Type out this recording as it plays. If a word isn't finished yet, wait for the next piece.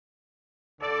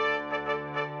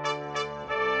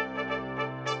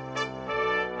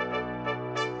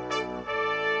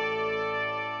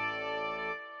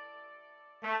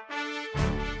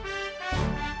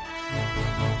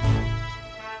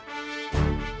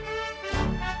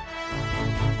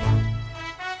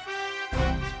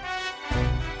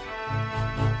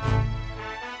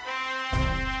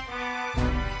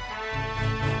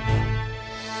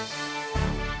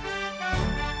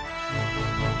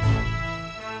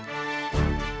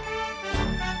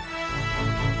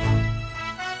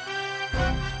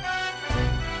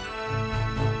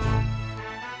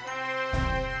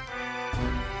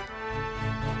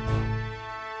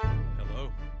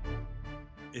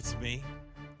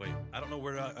I don't know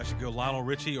where I should go, Lionel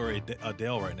Richie or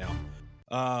Adele right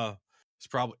now.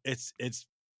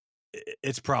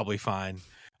 It's probably fine.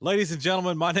 Ladies and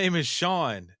gentlemen, my name is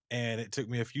Sean, and it took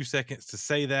me a few seconds to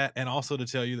say that, and also to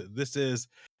tell you that this is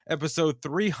episode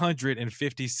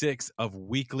 356 of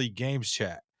Weekly Games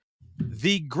Chat,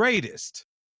 the greatest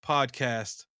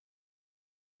podcast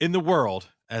in the world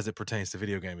as it pertains to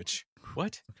video gaming.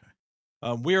 What? Okay.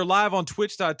 We are live on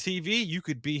twitch.tv. You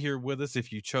could be here with us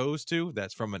if you chose to.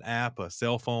 That's from an app, a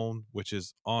cell phone, which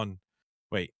is on.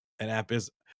 Wait, an app is.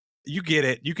 You get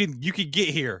it. You can get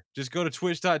here. Just go to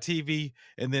twitch.tv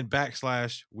and then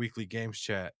 / Weekly Games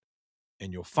Chat,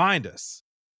 and you'll find us.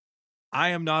 I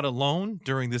am not alone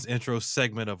during this intro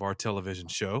segment of our television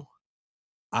show.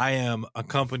 I am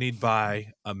accompanied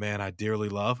by a man I dearly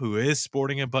love who is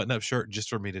sporting a button-up shirt just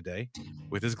for me today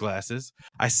with his glasses.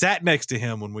 I sat next to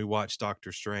him when we watched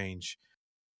Doctor Strange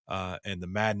and the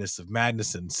Madness of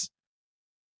Madnessons.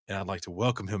 And I'd like to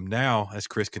welcome him now as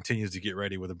Chris continues to get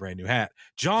ready with a brand new hat.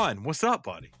 John, what's up,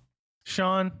 buddy?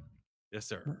 Sean. Yes,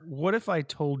 sir. What if I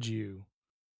told you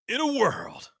in a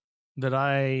world that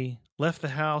I left the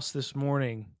house this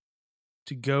morning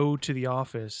to go to the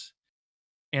office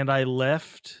and I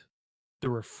left the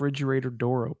refrigerator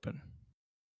door open?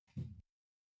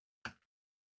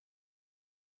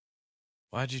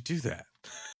 Why'd you do that?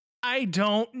 I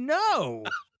don't know.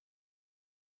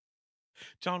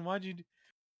 John, why'd you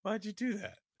do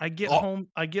that? I get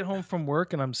home from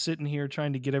work and I'm sitting here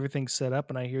trying to get everything set up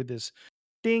and I hear this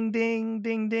ding, ding,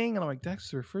 ding, ding. And I'm like, that's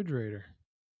the refrigerator.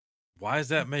 Why is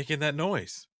that making that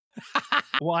noise?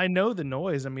 Well, I know the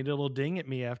noise. I mean, it'll ding at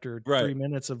me after 3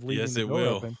 minutes of leaving the door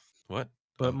open. What?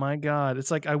 But my God, it's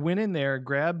like I went in there,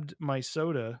 grabbed my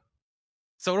soda,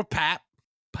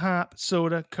 pop,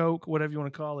 soda, Coke, whatever you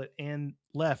want to call it, and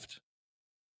left.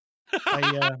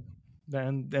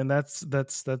 And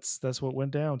that's what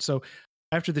went down. So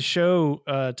after the show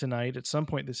tonight, at some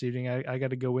point this evening, I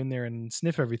got to go in there and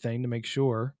sniff everything to make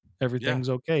sure everything's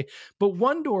okay. But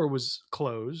one door was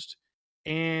closed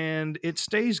and it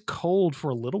stays cold for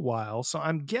a little while. So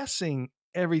I'm guessing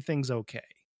everything's okay.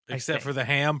 Except for the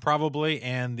ham, probably,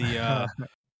 and the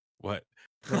what?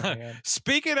 Ham.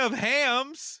 Speaking of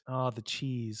hams, the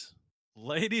cheese.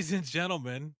 Ladies and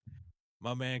gentlemen,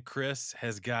 my man Chris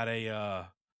has got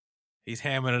he's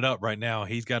hamming it up right now.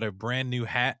 He's got a brand new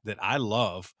hat that I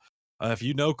love. If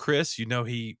you know Chris, you know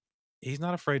he's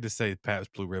not afraid to say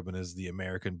Pabst Blue Ribbon is the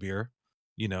American beer,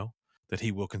 that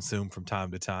he will consume from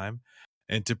time to time.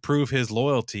 And to prove his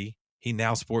loyalty, he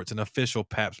now sports an official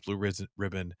Pabst Blue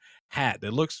Ribbon hat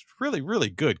that looks really, really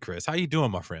good, Chris. How you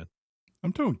doing, my friend?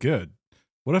 I'm doing good.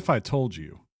 What if I told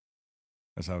you,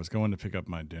 as I was going to pick up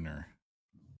my dinner,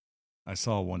 I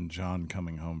saw one John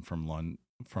coming home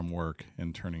from work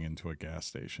and turning into a gas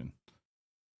station.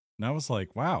 And I was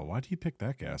like, wow, why do you pick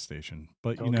that gas station?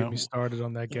 But Don't get me started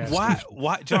on that gas station.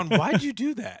 Why, John, why'd you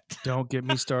do that? Don't get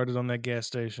me started on that gas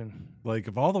station. Like,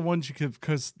 of all the ones you could,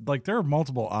 because like there are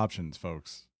multiple options,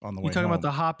 folks, on the way. You talking home. about the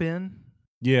hop in?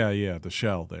 Yeah, the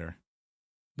Shell there.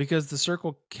 Because the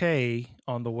Circle K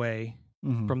on the way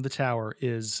from the tower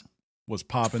was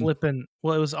popping, flipping.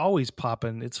 Well, it was always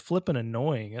popping. It's flipping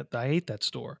annoying. I hate that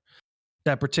store,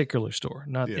 that particular store,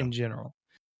 not in general.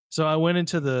 So I went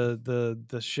into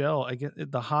the Shell, I get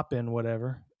the hop in,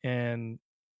 whatever, and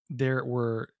there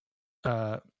were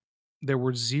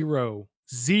zero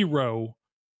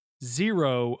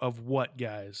of what,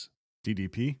 guys?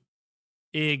 DDP.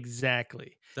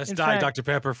 Exactly. That's Dr.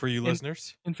 Pepper for you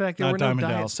listeners. In fact, there were no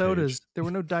diet sodas. There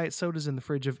were no diet sodas in the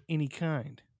fridge of any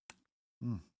kind.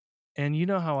 And you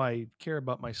know how I care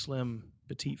about my slim,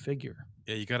 petite figure.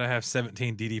 Yeah, you got to have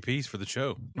 17 DDPs for the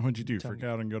show. What'd you do? Freak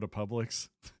out and go to Publix?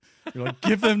 You're like,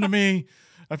 give them to me.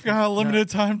 I've got a limited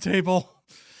timetable.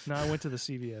 No, I went to the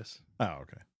CVS. Oh,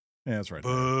 okay. Yeah, that's right.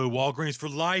 Boo, Walgreens for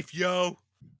life, yo.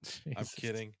 Jesus. I'm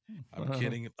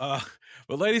kidding.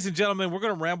 But ladies and gentlemen, we're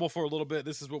going to ramble for a little bit.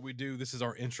 This is what we do. This is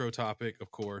our intro topic,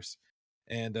 of course.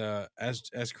 And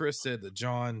as Chris said, that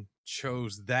John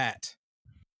chose that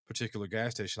particular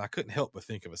gas station, I couldn't help but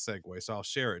think of a segue, so I'll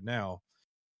share it now.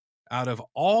 Out of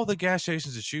all the gas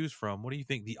stations to choose from, what do you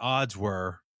think the odds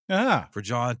were for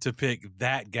John to pick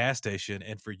that gas station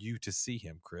and for you to see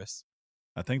him, Chris?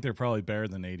 I think they're probably better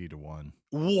than 80-1.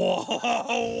 Whoa,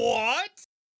 what?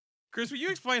 Chris, will you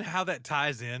explain how that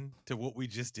ties in to what we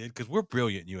just did? Because we're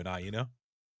brilliant, you and I, Jesus.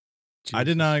 I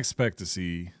did not expect to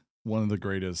see one of the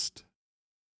greatest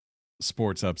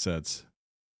sports upsets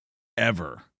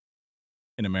ever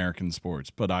in American sports,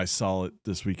 but I saw it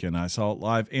this weekend. I saw it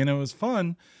live, and it was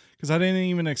fun because I didn't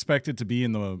even expect it to be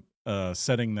in the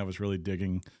setting that was really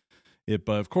digging it.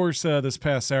 But of course, this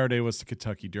past Saturday was the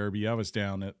Kentucky Derby. I was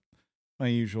down at my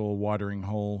usual watering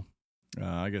hole.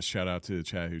 I guess shout out to the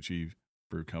Chattahoochee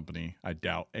Brew Company. I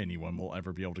doubt anyone will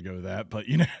ever be able to go to that, but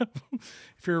if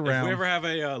you're around, if we ever have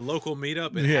a local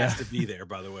meetup, it has to be there.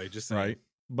 By the way, just saying. Right.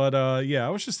 But I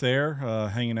was just there,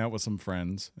 hanging out with some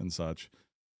friends and such.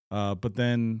 But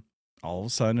then all of a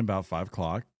sudden, about 5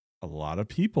 o'clock, a lot of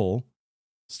people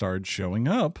started showing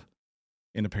up.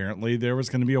 And apparently there was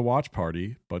going to be a watch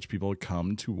party. A bunch of people had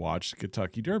come to watch the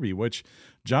Kentucky Derby, which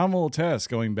John will attest,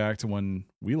 going back to when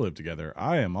we lived together.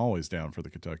 I am always down for the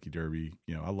Kentucky Derby.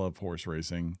 I love horse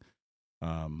racing.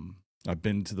 I've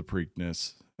been to the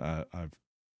Preakness.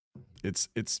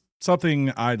 It's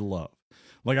something I love.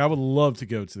 Like, I would love to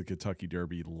go to the Kentucky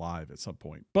Derby live at some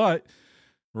point. But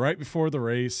right before the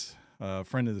race, a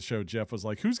friend of the show, Jeff, was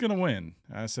like, who's going to win?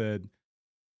 I said,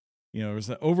 it was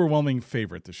an overwhelming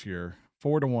favorite this year.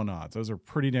 4-1 odds. Those are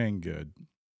pretty dang good.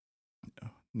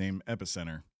 Named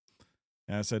Epicenter.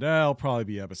 And I said, it'll probably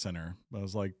be Epicenter. But I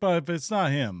was like, but if it's not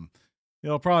him,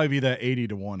 it'll probably be that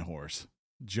 80-1 horse.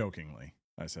 Jokingly,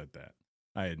 I said that.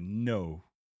 I had no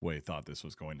way thought this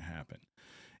was going to happen.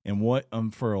 And what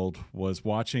unfurled was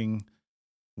watching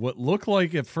what looked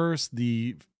like at first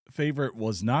the favorite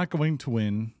was not going to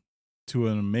win, to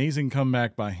an amazing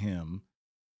comeback by him.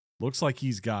 Looks like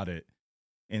he's got it.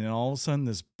 And then all of a sudden,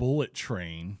 this bullet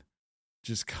train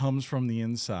just comes from the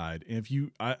inside.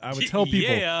 And I would tell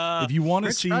people, if you want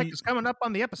to see, is coming up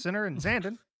on the Epicenter in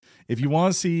Zandon. If you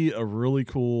want to see a really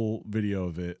cool video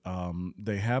of it,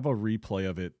 they have a replay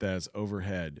of it that's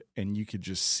overhead, and you could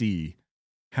just see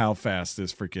how fast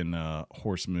this freaking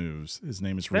horse moves. His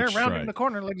name is Rich Strike. They're rounding the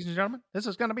corner, ladies and gentlemen. This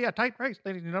is going to be a tight race,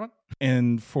 ladies and gentlemen.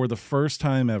 And for the first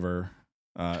time ever,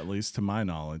 at least to my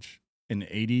knowledge, an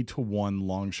 80-1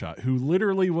 long shot who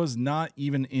literally was not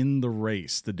even in the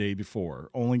race the day before,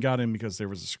 only got in because there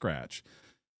was a scratch.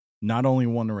 Not only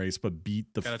won the race, but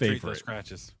beat the favorite.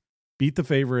 Scratches. Beat the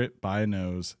favorite by a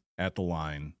nose at the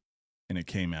line, and it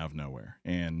came out of nowhere.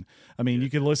 And I mean, you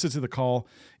can listen to the call.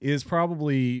 It is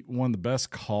probably one of the best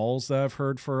calls that I've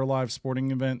heard for a live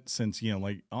sporting event since,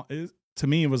 to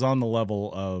me, it was on the level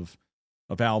of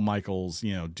Al Michaels,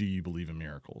 Do You Believe in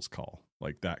Miracles call.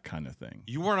 Like that kind of thing.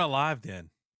 You weren't alive then.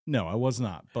 No, I was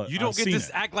not. But you don't get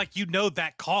to act like you know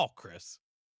that call, Chris.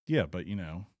 Yeah, but you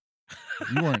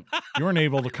weren't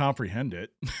able to comprehend it.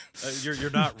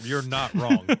 You're not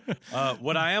wrong.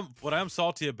 What I am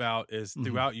salty about is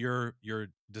throughout your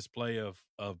display of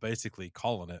basically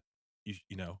calling it.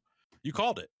 You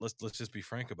called it. Let's just be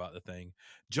frank about the thing.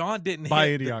 John didn't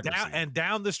hit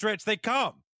down the stretch they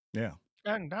come. Yeah.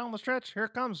 And down the stretch, here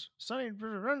comes Sonny.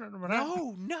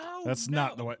 No, that's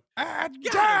not the way.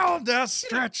 Down the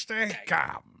stretch they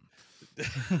come.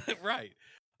 Right.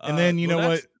 And then you know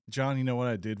what, John? You know what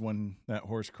I did when that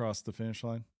horse crossed the finish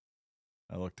line?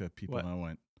 I looked at people and I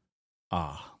went,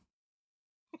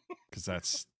 because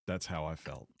that's how I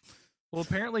felt. Well,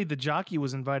 apparently the jockey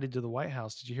was invited to the White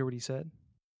House. Did you hear what he said?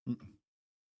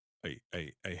 Hey,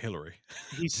 Hillary.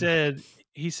 He said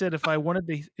if I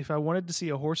wanted to see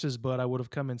a horse's butt, I would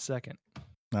have come in second.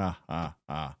 That's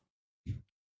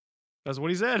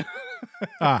what he said.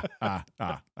 But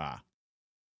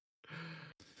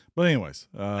anyways,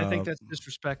 I think that's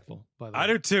disrespectful. By the way, I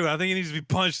do too. I think he needs to be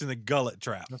punched in the gullet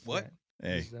trap. That's what? Right.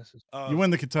 Hey, you win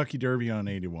the Kentucky Derby on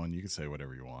 81. You can say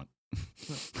whatever you want.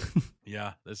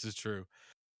 Yeah, this is true.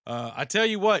 I tell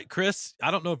you what, Chris.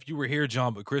 I don't know if you were here,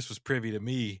 John, but Chris was privy to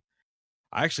me.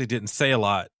 I actually didn't say a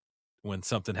lot when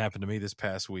something happened to me this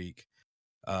past week.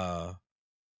 You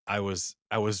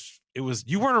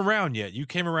weren't around yet. You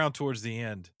came around towards the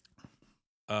end.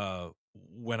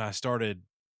 When I started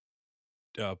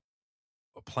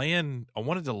playing, I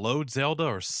wanted to load Zelda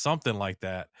or something like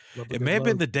that. It may have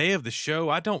been the day of the show.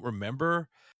 I don't remember,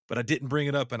 but I didn't bring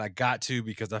it up, and I got to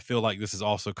because I feel like this is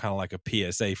also kind of like a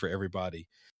PSA for everybody.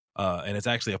 And it's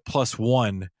actually a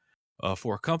 +1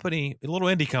 for a little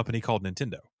indie company called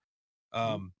Nintendo.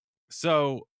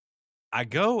 So I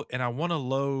go and I want to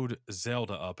load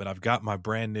Zelda up, and I've got my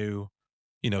brand new,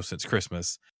 since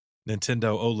Christmas,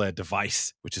 Nintendo OLED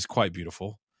device, which is quite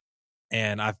beautiful.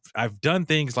 And I've done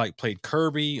things like played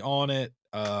Kirby on it.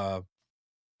 I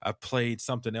played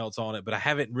something else on it, but I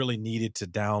haven't really needed to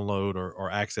download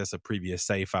or access a previous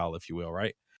save file, if you will,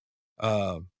 right?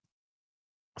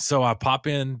 So I pop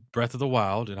in Breath of the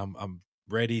Wild, and I'm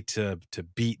ready to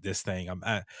beat this thing. I'm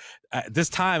at this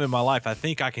time in my life, I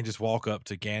think I can just walk up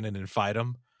to Ganon and fight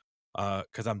him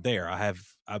because I'm there.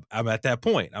 I'm at that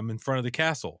point. I'm in front of the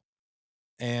castle,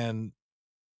 and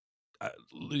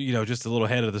just a little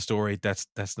ahead of the story. That's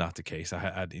not the case.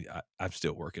 I'm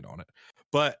still working on it.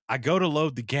 But I go to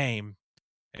load the game,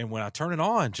 and when I turn it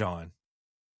on, John,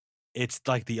 it's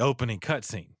like the opening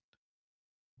cutscene.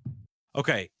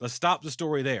 Okay, let's stop the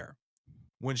story there.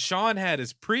 When Sean had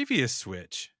his previous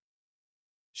Switch,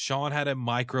 Sean had a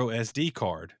micro SD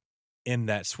card in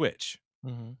that Switch.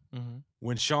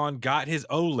 When Sean got his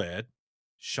OLED,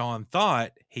 Sean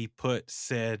thought he put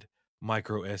said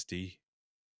micro SD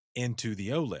into the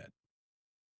OLED.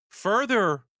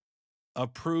 Further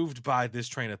approved by this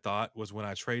train of thought was when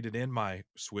I traded in my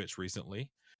Switch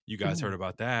recently. You guys heard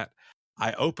about that.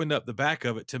 I opened up the back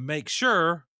of it to make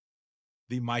sure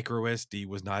the micro SD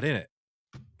was not in it,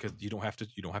 because you don't have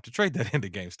to trade that into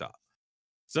GameStop.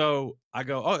 So I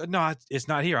go, oh no, it's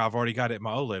not here. I've already got it in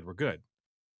my OLED. We're good.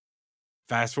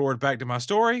 Fast forward back to my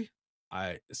story.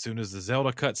 As soon as the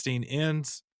Zelda cutscene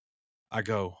ends, I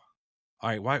go, all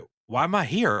right, why am I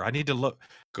here? I need to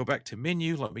go back to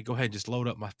menu. Let me go ahead and just load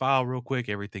up my file real quick.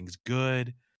 Everything's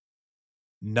good.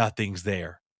 Nothing's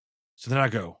there. So then I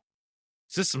go,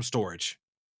 system storage.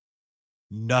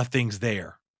 Nothing's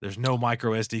there. There's no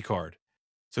micro SD card.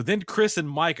 So then Chris and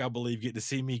Mike, I believe, get to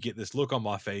see me get this look on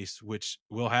my face, which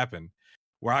will happen,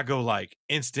 where I go like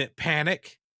instant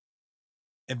panic.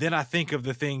 And then I think of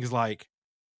the things like,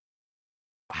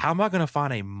 how am I going to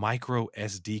find a micro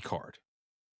SD card?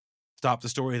 Stop the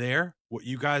story there. What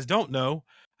you guys don't know,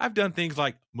 I've done things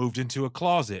like moved into a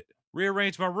closet,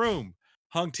 rearranged my room,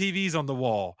 hung TVs on the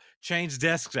wall, changed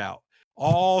desks out,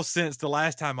 all since the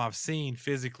last time I've seen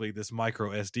physically this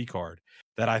micro SD card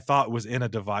that I thought was in a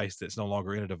device that's no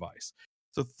longer in a device.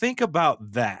 So think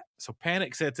about that. So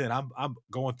panic sets in. I'm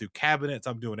going through cabinets.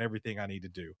 I'm doing everything I need to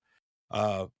do.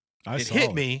 It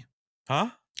hit me.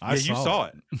 Huh? Yeah, you saw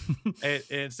it.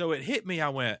 and so it hit me. I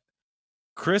went,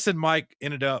 Chris and Mike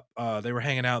ended up, they were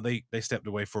hanging out. They stepped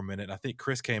away for a minute. And I think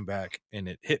Chris came back, and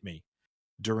it hit me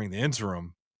during the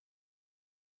interim.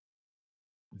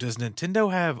 Does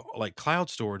Nintendo have like cloud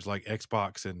storage like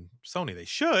Xbox and Sony? They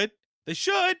should.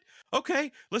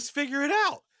 Okay, let's figure it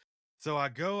out. So I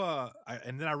go,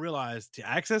 and then I realized to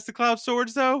access the cloud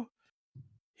storage, though,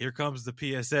 here comes the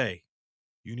PSA.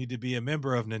 You need to be a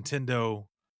member of Nintendo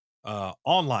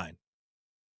Online.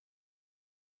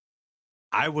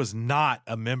 I was not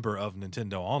a member of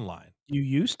Nintendo Online. You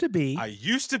used to be. I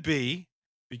used to be,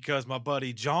 because my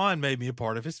buddy John made me a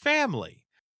part of his family.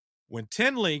 When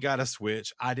Tinley got a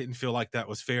Switch, I didn't feel like that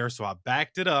was fair, so I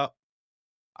backed it up.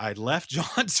 I left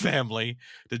John's family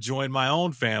to join my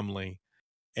own family,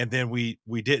 and then we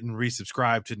didn't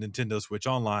resubscribe to Nintendo Switch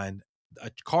Online.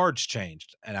 Cards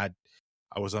changed, and I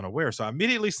was unaware. So I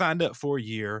immediately signed up for a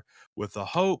year with the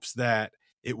hopes that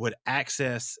it would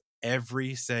access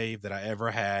every save that I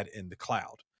ever had in the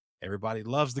cloud. Everybody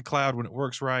loves the cloud when it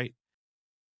works right.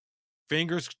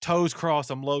 Fingers, toes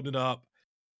crossed, I'm loading up.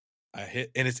 I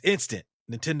hit, and it's instant.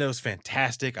 Nintendo's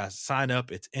fantastic. I sign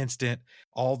up, it's instant.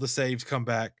 All the saves come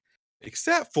back,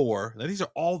 except for, now these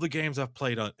are all the games I've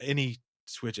played on any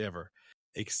Switch ever,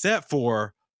 except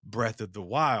for Breath of the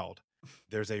Wild.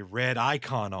 There's a red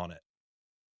icon on it.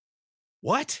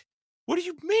 What? What do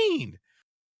you mean?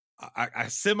 I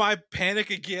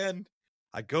semi-panic again.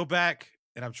 I go back,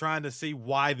 and I'm trying to see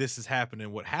why this is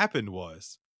happening. What happened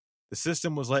was the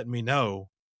system was letting me know,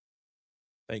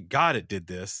 thank God it did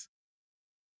this.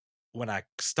 When I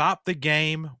stopped the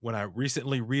game, when I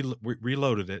recently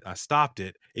reloaded it, I stopped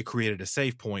it. It created a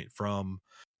save point from,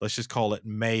 let's just call it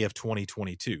May of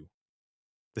 2022.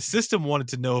 The system wanted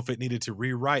to know if it needed to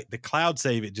rewrite the cloud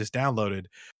save it just downloaded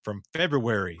from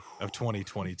February of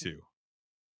 2022.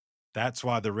 That's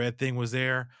why the red thing was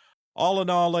there. All in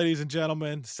all, ladies and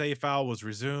gentlemen, save file was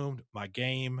resumed. My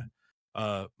game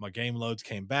loads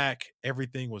came back.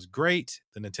 Everything was great.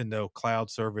 The Nintendo cloud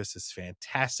service is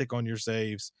fantastic on your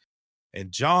saves. And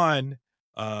John,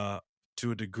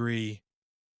 to a degree,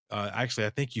 actually,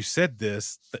 I think you said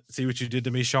this. See what you did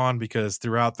to me, Sean? Because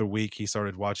throughout the week, he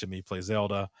started watching me play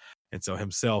Zelda. And so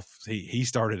himself, he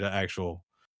started an actual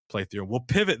playthrough. We'll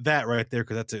pivot that right there,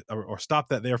 because that's it, or stop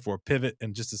that there for a pivot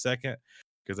in just a second,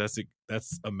 because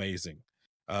that's amazing.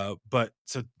 But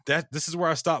so this is where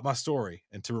I stopped my story.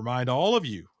 And to remind all of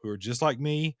you who are just like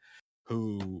me,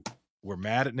 who were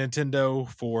mad at Nintendo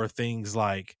for things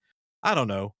like, I don't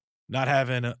know, not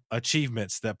having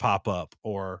achievements that pop up,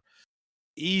 or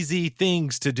easy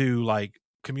things to do like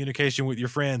communication with your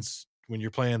friends when you're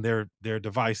playing their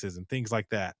devices and things like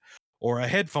that, or a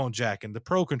headphone jack and the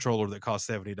Pro controller that costs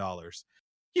 $70.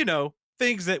 You know,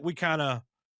 things that we kind of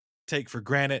take for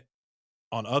granted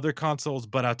on other consoles.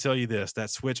 But I'll tell you this, that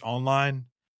Switch Online,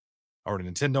 or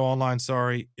Nintendo Online,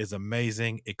 sorry, is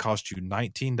amazing. It costs you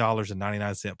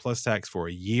 $19.99 plus tax for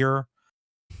a year.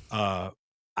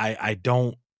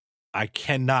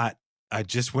 I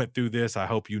just went through this. I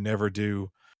hope you never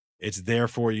do. It's there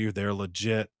for you. They're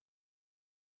legit.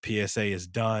 PSA is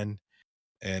done.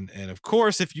 And of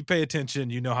course, if you pay attention,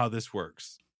 you know how this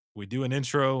works. We do an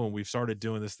intro, and we've started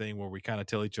doing this thing where we kind of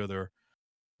tell each other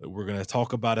that we're going to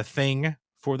talk about a thing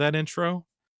for that intro.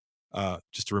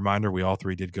 Just a reminder, we all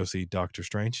three did go see Doctor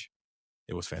Strange.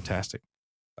 It was fantastic.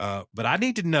 But I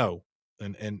need to know,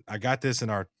 and I got this in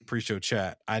our pre-show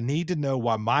chat, I need to know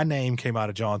why my name came out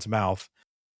of John's mouth.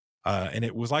 And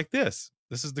it was like this.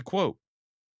 This is the quote.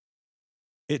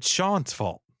 It's Sean's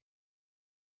fault.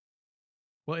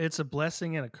 Well, it's a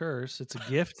blessing and a curse. It's a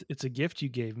gift. It's a gift you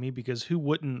gave me, because who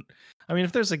wouldn't? I mean,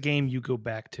 if there's a game you go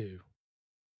back to,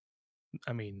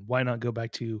 I mean, why not go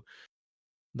back to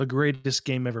the greatest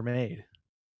game ever made?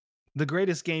 The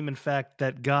greatest game, in fact,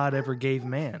 that God ever gave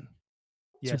man.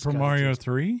 Yes, Super Mario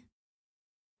 3?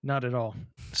 Not at all.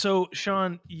 So,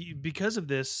 Sean, because of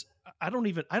this, I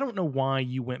don't know why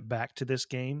you went back to this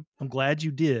game. I'm glad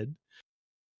you did,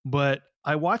 but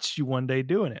I watched you one day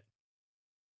doing it.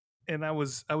 And I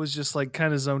was just like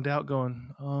kind of zoned out going,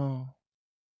 oh,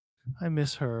 I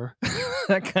miss her.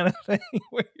 That kind of thing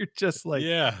where you're just like,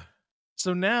 yeah.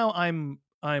 So now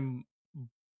I'm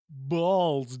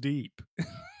balls deep.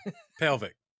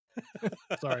 Pelvic.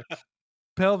 Sorry.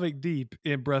 Pelvic deep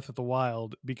in Breath of the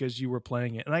Wild because you were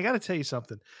playing it. And I got to tell you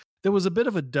something. There was a bit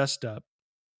of a dust up.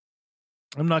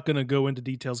 I'm not going to go into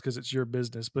details because it's your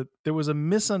business, but there was a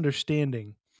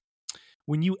misunderstanding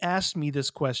when you asked me this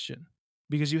question,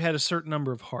 because you had a certain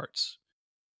number of hearts.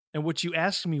 And what you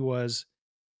asked me was,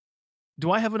 do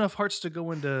I have enough hearts to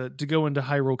go into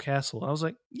Hyrule Castle? I was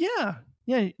like, yeah,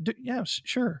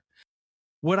 sure.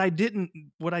 What I didn't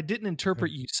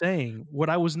interpret you saying, what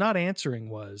I was not answering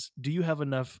was, do you have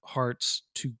enough hearts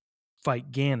to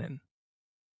fight Ganon?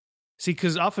 See,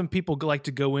 because often people like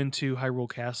to go into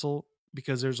Hyrule Castle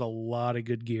because there's a lot of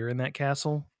good gear in that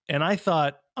castle. And I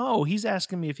thought, oh, he's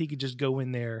asking me if he could just go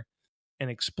in there and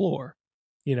explore.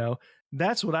 You know,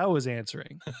 that's what I was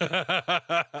answering.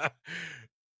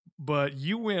 But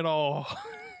you went all,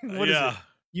 what is it?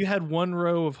 You had one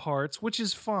row of hearts, which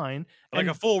is fine. Like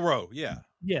a full row, yeah.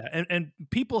 Yeah, and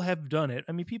people have done it.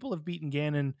 I mean, people have beaten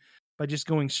Ganon by just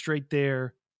going straight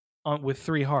there with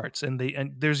 3 hearts, and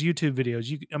there's YouTube videos.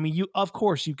 You of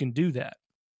course you can do that.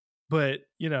 But,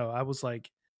 you know, I was like,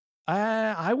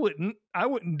 I wouldn't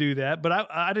do that, but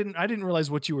I didn't realize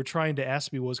what you were trying to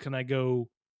ask me was, can I go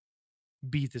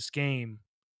beat this game?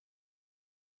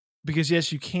 Because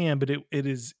yes, you can, but it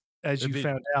is, as you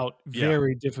found out,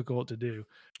 very difficult to do.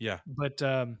 Yeah. But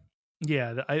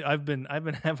yeah, I've been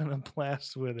having a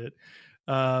blast with it.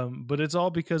 But it's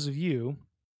all because of you.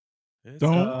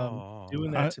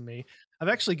 Doing that to me. I've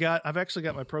actually got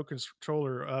my Pro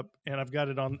Controller up, and I've got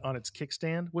it on its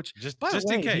kickstand, which just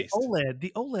in case.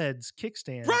 The OLED's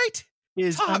kickstand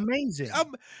is amazing.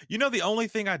 You know, the only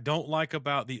thing I don't like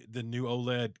about the new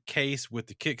OLED case with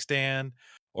the kickstand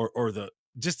or the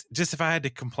just if I had to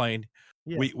complain,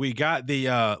 we got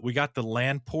the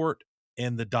LAN port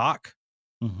in the dock,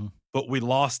 but we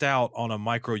lost out on a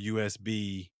micro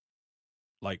USB,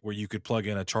 like where you could plug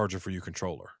in a charger for your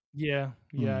controller. Yeah,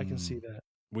 I can see that.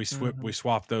 We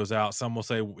swapped those out. Some will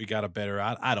say we got a better.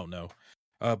 I don't know,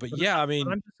 but yeah, I mean,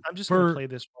 I'm just gonna play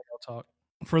this while y'all talk.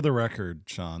 For the record,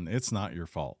 Sean, it's not your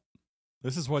fault.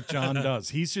 This is what John does.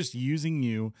 He's just using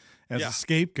you as a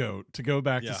scapegoat to go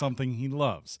back to something he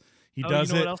loves. He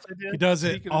does it. He does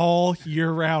it all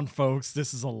year round, folks.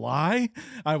 This is a lie.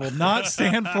 I will not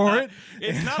stand for it.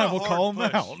 I will call him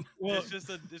out. Well, it's just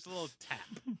a little tap.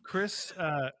 Chris,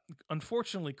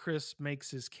 unfortunately, Chris makes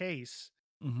his case.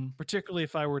 Particularly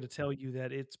if I were to tell you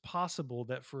that it's possible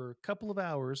that for a couple of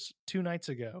hours 2 nights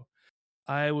ago,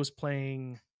 I was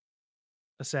playing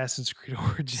Assassin's Creed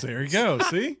Origins. There you go.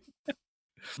 See?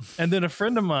 And then a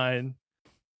friend of mine,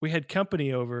 we had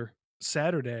company over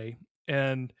Saturday,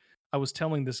 and I was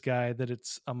telling this guy that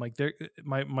I'm like,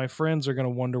 my friends are going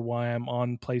to wonder why I'm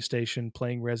on PlayStation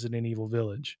playing Resident Evil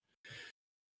Village.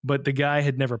 But the guy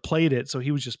had never played it, so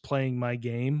he was just playing my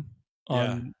game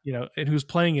on, you know, and he was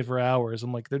playing it for hours.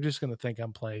 I'm like, they're just going to think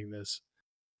I'm playing this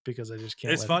because I just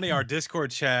can't. It's funny. Our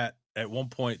Discord chat at one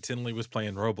point, Tinley was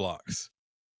playing Roblox.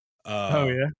 Oh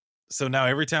yeah. So now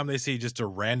every time they see just a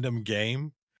random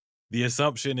game, the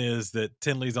assumption is that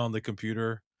Tinley's on the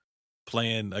computer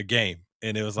playing a game.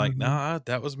 And it was like, nah,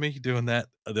 that was me doing that.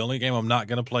 The only game I'm not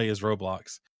going to play is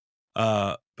Roblox.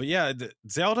 But yeah,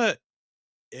 Zelda,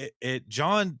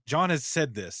 John has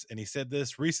said this, and he said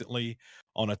this recently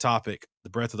on a topic. The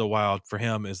Breath of the Wild for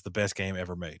him is the best game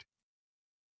ever made.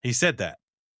 He said that.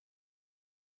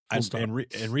 And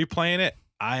replaying it,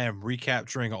 I am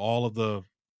recapturing all of the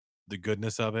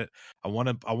goodness of it. I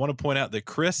want to point out that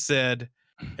Chris said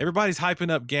everybody's hyping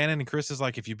up Ganon, and Chris is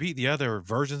like, if you beat the other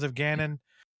versions of Ganon,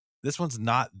 this one's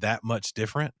not that much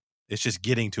different. It's just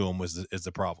getting to them is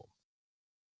the problem.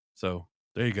 So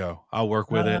there you go. I'll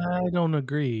work with it. I don't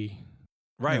agree.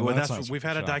 Right. No, well, that's we've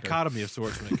had a dichotomy of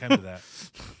sorts when it comes to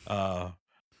that.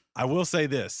 I will say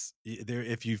this: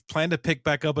 if you've planned to pick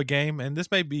back up a game, and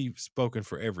this may be spoken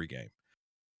for every game,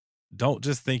 don't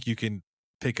just think you can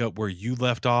pick up where you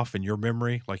left off in your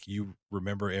memory, like you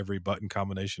remember every button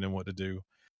combination and what to do.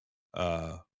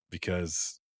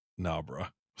 Because bro.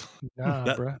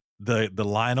 Bro. The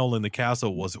Lionel in the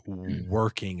castle was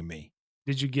working me.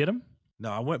 Did you get him?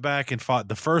 No, I went back and fought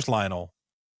the first Lionel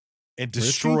and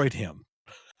destroyed him.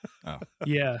 Oh.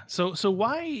 Yeah. So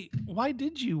why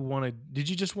did you want to? Did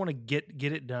you just want to get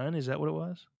it done? Is that what it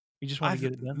was? You just want to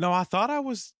get it done? No, I thought I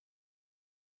was.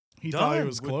 He thought it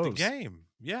was with close. the game.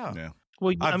 Yeah.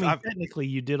 Well, technically,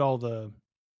 you did all the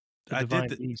divine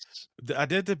beasts. I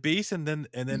did the beast, and then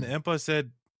Impa said,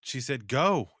 she said,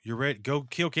 "Go, you're ready. Go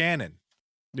kill Ganon."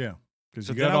 Yeah, because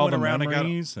So you then got I all went the around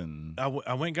memories, I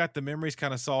went and got the memories.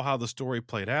 Kind of saw how the story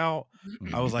played out.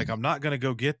 I was like, I'm not gonna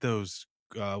go get those.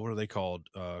 What are they called?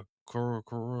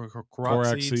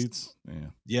 Korok seeds. Yeah.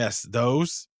 Yes,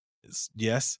 those.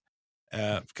 Yes,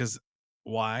 because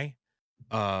why?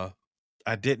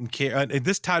 I didn't care. And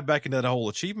this tied back into the whole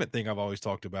achievement thing I've always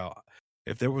talked about.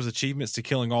 If there was achievements to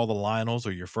killing all the Lionels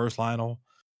or your first Lionel,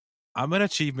 I'm an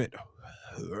achievement.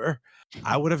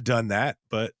 I would have done that,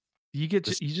 but you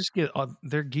just get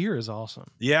their gear is awesome.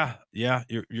 Yeah,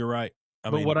 you're right.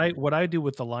 But what I do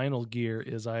with the Lionel gear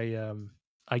is I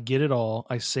get it all,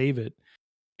 I save it,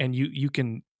 and you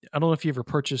can. I don't know if you ever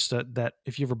purchased that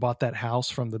if you ever bought that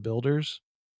house from the builders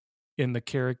in the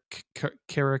Kakariko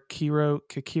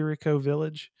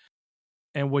village.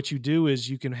 And what you do is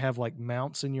you can have like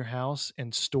mounts in your house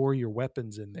and store your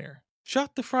weapons in there.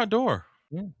 Shut the front door.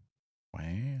 Yeah.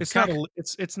 Wow. It's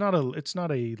not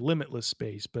a limitless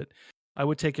space, but I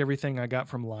would take everything I got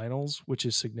from Lionel's, which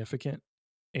is significant.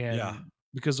 And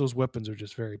because those weapons are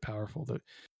just very powerful,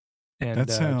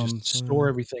 just store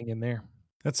everything in there.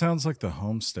 That sounds like the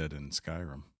homestead in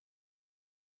Skyrim.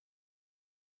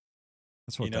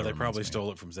 That's what they probably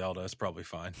stole it from Zelda. It's probably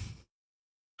fine.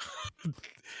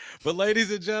 But ladies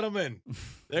and gentlemen,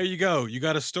 there you go. You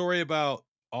got a story about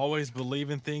always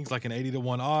believing things like an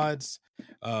 80-1 odds.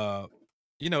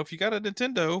 If you got a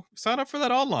Nintendo, sign up for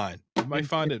that online. You might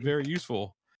find it very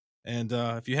useful. And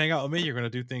if you hang out with me, you're going to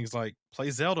do things like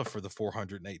play Zelda for the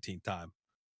 418th time.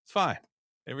 It's fine.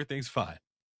 Everything's fine.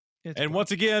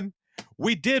 Once again,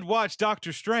 we did watch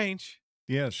Doctor Strange.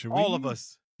 Yeah, should we? All of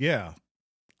us. Yeah.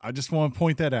 I just want to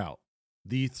point that out.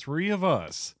 The three of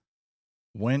us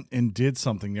went and did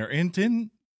something there and didn't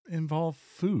involve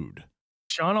food.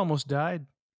 Sean almost died.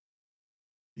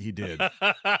 He did.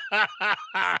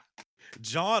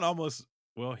 John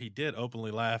he did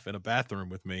openly laugh in a bathroom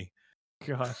with me.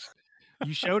 Gosh,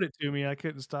 you showed it to me. I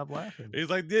couldn't stop laughing. He's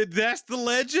like, that's the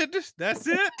legend. That's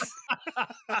it.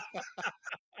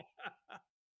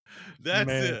 That's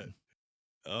it.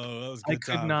 Oh, that was good. I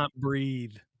could not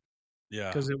breathe. Yeah,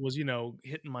 because it was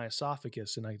hitting my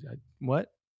esophagus, and I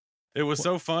what? It was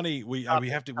so funny.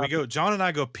 John and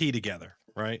I go pee together,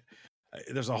 right?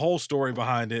 There's a whole story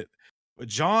behind it. But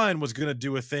John was going to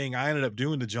do a thing I ended up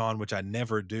doing to John, which I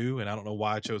never do. And I don't know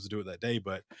why I chose to do it that day.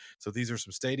 But so these are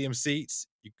some stadium seats.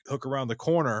 You hook around the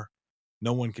corner.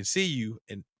 No one can see you.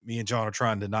 And me and John are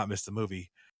trying to not miss the movie.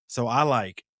 So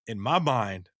I in my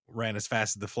mind, ran as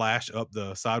fast as the Flash up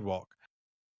the sidewalk.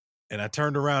 And I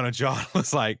turned around and John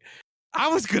was like, I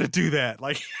was going to do that.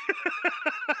 Like,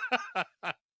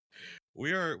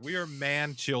 we are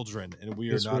man children, and we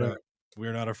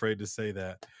are not afraid to say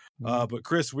that. But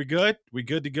Chris, we good? We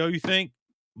good to go? You think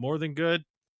more than good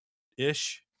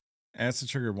ish? Acid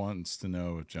Trigger wants to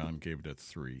know if John gave it a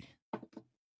 3.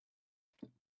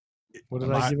 What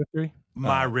did I give it 3?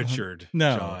 My Richard.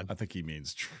 No, John. I think he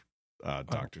means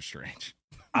Doctor Strange.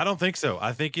 I don't think so.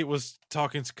 I think it was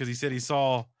talking because he said he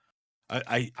saw.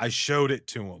 I showed it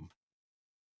to him.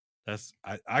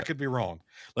 I could be wrong.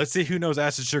 Let's see who knows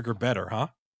Acid Sugar better, huh?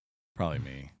 Probably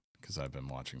me, because I've been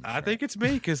watching. I think it's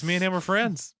me because me and him are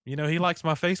friends. He likes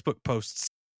my Facebook posts,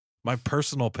 my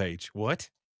personal page. What?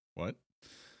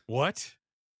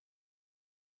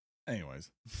 Anyways,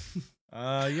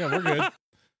 yeah, we're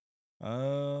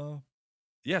good.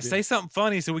 Yeah, say something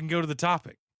funny so we can go to the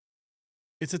topic.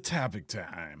 It's a topic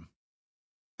time.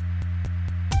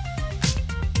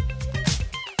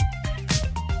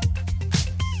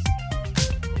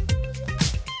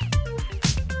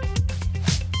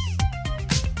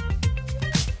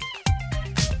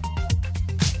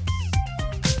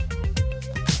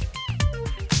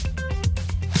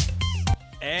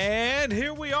 And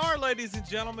here we are, ladies and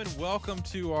gentlemen. Welcome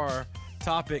to our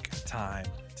topic time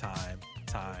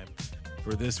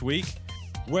for this week.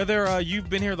 Whether you've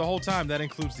been here the whole time, that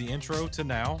includes the intro to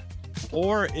now,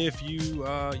 or if you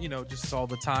just saw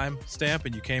the time stamp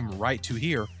and you came right to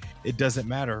here, it doesn't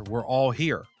matter. We're all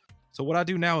here. So what I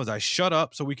do now is I shut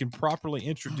up so we can properly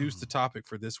introduce the topic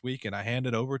for this week, and I hand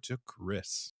it over to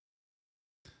Chris.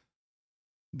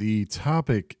 The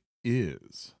topic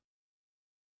is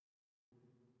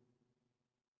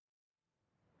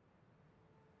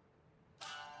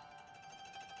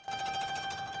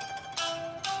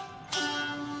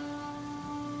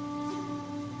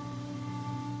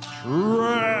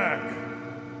Trek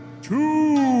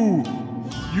to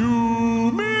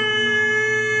Yomi.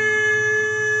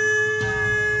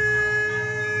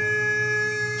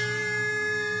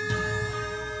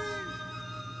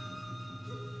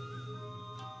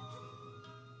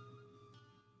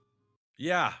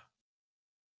 Yeah,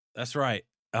 that's right.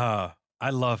 I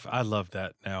love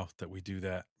that now that we do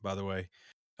that, by the way.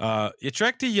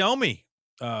 Trek to Yomi.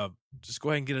 Just go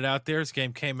ahead and get it out there. This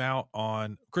game came out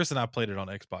on, Chris and I played it on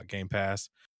Xbox Game Pass,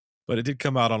 but it did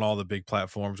come out on all the big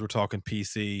platforms. We're talking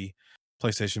PC,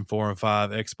 PlayStation 4 and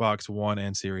 5, Xbox One,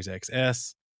 and Series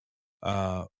XS.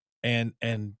 And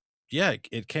yeah,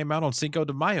 it came out on Cinco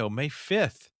de Mayo, May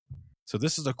 5th. So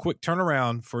this is a quick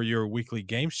turnaround for your weekly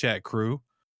Games Chat crew.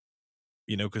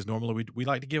 Because normally we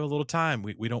like to give a little time.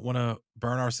 We don't want to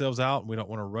burn ourselves out. And we don't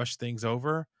want to rush things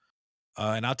over.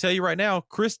 And I'll tell you right now,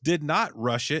 Chris did not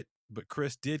rush it, but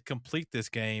Chris did complete this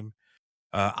game.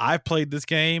 I played this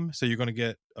game, so you're going to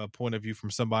get a point of view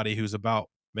from somebody who's about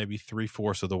maybe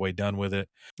 3/4 of the way done with it.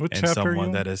 What and chapter someone are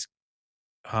you that is,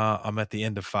 I'm at the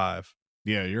end of 5.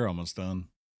 Yeah, you're almost done.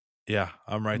 Yeah,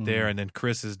 I'm right there. And then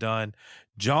Chris is done.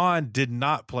 John did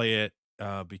not play it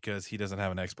because he doesn't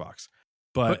have an Xbox.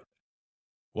 But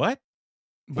what?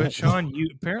 But Sean, you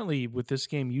apparently with this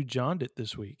game you johned it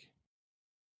this week.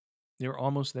 You're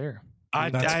almost there.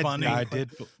 That's funny. I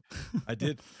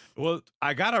did. Well,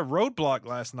 I got a roadblock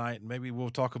last night, and maybe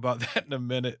we'll talk about that in a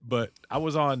minute. But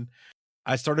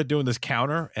I started doing this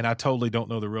counter, and I totally don't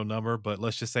know the real number, but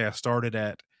let's just say I started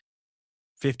at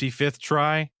 55th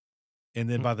try, and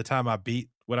then by the time I beat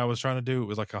what I was trying to do, it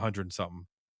was like 100 and something.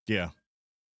 Yeah.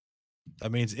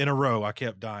 That means in a row I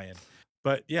kept dying.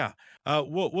 But yeah,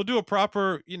 we'll do a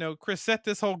proper, Chris, set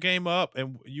this whole game up,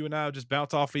 and you and I will just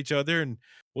bounce off each other, and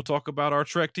we'll talk about our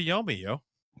Trek to Yomi, yo.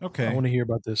 Okay. I want to hear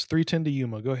about this. 310 to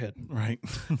Yuma. Go ahead. Right.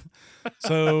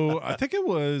 So I think it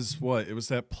was It was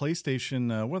that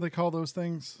PlayStation. What do they call those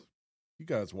things? You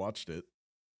guys watched it.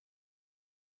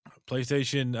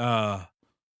 PlayStation. Now.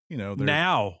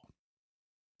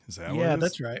 Is that what it is?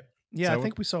 That's right. Yeah, I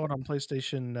think we saw it on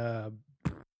PlayStation.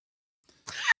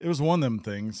 It was one of them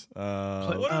things. What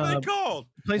are they called?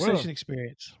 PlayStation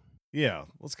Experience. Yeah,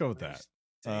 let's go with that.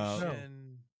 No.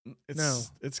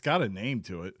 It's got a name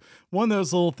to it. One of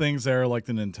those little things there, like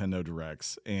the Nintendo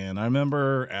Directs. And I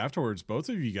remember afterwards, both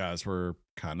of you guys were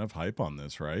kind of hype on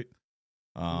this, right?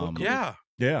 Yeah,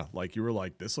 like you were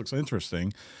like, this looks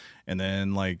interesting. And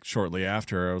then like shortly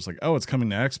after, I was like, oh, it's coming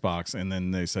to Xbox. And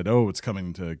then they said, oh, it's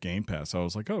coming to Game Pass. So I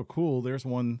was like, oh, cool. There's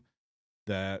one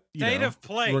that State of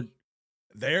Play.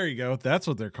 There you go. That's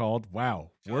what they're called.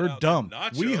 Wow. We're dumb.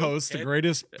 We host the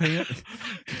greatest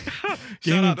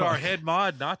Shout out to our head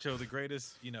mod, Nacho, the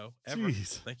greatest, ever.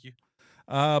 Jeez. Thank you.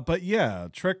 But yeah,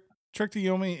 Trek to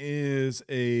Yomi is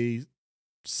a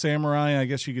samurai, I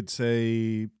guess you could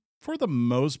say, for the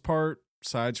most part,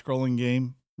 side-scrolling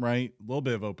game, right? A little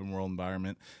bit of open world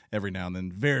environment every now and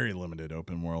then. Very limited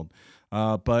open world.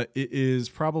 But it is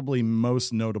probably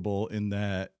most notable in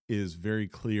that is very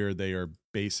clear they are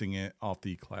basing it off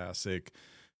the classic,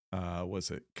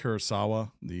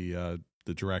 Kurosawa, the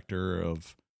director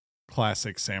of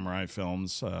classic samurai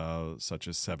films, such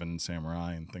as Seven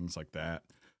Samurai and things like that,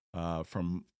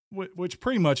 from which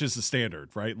pretty much is the standard,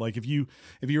 right? Like if you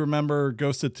remember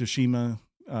Ghost of Tsushima,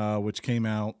 which came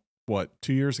out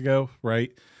 2 years ago,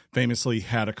 right? Famously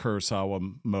had a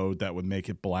Kurosawa mode that would make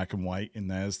it black and white,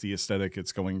 and that is the aesthetic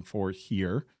it's going for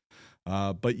here.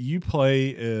 But you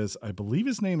play as, I believe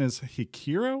his name is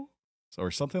Hikiro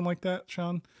or something like that,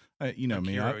 Sean. You know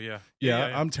Hikiro, me.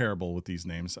 Yeah, I'm terrible with these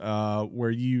names.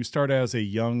 Where you start as a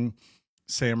young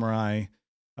samurai.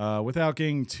 Without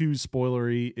getting too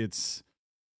spoilery, it's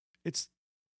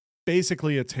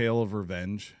basically a tale of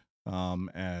revenge.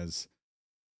 As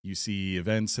you see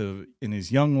events in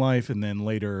his young life, and then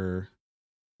later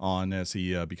on as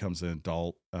he becomes an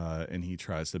adult, and he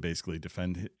tries to basically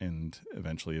defend and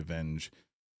eventually avenge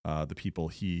the people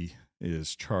he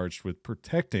is charged with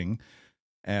protecting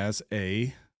as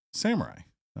a samurai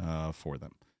for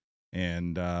them.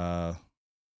 And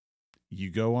you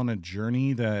go on a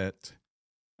journey that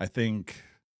I think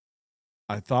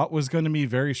I thought was going to be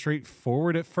very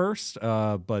straightforward at first,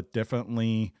 but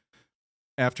definitely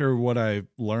after what I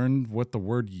learned what the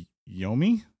word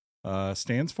Yomi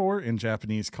stands for in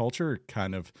Japanese culture, it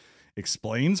kind of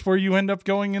explains where you end up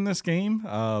going in this game.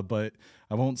 But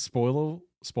I won't spoil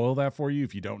that for you.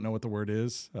 If you don't know what the word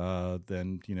is,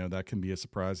 then that can be a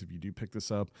surprise if you do pick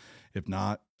this up. If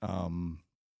not,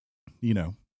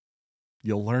 you'll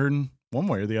learn one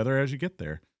way or the other as you get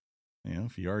there.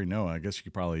 If you already know, I guess you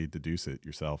could probably deduce it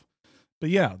yourself. But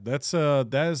yeah,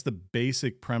 that is the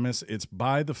basic premise. It's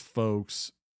by the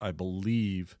folks, I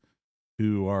believe,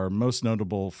 who are most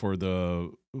notable for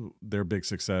their big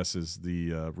success is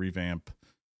the revamp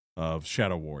of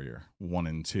Shadow Warrior 1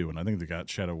 and 2. And I think they got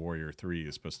Shadow Warrior 3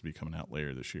 is supposed to be coming out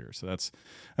later this year. So that's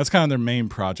kind of their main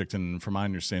project. And from my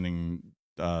understanding,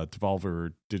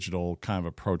 Devolver Digital kind of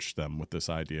approached them with this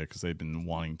idea because they've been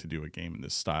wanting to do a game in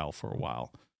this style for a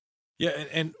while. Yeah,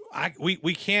 and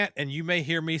we can't, and you may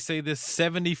hear me say this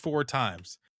 74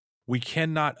 times, we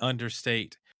cannot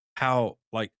understate how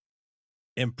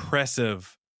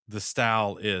impressive the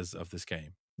style is of this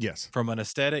game. Yes. From an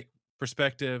aesthetic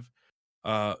perspective,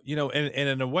 and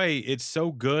in a way, it's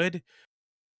so good.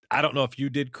 I don't know if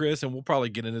you did, Chris, and we'll probably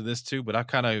get into this too, but I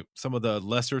kind of, some of the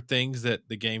lesser things that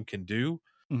the game can do,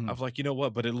 I was like, you know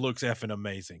what, but it looks effing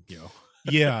amazing,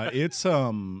 Yeah, it's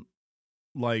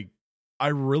I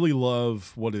really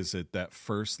love, that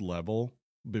first level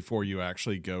before you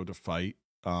actually go to fight,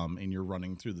 and you're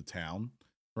running through the town,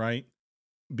 right?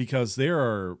 Because there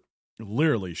are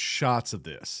literally shots of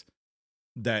this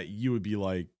that you would be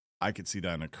like, I could see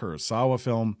that in a Kurosawa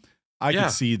film. I could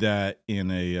see that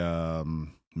in a,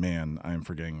 man, I'm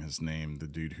forgetting his name, the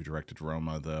dude who directed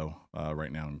Roma, though,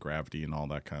 right now in Gravity and all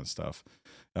that kind of stuff.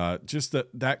 Just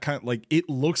that kind of, it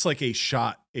looks like a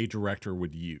shot a director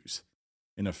would use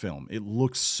in a film. It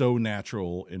looks so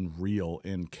natural and real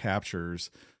and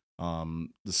captures the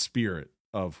spirit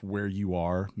of where you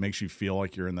are, makes you feel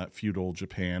like you're in that feudal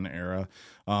Japan era.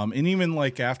 And even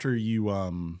after you,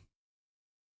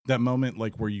 that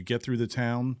moment, where you get through the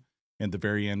town and at the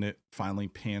very end, it finally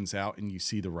pans out and you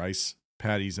see the rice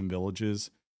paddies and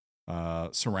villages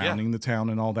surrounding the town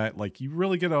and all that. You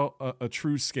really get a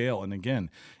true scale. And again,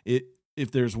 if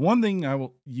there's one thing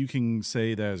you can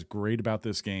say that is great about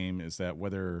this game is that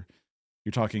whether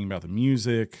you're talking about the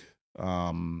music,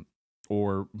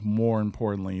 or more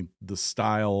importantly, the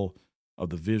style of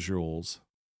the visuals,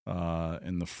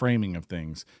 and the framing of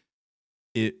things,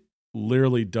 it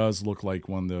literally does look like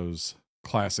one of those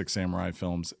classic samurai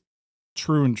films,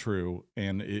 true and true.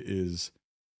 And it is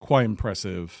quite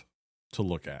impressive to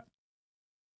look at.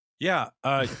 Yeah,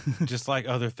 just like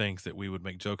other things that we would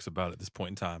make jokes about at this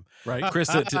point in time, right? Chris,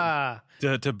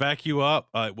 to back you up,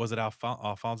 was it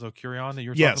Alfonso Cuarón that you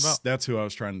were talking about? Yes, that's who I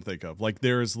was trying to think of.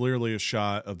 There is literally a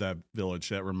shot of that village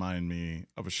that reminded me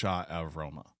of a shot out of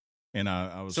Roma, and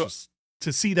I was just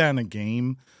to see that in a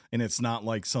game, and it's not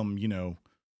like some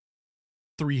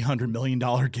 $300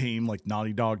 million game like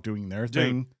Naughty Dog doing their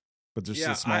thing, but just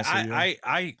a small studio.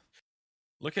 I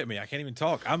look at me. I can't even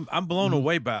talk. I'm blown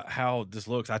away by how this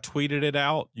looks. I tweeted it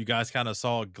out. You guys kind of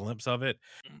saw a glimpse of it.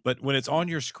 But when it's on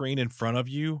your screen in front of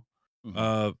you,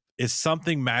 it's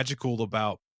something magical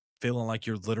about feeling like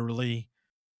you're literally,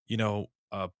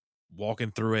 walking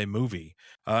through a movie.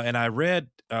 And I'd read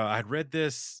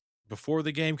this before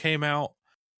the game came out.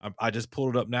 I just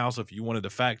pulled it up now. So if you wanted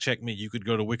to fact check me, you could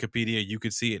go to Wikipedia. You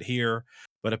could see it here.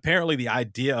 But apparently the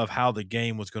idea of how the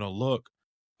game was going to look,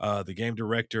 the game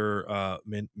director,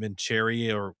 Leonard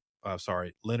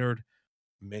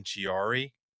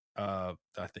Menciari. I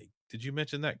think, did you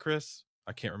mention that, Chris?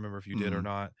 I can't remember if you did or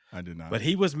not. I did not. But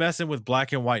he was messing with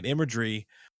black and white imagery,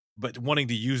 but wanting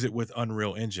to use it with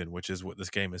Unreal Engine, which is what this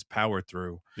game is powered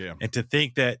through. Yeah. And to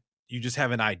think that you just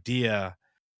have an idea,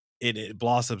 it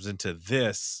blossoms into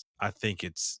this. I think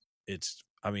it's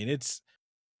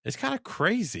kind of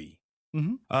crazy.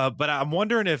 But I'm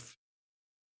wondering if,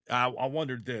 I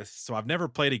wondered this. So I've never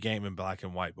played a game in black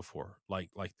and white before, like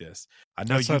this. I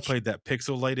know you played that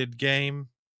pixelated game.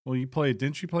 Well,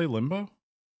 didn't you play Limbo?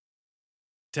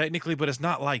 Technically, but it's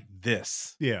not like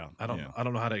this. Yeah. I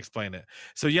don't know how to explain it.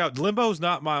 So yeah, Limbo's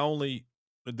not my only,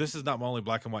 this is not my only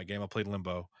black and white game. I played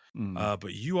Limbo.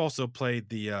 But you also played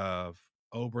the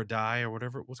Obra Dii or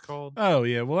whatever it was called. Oh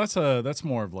yeah. Well, that's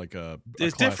more of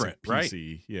it's different, PC. Right?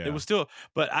 Yeah. It was still,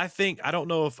 but I don't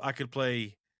know if I could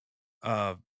play,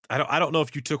 I don't know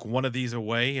if you took one of these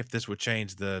away, if this would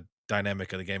change the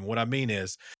dynamic of the game. What I mean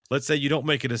is, let's say you don't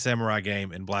make it a samurai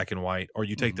game in black and white, or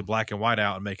you take the black and white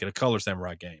out and make it a color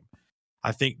samurai game.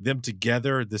 I think them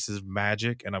together, this is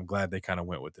magic, and I'm glad they kind of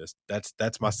went with this.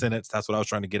 That's my sentence. That's what I was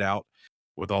trying to get out.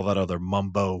 with all that other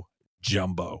mumbo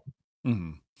jumbo.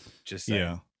 Mm-hmm. Just saying.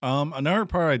 Yeah. Another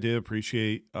part I did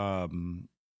appreciate,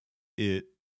 it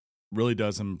really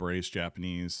does embrace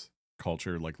Japanese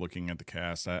culture. Like looking at the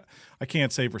cast, I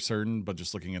can't say for certain, but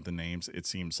just looking at the names, it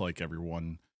seems like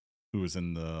everyone who is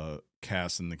in the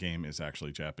cast in the game is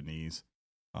actually Japanese,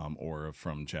 or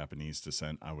from Japanese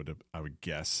descent. I would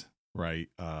guess, right?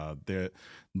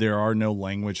 There are no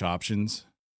language options.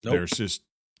 Nope.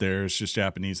 There's just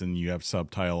Japanese, and you have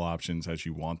subtitle options as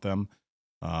you want them.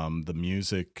 The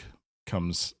music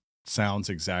sounds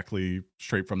exactly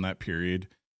straight from that period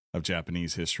of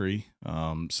Japanese history.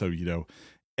 So,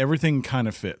 everything kind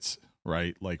of fits,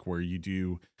 right? Like where you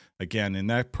do, again, and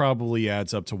that probably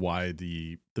adds up to why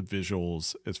the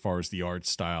visuals, as far as the art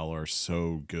style, are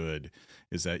so good,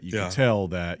 is that you can tell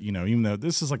that, even though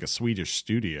this is like a Swedish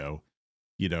studio,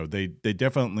 they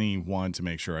definitely want to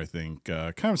make sure, I think,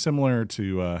 kind of similar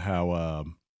to how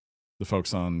the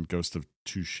folks on Ghost of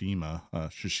Tsushima,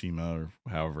 or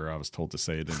however I was told to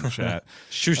say it in the chat.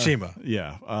 Tsushima.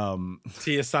 Yeah.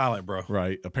 T is silent, bro.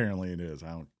 Right. Apparently it is. I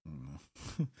don't know.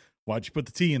 Why'd you put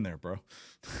the T in there, bro?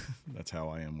 That's how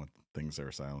I am with things that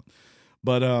are silent.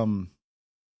 But,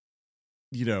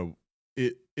 you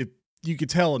could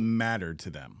tell it mattered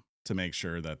to them to make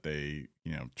sure that they,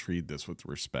 treat this with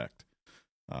respect.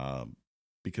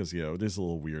 Because, it is a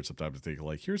little weird sometimes to think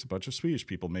like, here's a bunch of Swedish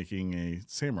people making a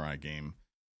samurai game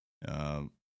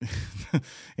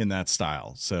in that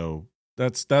style. So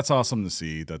that's awesome to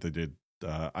see that they did.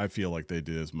 I feel like they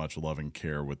did as much love and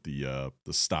care with the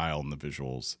style and the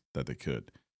visuals that they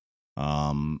could.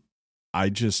 I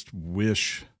just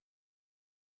wish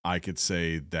I could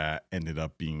say that ended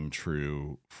up being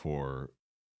true for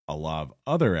a lot of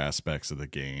other aspects of the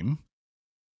game.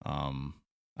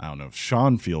 I don't know if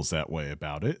Sean feels that way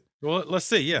about it. Well, let's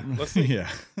see. Yeah, let's see. Yeah.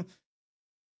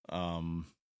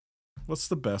 What's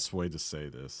the best way to say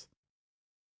this?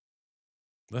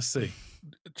 Let's see.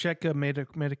 Check a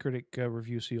Metacritic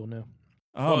review so you'll know.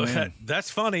 Oh, man.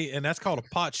 That's funny, and that's called a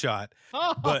pot shot.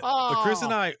 But Chris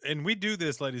and I, and we do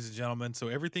this, ladies and gentlemen, so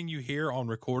everything you hear on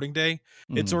recording day,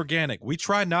 it's organic. We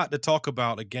try not to talk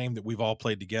about a game that we've all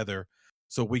played together,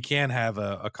 so we can have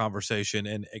a conversation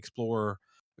and explore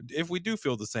if we do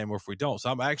feel the same or if we don't. So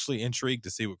I'm actually intrigued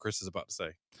to see what Chris is about to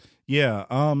say. Yeah.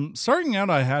 Starting out,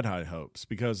 I had high hopes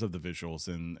because of the visuals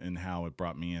and how it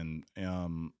brought me in.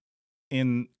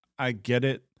 And I get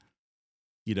it.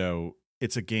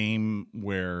 It's a game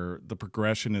where the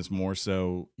progression is more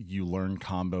so you learn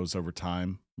combos over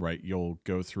time, right? You'll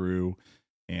go through,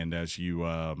 and as you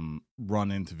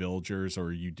run into villagers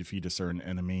or you defeat a certain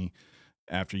enemy,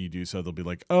 after you do so, they'll be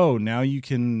like, oh, now you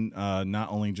can not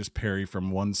only just parry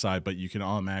from one side, but you can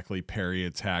automatically parry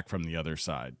attack from the other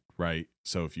side, right?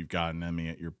 So if you've got an enemy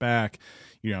at your back,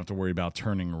 you don't have to worry about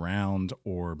turning around,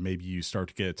 or maybe you start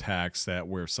to get attacks that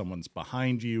where someone's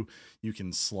behind you, you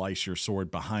can slice your sword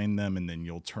behind them, and then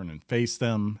you'll turn and face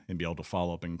them and be able to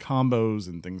follow up in combos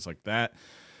and things like that.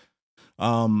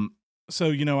 So,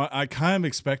 I kind of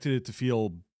expected it to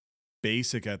feel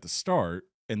basic at the start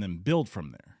and then build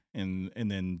from there. And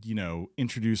then,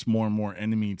 introduce more and more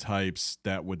enemy types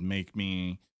that would make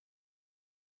me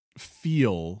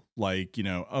feel like,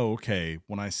 oh, okay,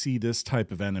 when I see this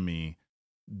type of enemy,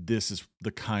 this is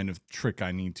the kind of trick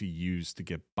I need to use to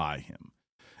get by him.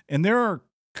 And there are a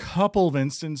couple of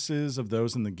instances of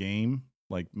those in the game,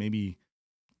 like maybe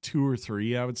 2 or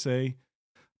 3, I would say.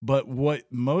 But what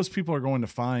most people are going to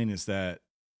find is that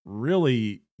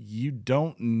really you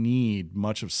don't need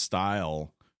much of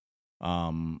style.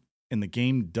 And the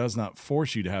game does not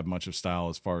force you to have much of style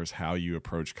as far as how you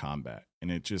approach combat.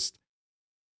 And it just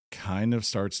kind of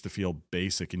starts to feel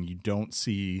basic, and you don't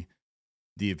see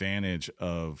the advantage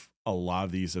of a lot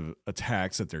of these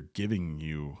attacks that they're giving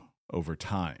you over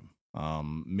time.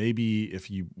 Maybe if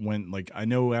you went, like, I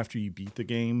know after you beat the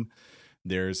game,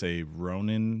 there's a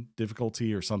Ronin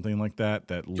difficulty or something like that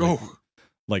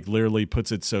like literally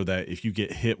puts it so that if you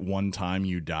get hit one time,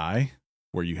 you die,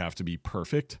 where you have to be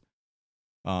perfect.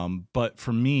 But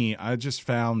for me, I just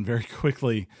found very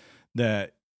quickly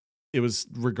that it was,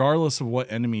 regardless of what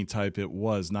enemy type it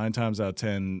was, 9 times out of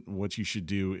 10, what you should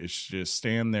do is just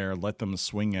stand there, let them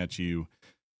swing at you,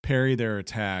 parry their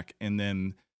attack, and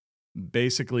then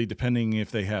basically, depending if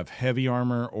they have heavy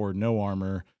armor or no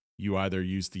armor, you either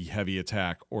use the heavy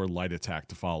attack or light attack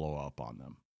to follow up on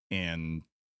them. And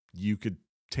you could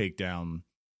take down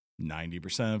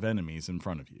 90% of enemies in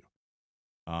front of you.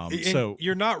 So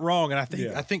you're not wrong, and I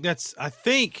think that's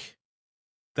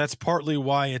partly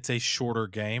why it's a shorter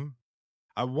game.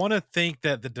 I want to think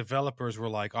that the developers were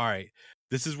like, all right,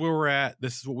 this is where we're at.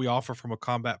 This is what we offer from a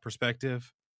combat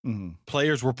perspective.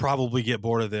 Players will probably get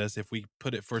bored of this. If we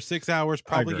put it for 6 hours,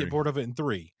 probably get bored of it in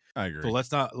 3. I agree. So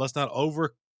let's not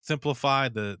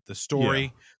oversimplify the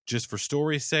story just for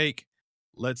story's sake.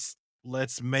 Let's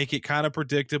make it kind of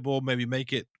predictable. Maybe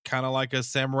make it kind of like a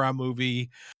samurai movie.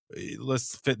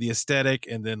 Let's fit the aesthetic,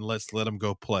 and then let's let them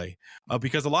go play.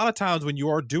 Because a lot of times when you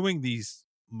are doing these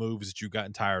moves that you've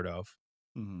gotten tired of,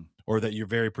 or that you're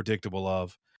very predictable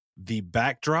of, the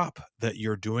backdrop that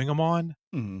you're doing them on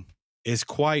is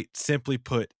quite simply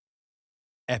put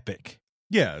epic.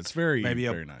 Yeah, it's very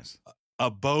nice. A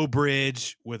bow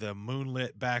bridge with a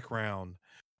moonlit background,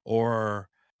 or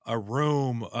a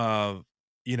room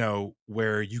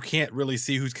where you can't really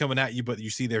see who's coming at you, but you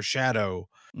see their shadow.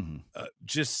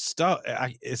 Just stuff.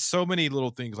 It's so many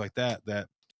little things like that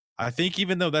I think,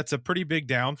 even though that's a pretty big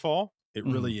downfall, it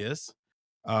really is.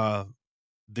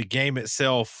 The game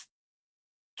itself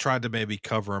tried to maybe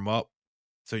cover them up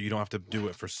so you don't have to do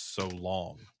it for so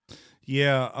long.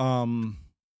 Yeah. And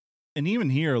even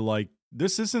here, like,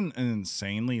 this isn't an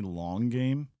insanely long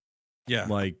game. Yeah.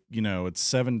 Like, it's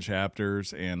 7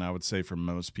 chapters, and I would say for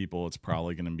most people, it's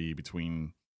probably going to be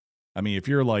between, if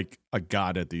you're like a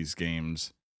god at these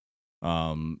games,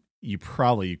 you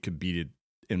probably could beat it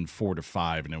in 4 to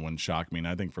 5 and it wouldn't shock me. And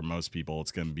I think for most people,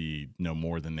 it's going to be no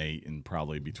more than 8 and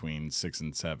probably between 6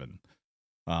 and 7.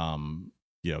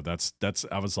 That's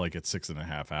I was like at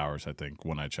 6.5 hours, I think,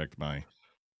 when I checked my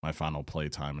final play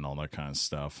time and all that kind of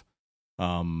stuff.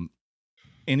 And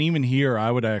even here,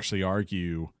 I would actually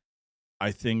argue,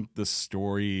 I think the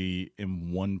story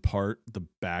in one part, the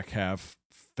back half,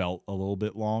 felt a little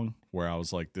bit long, where I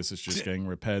was like, this is just getting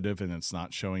repetitive and it's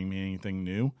not showing me anything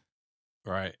new.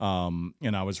 Right.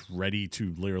 And I was ready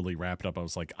to literally wrap it up. I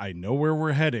was like, I know where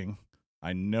we're heading.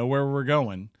 I know where we're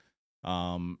going.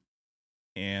 And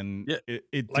it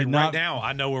like did not, right now,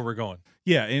 I know where we're going.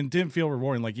 Yeah, and it didn't feel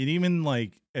rewarding. Like, it even,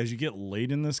 like, as you get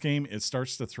late in this game, it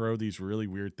starts to throw these really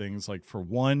weird things. Like, for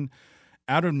one,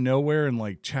 out of nowhere in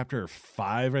like chapter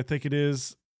 5, I think it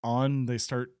is, they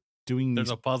start doing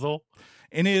There's a puzzle.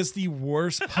 And it is the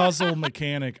worst puzzle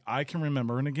mechanic I can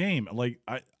remember in a game. Like,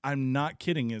 I'm not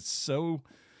kidding. It's so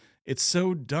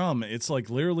dumb. It's like,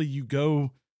 literally, you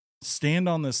go stand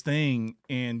on this thing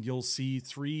and you'll see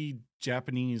 3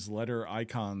 Japanese letter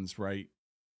icons, right,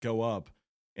 go up.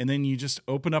 And then you just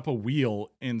open up a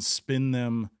wheel and spin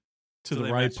them to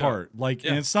the right part. Like,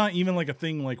 and it's not even like a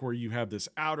thing like where you have this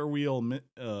outer wheel,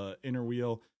 inner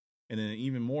wheel, and then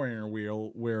even more inner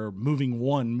wheel where moving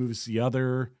one moves the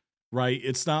other. Right.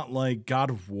 It's not like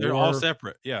God of War. They're all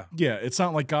separate. Yeah. Yeah. It's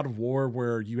not like God of War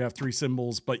where you have 3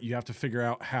 symbols, but you have to figure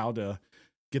out how to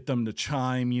get them to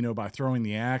chime, by throwing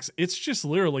the axe. It's just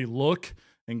literally look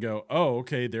and go, oh,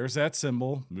 okay, there's that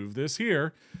symbol. Move this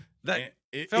here.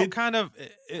 It felt kind of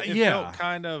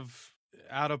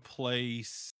out of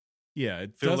place. Yeah.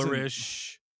 It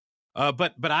fillerish.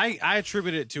 But I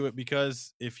attribute it to it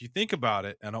because if you think about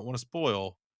it, I don't want to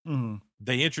spoil,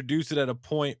 they introduce it at a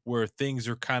point where things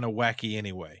are kind of wacky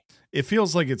anyway. It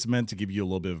feels like it's meant to give you a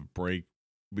little bit of a break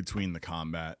between the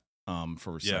combat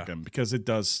for a second, because it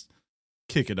does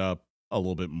kick it up a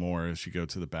little bit more as you go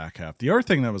to the back half. The other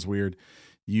thing that was weird,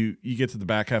 you get to the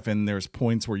back half and there's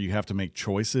points where you have to make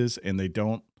choices, and I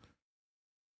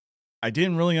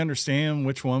didn't really understand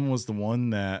which one was the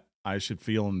one that I should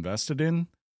feel invested in.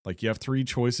 Like, you have 3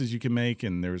 choices you can make,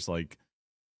 and there's like,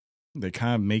 they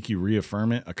kind of make you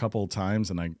reaffirm it a couple of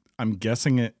times, and I'm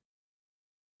guessing it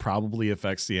probably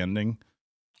affects the ending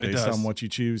based on what you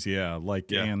choose. Yeah,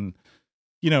 and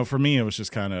for me, it was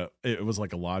just it was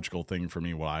like a logical thing for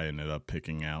me what I ended up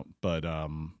picking out. But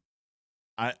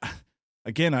I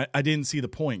didn't see the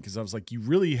point, because I was like, you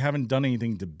really haven't done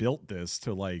anything to build this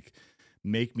to like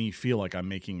make me feel like I'm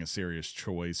making a serious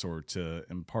choice or to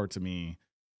impart to me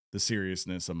the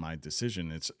seriousness of my decision.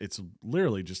 It's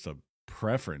literally just a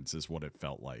preference is what it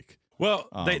felt like. Well,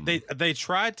 they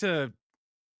tried to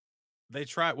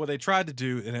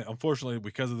do, and unfortunately,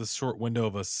 because of the short window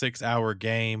of a 6-hour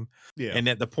game, and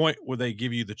at the point where they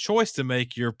give you the choice to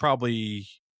make, you're probably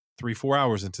 3-4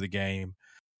 hours into the game.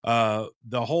 The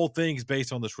whole thing's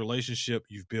based on this relationship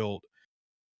you've built,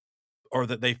 or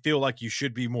that they feel like you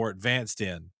should be more advanced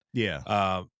in.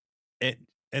 Yeah.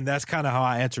 And that's kind of how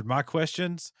I answered my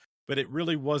questions, but it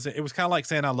really wasn't. It was kind of like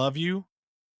saying I love you,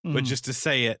 but just to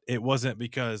say it, it wasn't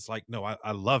because like, no,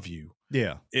 I love you.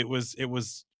 Yeah. It was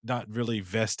not really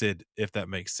vested, if that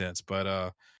makes sense.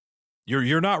 But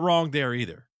you're not wrong there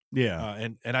either. Yeah.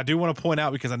 And I do want to point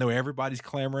out, because I know everybody's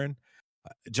clamoring,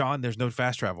 John, there's no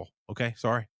fast travel. Okay,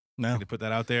 sorry. No. To put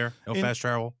that out there. No fast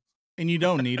travel. And you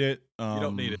don't need it. You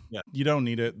don't need it. Yeah. You don't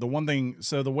need it. The one thing,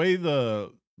 so the way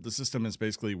the system is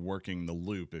basically working, the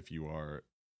loop, if you are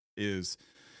is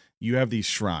you have these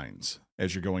shrines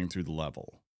as you're going through the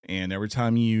level. And every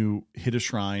time you hit a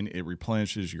shrine, it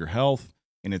replenishes your health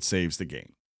and it saves the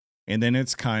game. And then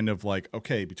it's kind of like,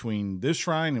 okay, between this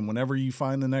shrine and whenever you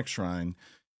find the next shrine,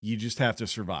 you just have to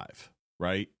survive,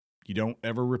 right? You don't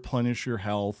ever replenish your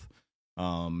health.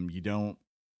 You don't,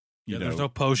 there's no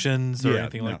potions or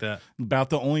anything like that. About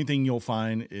the only thing you'll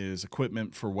find is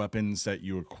equipment for weapons that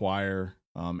you acquire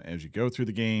as you go through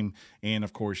the game. And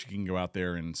of course, you can go out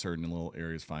there in certain little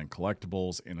areas, find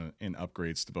collectibles and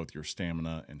upgrades to both your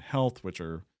stamina and health, which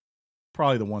are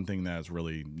probably the one thing that is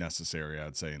really necessary,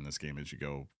 I'd say, in this game as you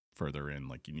go further in.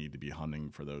 Like, you need to be hunting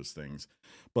for those things.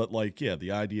 But like, yeah,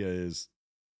 the idea is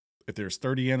if there's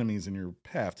 30 enemies in your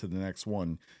path to the next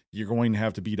one, you're going to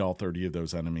have to beat all 30 of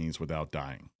those enemies without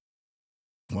dying.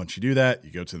 Once you do that,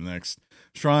 you go to the next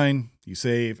shrine, you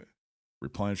save,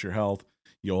 replenish your health.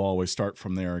 You'll always start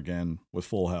from there again with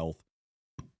full health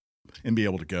and be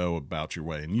able to go about your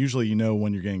way. And usually you know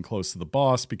when you're getting close to the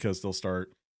boss because they'll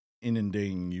start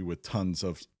inundating you with tons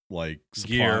of like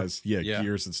supplies,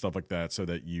 gears and stuff like that, so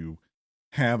that you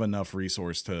have enough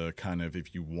resource to kind of,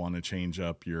 if you want to change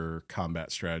up your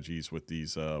combat strategies with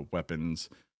these weapons,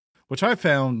 which I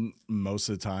found most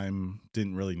of the time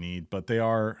didn't really need, but they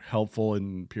are helpful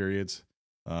in periods,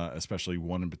 especially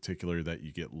one in particular that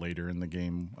you get later in the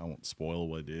game. I won't spoil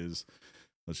what it is.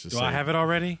 Let's just say, I have it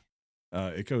already?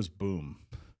 It goes boom.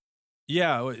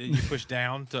 Yeah, you push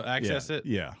down to access it?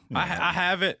 Yeah. I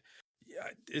have it.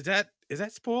 Is that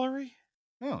spoilery?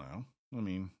 I don't know. I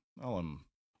mean,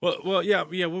 Well, yeah,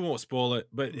 we won't spoil it.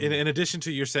 But in addition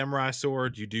to your samurai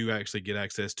sword, you do actually get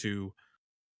access to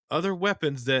other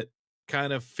weapons that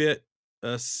kind of fit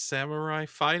samurai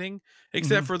fighting,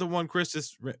 except for the one Chris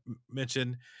just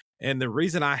mentioned. And the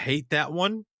reason I hate that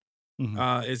one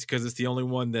is because it's the only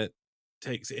one that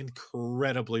takes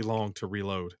incredibly long to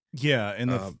reload. Yeah, and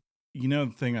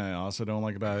the thing I also don't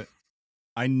like about it,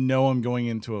 I know I'm going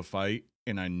into a fight,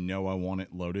 and I know I want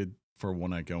it loaded for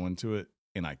when I go into it,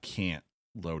 and I can't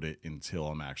load it until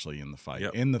I'm actually in the fight.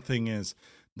 Yep. And the thing is,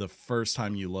 the first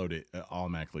time you load it, it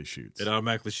automatically shoots.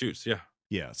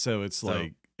 Yeah, so it's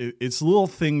like it's little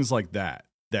things like that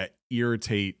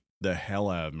irritate the hell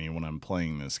out of me when I'm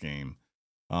playing this game.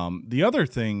 The other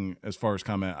thing, as far as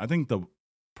combat, I think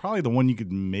probably the one you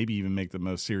could maybe even make the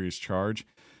most serious charge.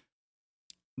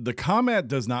 The combat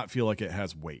does not feel like it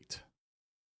has weight.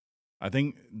 I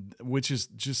think, which is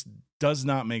just does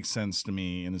not make sense to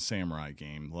me in a samurai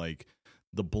game. Like,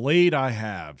 the blade I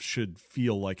have should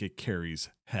feel like it carries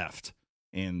heft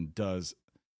and does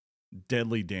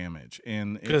deadly damage.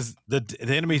 And because the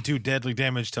enemies do deadly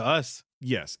damage to us.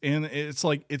 Yes. And it's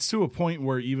like, it's to a point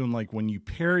where even like when you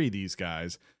parry these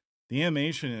guys, the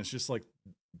animation is just like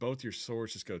both your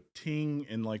swords just go ting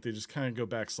and like they just kind of go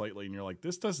back slightly. And you're like,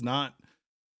 this does not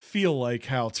feel like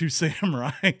how two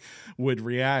samurai would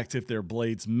react if their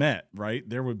blades met, right?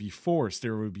 There would be force,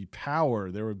 there would be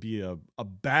power, there would be a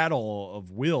battle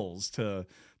of wills to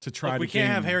try. We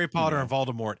can't have Harry Potter and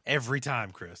Voldemort every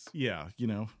time, Chris. Yeah,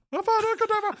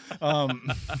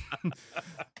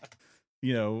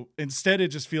 instead it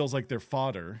just feels like they're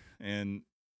fodder and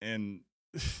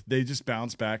they just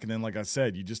bounce back, and then, like I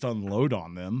said, you just unload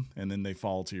on them, and then they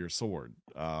fall to your sword.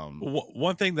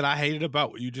 One thing that I hated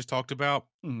about what you just talked about,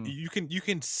 you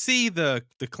can see the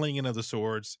clinging of the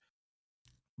swords,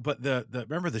 but the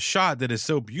remember the shot that is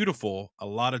so beautiful. A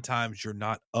lot of times you're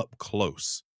not up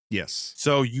close. Yes,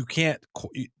 so you can't.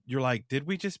 You're like, did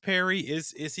we just parry?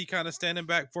 Is he kind of standing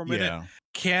back for a minute? Yeah.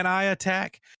 Can I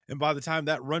attack? And by the time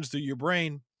that runs through your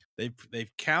brain,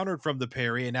 they've countered from the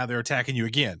parry, and now they're attacking you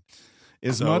again.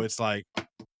 It's like,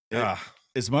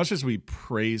 as much as we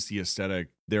praise the aesthetic,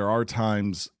 there are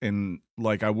times, and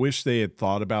like I wish they had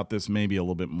thought about this maybe a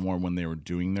little bit more when they were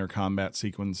doing their combat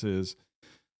sequences,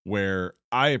 where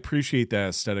I appreciate that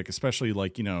aesthetic, especially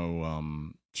like,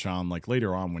 Sean, like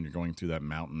later on when you're going through that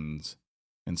mountains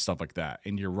and stuff like that,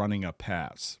 and you're running up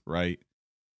paths, right?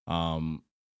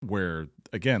 Where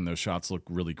again, those shots look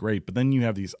really great, but then you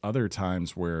have these other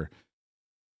times where,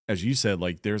 as you said,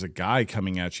 like there's a guy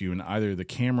coming at you and either the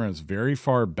camera is very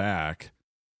far back,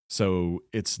 so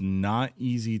it's not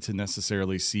easy to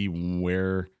necessarily see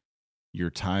where your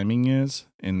timing is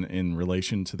in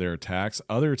relation to their attacks.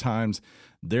 Other times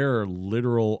there are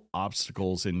literal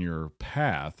obstacles in your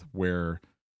path where,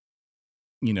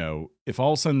 if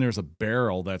all of a sudden there's a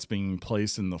barrel that's being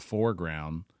placed in the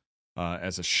foreground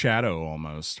as a shadow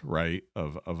almost, right,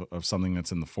 of something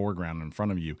that's in the foreground in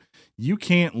front of you, you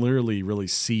can't literally really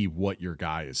see what your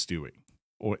guy is doing,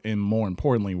 and more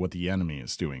importantly, what the enemy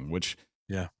is doing, which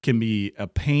can be a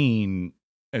pain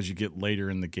as you get later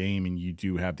in the game, and you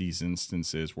do have these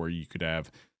instances where you could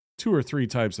have 2 or 3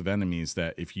 types of enemies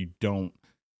that if you don't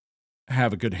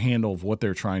have a good handle of what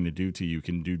they're trying to do to you,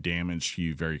 can do damage to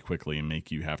you very quickly and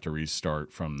make you have to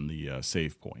restart from the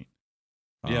save point.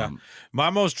 Yeah. My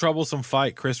most troublesome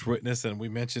fight, Chris witnessed, and we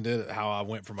mentioned it, how I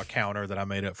went from a counter that I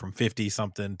made up from 50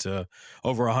 something to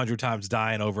over 100 times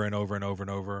dying over and over and over and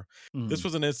over. This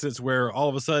was an instance where all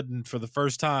of a sudden, for the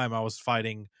first time, I was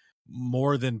fighting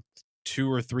more than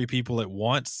 2 or 3 people at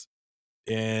once,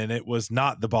 and it was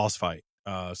not the boss fight.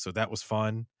 So that was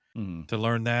fun to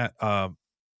learn that.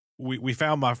 We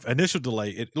found my initial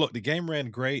delay. Look, the game ran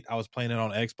great. I was playing it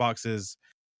on Xbox's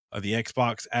the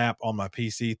Xbox app on my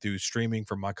PC through streaming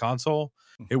from my console.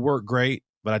 It worked great,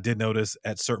 but I did notice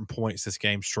at certain points this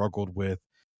game struggled with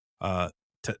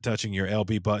touching your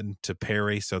LB button to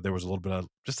parry. So there was a little bit of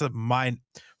just a minute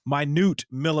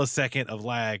millisecond of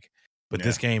lag. But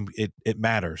this game, it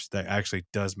matters. That actually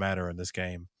does matter in this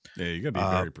game. Yeah, you got to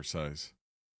be very precise.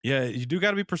 Yeah, you do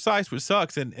got to be precise, which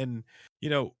sucks. And you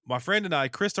know, my friend and I,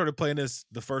 Chris, started playing this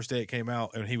the first day it came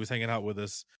out, and he was hanging out with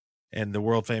us and the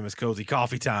world famous Cozy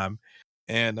Coffee Time.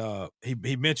 And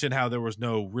he mentioned how there was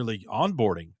no really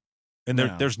onboarding, and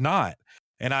there's not.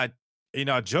 And I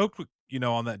joked,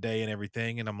 on that day and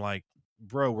everything. And I'm like,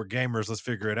 bro, we're gamers. Let's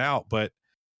figure it out. But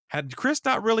had Chris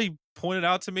not really pointed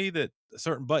out to me that a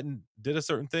certain button did a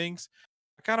certain things,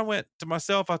 I kind of went to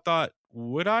myself. I thought,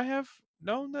 would I have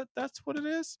known that that's what it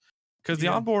is? Because the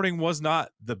onboarding was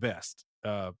not the best.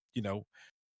 To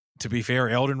be fair,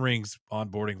 Elden Ring's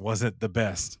onboarding wasn't the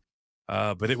best.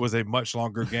 But it was a much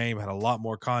longer game, had a lot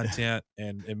more content,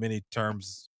 and in many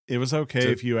terms, it was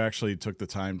okay if you actually took the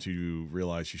time to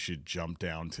realize you should jump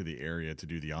down to the area to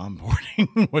do the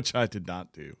onboarding, which I did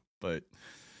not do. But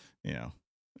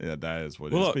that is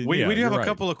what it is. Look, we do have a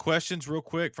couple of questions real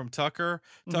quick from Tucker.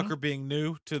 Tucker being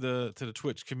new to the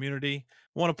Twitch community,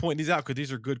 I want to point these out because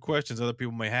these are good questions other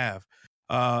people may have.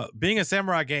 Being a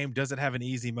samurai game doesn't have an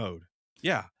easy mode.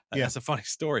 Yeah. That's a funny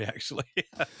story, actually.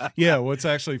 Yeah, what's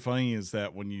actually funny is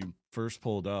that when you first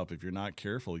pulled up, if you're not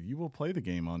careful, you will play the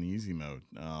game on easy mode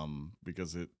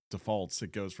because it defaults.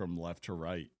 It goes from left to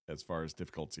right as far as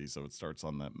difficulty, so it starts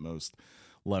on that most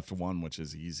left one, which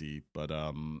is easy. But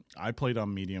I played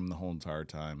on medium the whole entire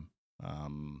time,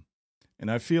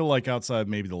 and I feel like outside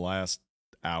maybe the last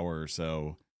hour or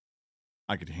so,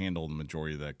 I could handle the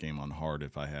majority of that game on hard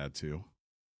if I had to.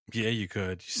 Yeah, you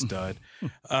could. You stud.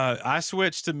 I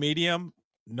switched to medium.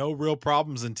 No real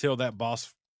problems until that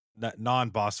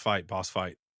non-boss fight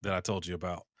that I told you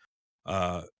about.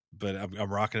 But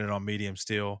I'm rocking it on medium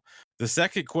still. The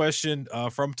second question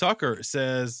from Tucker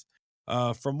says,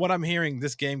 from what I'm hearing,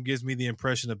 this game gives me the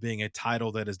impression of being a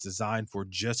title that is designed for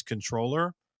just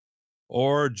controller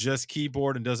or just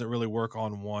keyboard and doesn't really work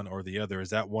on one or the other.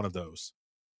 Is that one of those?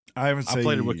 I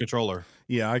played it with controller.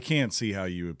 Yeah, I can't see how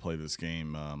you would play this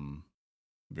game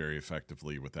very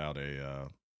effectively without a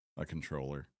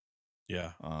controller.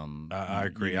 Yeah, I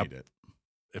agree. I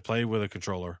played with a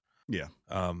controller. Yeah.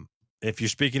 If you're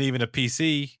speaking even a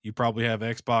PC, you probably have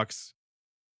Xbox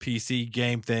PC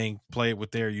game thing. Play it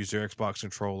with use your Xbox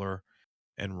controller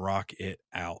and rock it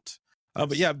out.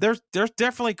 But yeah, there's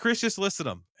definitely, Chris just listed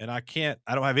them, and I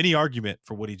don't have any argument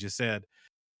for what he just said.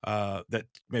 That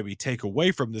maybe take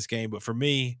away from this game, but for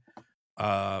me,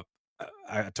 I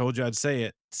told you I'd say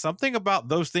it. Something about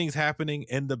those things happening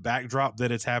in the backdrop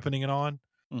that it's happening on.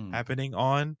 I'm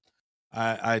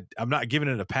not giving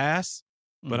it a pass,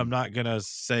 but I'm not gonna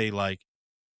say like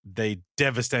they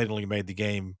devastatingly made the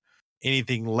game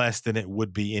anything less than it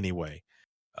would be anyway.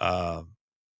 I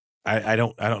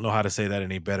don't know how to say that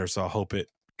any better, so I hope it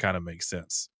kind of makes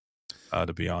sense.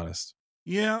 To be honest,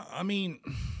 yeah, I mean,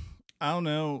 I don't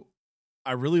know.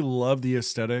 I really love the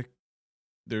aesthetic.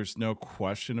 There's no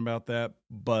question about that.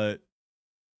 But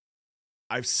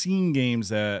I've seen games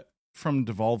that from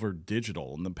Devolver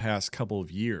Digital in the past couple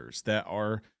of years that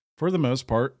are, for the most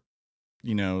part,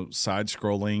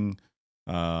 side-scrolling,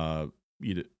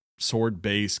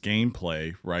 sword-based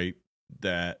gameplay, right?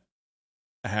 That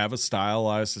have a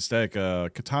stylized aesthetic.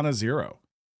 Katana Zero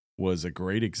was a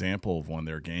great example of one of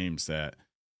their games that,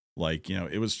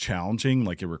 it was challenging.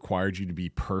 Like, it required you to be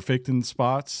perfect in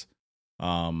spots.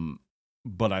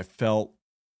 But I felt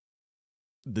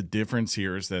the difference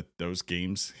here is that those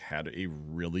games had a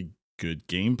really good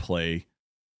gameplay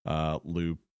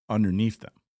loop underneath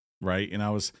them, right?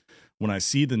 And when I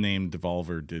see the name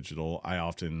Devolver Digital, I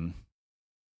often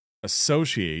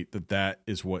associate that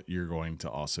is what you're going to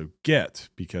also get,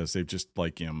 because they've just,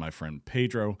 my friend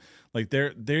Pedro,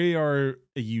 they are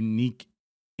a unique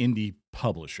indie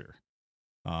publisher.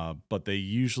 But they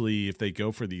usually, if they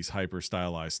go for these hyper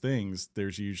stylized things,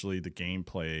 there's usually the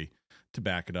gameplay to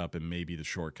back it up, and maybe the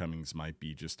shortcomings might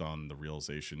be just on the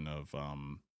realization of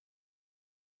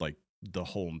like the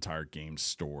whole entire game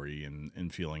story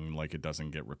and feeling like it doesn't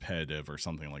get repetitive or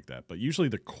something like that. But usually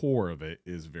the core of it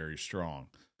is very strong.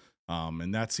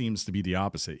 And that seems to be the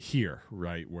opposite here,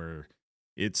 right? Where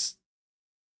it's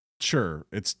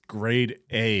grade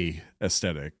A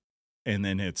aesthetic, and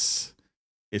then it's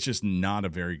just not a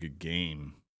very good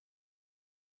game.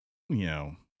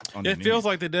 Underneath. It feels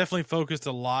like they definitely focused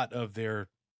a lot of their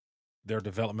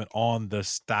development on the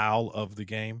style of the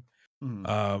game.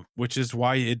 Which is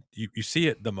why you see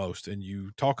it the most and you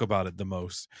talk about it the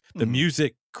most. The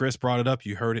music, Chris brought it up.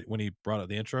 You heard it when he brought up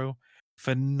the intro.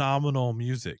 Phenomenal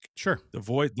music. Sure. The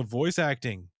voice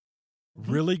acting,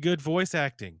 really good voice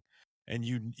acting. And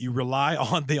you rely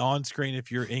on the on-screen,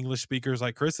 if you're English speakers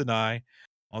like Chris and I,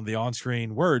 on the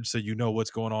on-screen words so you know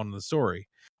what's going on in the story.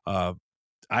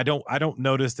 I don't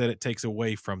notice that it takes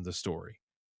away from the story.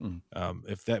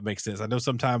 If that makes sense. I know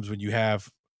sometimes when you have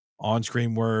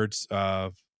on-screen words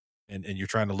and you're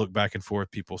trying to look back and forth,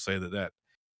 people say that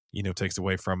takes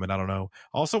away from it. I don't know.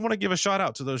 I also want to give a shout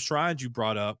out to those shrines you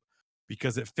brought up,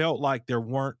 because it felt like there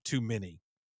weren't too many.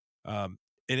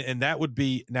 And that would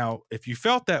be, now if you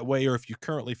felt that way, or if you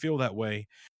currently feel that way,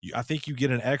 I think you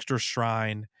get an extra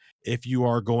shrine if you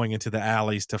are going into the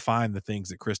alleys to find the things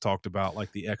that Chris talked about,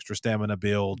 like the extra stamina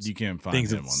builds. You can't find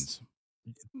them ones.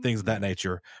 Things of that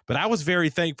nature. But I was very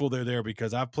thankful they're there,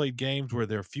 because I've played games where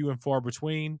they're few and far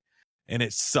between and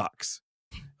it sucks.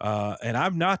 And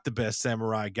I'm not the best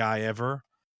samurai guy ever.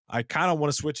 I kind of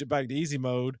want to switch it back to easy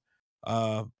mode.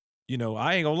 I ain't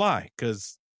gonna lie,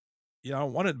 because I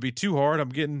don't want it to be too hard. I'm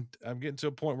getting to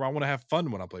a point where I want to have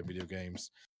fun when I play video games.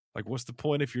 Like, what's the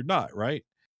point if you're not, right?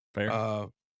 Fair.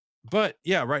 But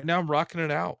yeah, right now I'm rocking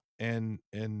it out, and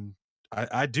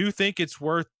I do think it's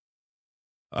worth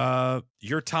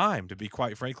your time, to be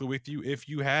quite frankly with you, if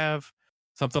you have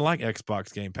something like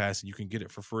Xbox Game Pass and you can get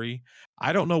it for free.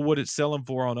 I don't know what it's selling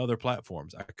for on other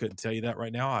platforms. I couldn't tell you that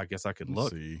right now. I guess I could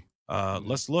look.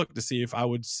 Let's look to see if I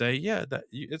would say, yeah, that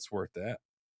it's worth that.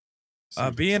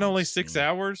 Being only 6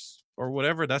 hours or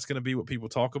whatever, that's going to be what people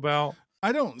talk about.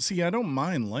 I don't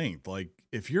mind length. Like,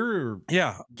 if your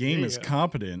game is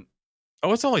competent.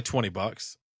 Oh, it's only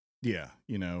 $20. Yeah.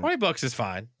 $20 is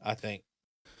fine, I think.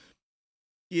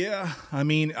 Yeah, I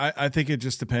mean, I think it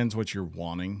just depends what you're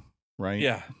wanting, right?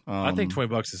 Yeah, I think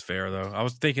 $20 is fair, though. I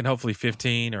was thinking hopefully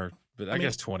 15, but I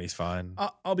guess 20 is fine.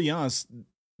 I'll be honest.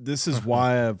 This is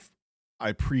why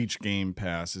I preach Game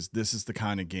Pass. This is the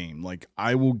kind of game, like,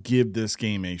 I will give this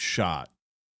game a shot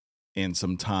and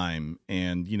some time,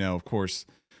 and of course,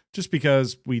 just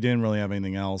because we didn't really have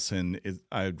anything else, and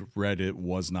I read it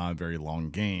was not a very long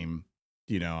game.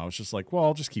 I was just like, well,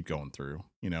 I'll just keep going through.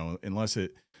 Unless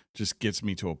it just gets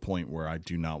me to a point where I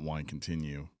do not want to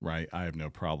continue, right? I have no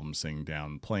problem sitting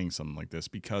down and playing something like this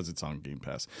because it's on Game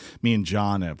Pass. Me and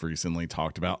John have recently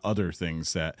talked about other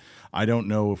things that I don't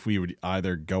know if we would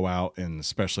either go out and,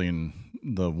 especially in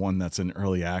the one that's in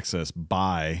early access,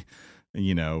 buy,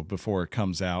 before it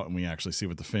comes out and we actually see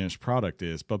what the finished product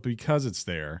is. But because it's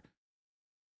there,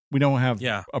 we don't have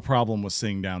a problem with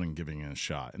sitting down and giving it a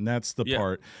shot. And that's the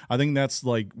part. I think that's,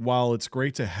 like, while it's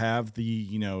great to have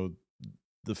the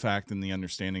fact and the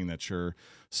understanding that your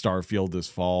Starfield this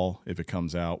fall, if it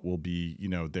comes out, will be,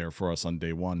 there for us on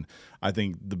day one. I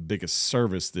think the biggest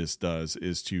service this does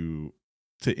is to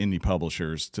indie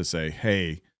publishers to say,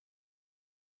 hey,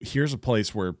 here's a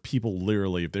place where people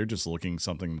literally, if they're just looking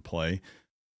something to play,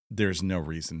 there's no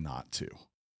reason not to,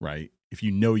 right? If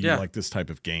you like this type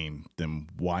of game, then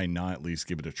why not at least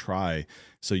give it a try,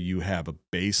 so you have a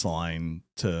baseline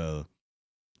to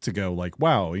go, like,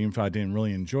 wow, even if I didn't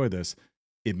really enjoy this,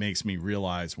 it makes me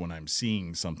realize when I'm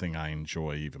seeing something I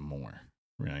enjoy even more,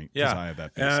 right? Yeah. I have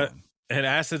that baseline. And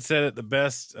Acid said it the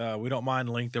best. We don't mind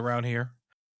length around here.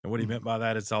 And what he meant by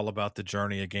that, it's all about the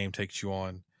journey a game takes you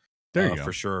on. There you go.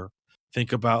 For sure.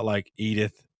 Think about, like,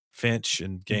 Edith Finch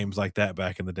and games like that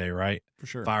back in the day, right? For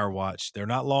sure. Firewatch. They're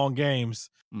not long games.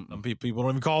 Some people don't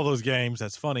even call those games.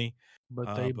 That's funny.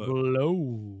 But they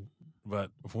blow.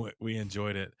 But we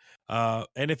enjoyed it.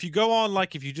 And if you go on,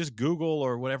 like, if you just Google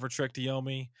or whatever Trek to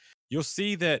Yomi, you'll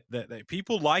see that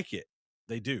people like it.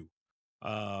 They do.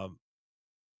 I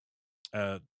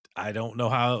don't know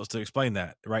how else to explain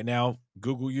that. Right now,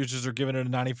 Google users are giving it a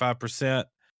 95%.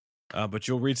 But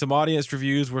you'll read some audience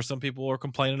reviews where some people are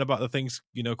complaining about the things,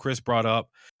 Chris brought up.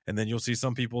 And then you'll see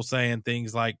some people saying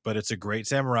things like, but it's a great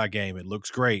samurai game. It looks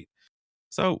great.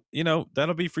 So,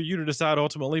 that'll be for you to decide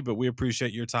ultimately, but we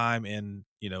appreciate your time and,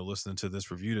 listening to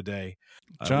this review today.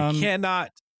 John, I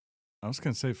was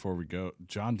going to say before we go,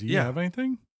 John, do you have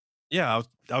anything? Yeah, I was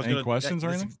Any gonna questions or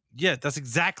anything? Yeah, that's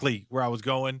exactly where I was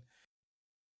going.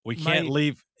 We can't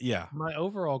leave. Yeah. My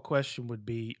overall question would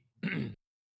be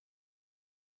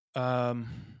the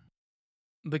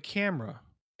camera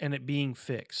and it being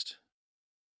fixed.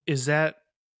 Is that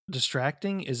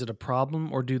distracting? Is it a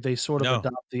problem, or do they sort of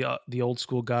No. adopt the old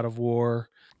school God of War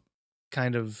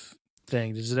kind of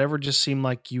thing? Does it ever just seem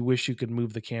like you wish you could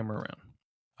move the camera around?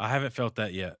 I haven't felt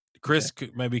that yet. Chris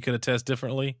could attest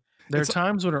differently. There are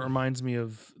times when it reminds me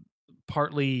of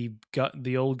partly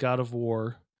the old God of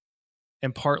War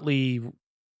and partly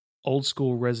old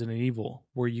school Resident Evil,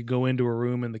 where you go into a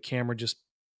room and the camera just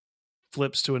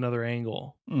flips to another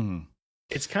angle. Mm-hmm.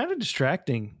 It's kind of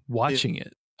distracting watching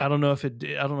it. I don't know if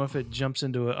it jumps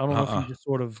into it. I don't know if you just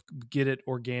sort of get it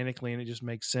organically and it just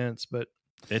makes sense, but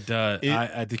it does.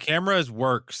 The camera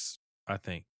works. I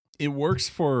think it works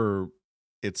for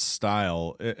its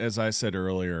style. As I said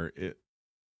earlier,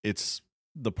 it's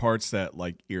the parts that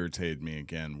like irritated me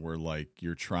again, where like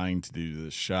you're trying to do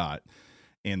this shot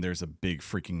and there's a big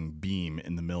freaking beam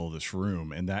in the middle of this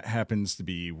room, and that happens to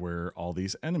be where all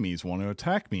these enemies want to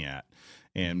attack me at.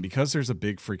 And because there's a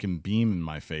big freaking beam in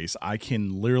my face, I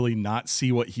can literally not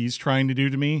see what he's trying to do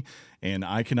to me, and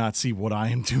I cannot see what I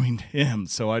am doing to him.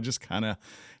 So I just kind of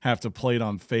have to play it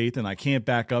on faith, and I can't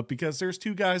back up because there's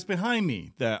two guys behind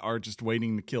me that are just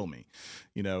waiting to kill me.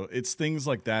 You know, it's things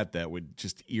like that that would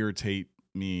just irritate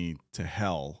me to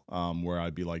hell, where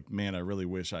I'd be like, man, I really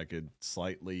wish I could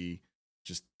slightly,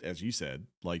 just as you said,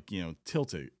 like, you know,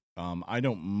 tilt it. I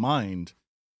don't mind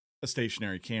a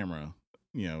stationary camera,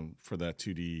 you know, for that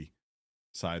 2D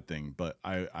side thing, but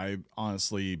I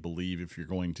honestly believe if you're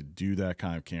going to do that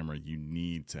kind of camera, you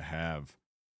need to have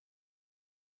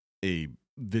a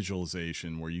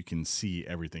visualization where you can see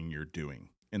everything you're doing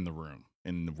in the room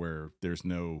and where there's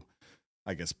no,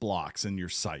 I guess, blocks in your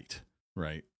sight,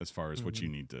 right? As far as what you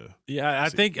need to. Yeah, I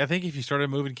think if you started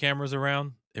moving cameras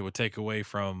around, it would take away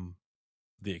from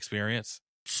the experience.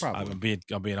 Probably.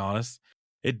 I'm being honest.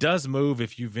 It does move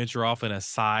if you venture off in a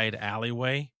side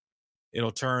alleyway.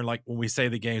 It'll turn, like when we say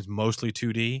the game's mostly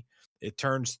 2D, it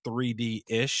turns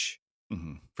 3D-ish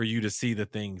for you to see the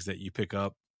things that you pick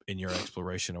up in your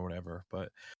exploration or whatever. But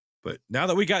now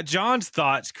that we got John's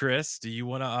thoughts, Chris, do you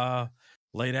want to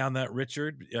lay down that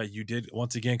Richard? You did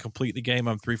once again complete the game.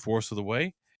 I'm 3/4 of the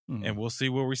way, and we'll see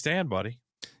where we stand, buddy.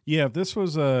 Yeah, if this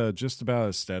was just about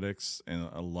aesthetics and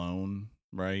alone,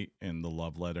 right, and the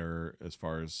love letter as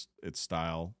far as its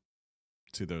style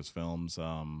to those films,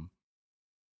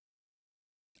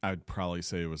 I'd probably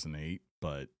say it was an 8,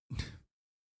 but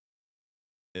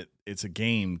it's a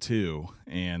game too,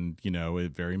 and you know,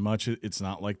 it very much, it's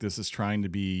not like this is trying to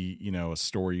be, you know, a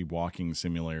story walking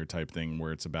simulator type thing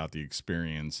where it's about the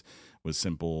experience with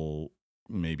simple,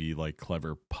 maybe like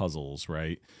clever puzzles,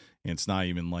 right? And it's not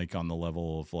even like on the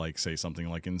level of like, say, something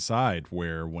like Inside,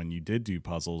 where when you did do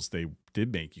puzzles, they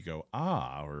did make you go,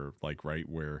 or like, right,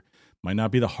 where might not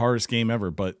be the hardest game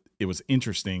ever, but it was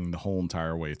interesting the whole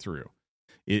entire way through.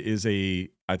 It is I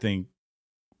think,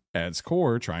 at its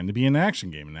core, trying to be an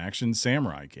action game, an action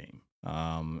samurai game.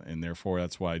 And therefore,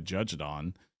 that's why I judge it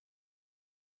on.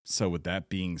 So with that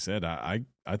being said, I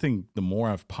think the more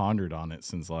I've pondered on it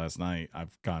since last night,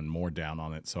 I've gotten more down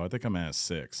on it. So I think I'm at a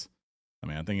 6. I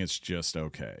mean, I think it's just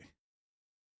okay.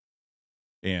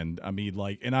 And I mean,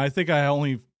 like, and I think I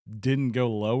only didn't go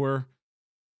lower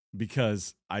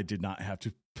because I did not have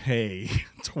to pay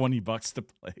 $20 to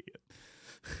play it.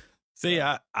 See,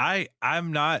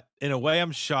 I'm not, in a way,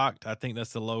 I'm shocked. I think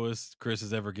that's the lowest Chris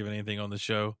has ever given anything on the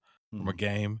show from a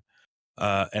game.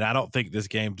 And I don't think this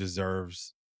game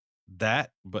deserves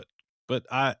that, but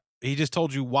he just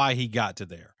told you why he got to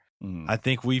there. I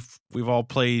think we've all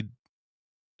played,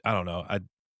 I don't know. I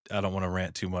don't want to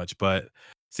rant too much, but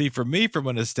see, for me, from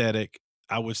an aesthetic,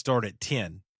 I would start at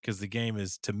 10 because the game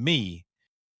is, to me,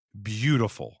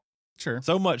 beautiful. Sure.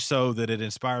 So much so that it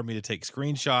inspired me to take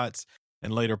screenshots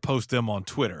and later post them on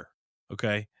Twitter.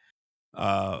 Okay.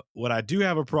 What I do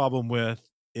have a problem with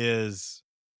is,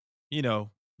 you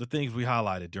know, the things we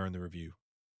highlighted during the review.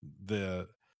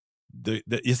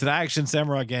 It's an action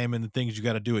samurai game, and the things you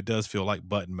got to do, it does feel like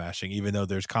button mashing, even though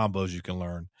there's combos you can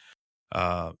learn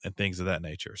and things of that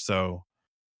nature. So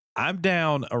I'm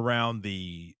down around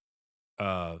the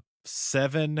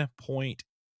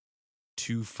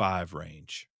 7.25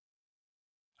 range.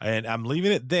 And I'm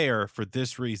leaving it there for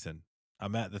this reason.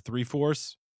 I'm at the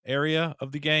 3/4 area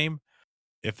of the game.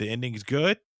 If the ending's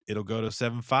good, it'll go to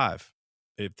 7.5.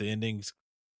 If the ending's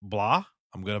blah,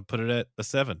 I'm going to put it at a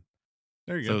 7.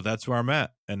 There you go. So that's where I'm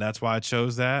at. And that's why I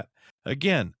chose that.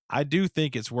 Again, I do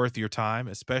think it's worth your time,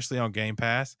 especially on Game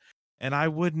Pass. And I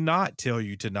would not tell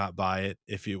you to not buy it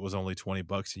if it was only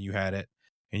 $20 and you had it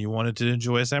and you wanted to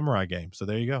enjoy a samurai game. So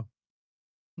there you go.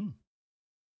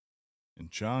 And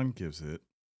John gives it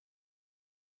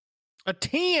a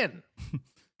 10.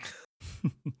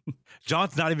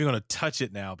 John's not even going to touch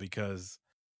it now because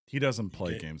he doesn't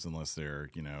play games unless they're,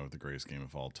 the greatest game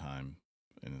of all time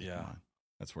in his mind.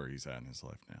 That's where he's at in his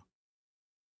life now.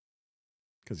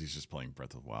 Because he's just playing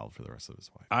Breath of the Wild for the rest of his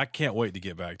life. I can't wait to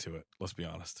get back to it. Let's be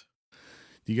honest.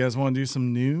 Do you guys want to do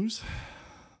some news?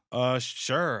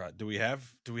 Sure. Do we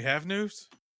have news?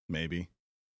 Maybe.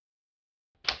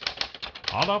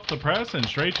 Hot off the press and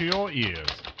straight to your ears.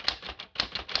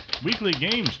 Weekly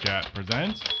Games Chat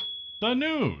presents the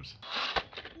news.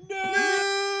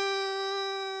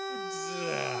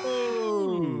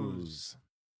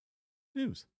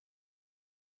 News.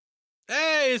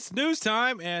 Hey, it's news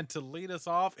time, and to lead us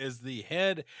off is the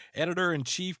head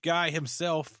editor-in-chief guy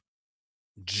himself,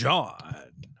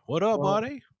 John. What up,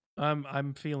 buddy?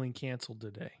 I'm feeling canceled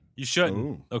today. You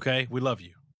shouldn't. Okay, we love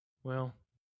you. Well,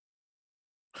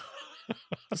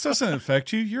 this doesn't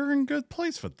affect you. You're in good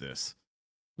place with this.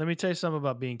 Let me tell you something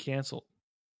about being canceled.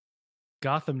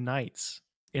 Gotham Knights,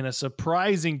 in a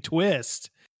surprising twist,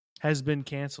 has been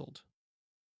canceled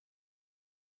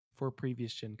for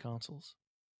previous gen consoles.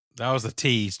 That was a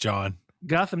tease, John.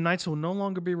 Gotham Knights will no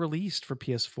longer be released for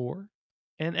PS4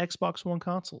 and Xbox One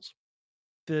consoles.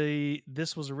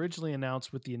 This was originally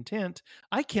announced with the intent.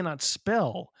 I cannot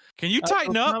spell. Can you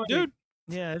tighten up, dude?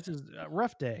 Yeah, this is a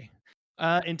rough day.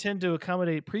 Intend to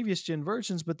accommodate previous gen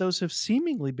versions, but those have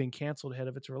seemingly been canceled ahead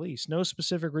of its release. No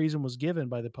specific reason was given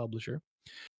by the publisher,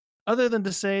 other than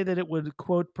to say that it would,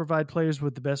 quote, provide players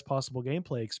with the best possible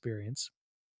gameplay experience.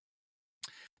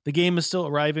 The game is still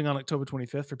arriving on October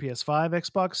 25th for PS5,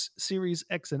 Xbox Series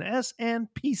X and S, and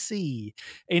PC.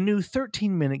 A new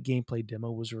 13-minute gameplay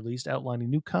demo was released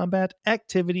outlining new combat,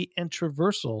 activity, and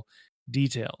traversal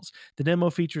details. The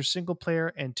demo features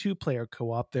single-player and two-player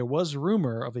co-op. There was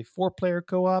rumor of a four-player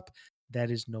co-op. That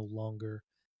is no longer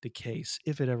the case,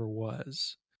 if it ever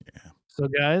was. Yeah. So,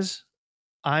 guys,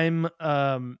 I'm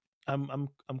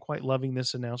quite loving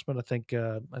this announcement. I think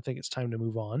it's time to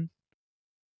move on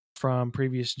from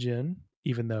previous gen,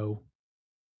 even though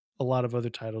a lot of other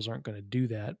titles aren't going to do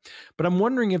that. But I'm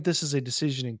wondering if this is a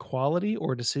decision in quality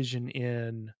or a decision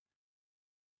in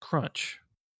crunch.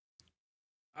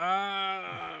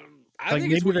 I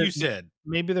think it's what you said.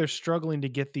 Maybe they're struggling to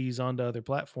get these onto other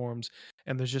platforms,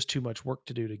 and there's just too much work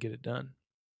to do to get it done.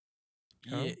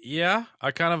 Yeah,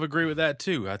 I kind of agree with that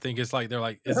too. I think it's like they're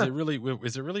like, is it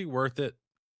really worth it?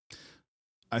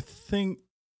 I think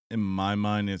in my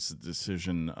mind, it's a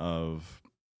decision of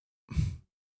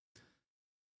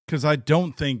because I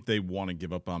don't think they want to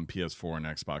give up on PS4 and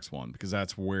Xbox One because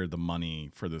that's where the money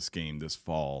for this game this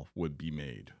fall would be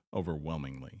made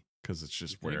overwhelmingly. Because it's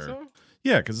just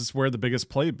because it's where the biggest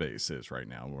play base is right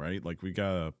now, right? Like we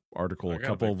got an article,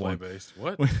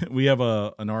 What? We have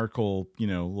an article, a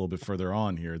little bit further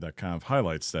on here that kind of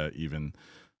highlights that even.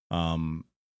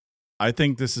 I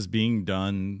think this is being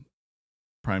done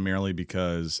primarily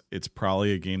because it's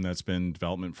probably a game that's been in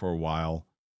development for a while.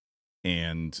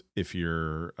 And if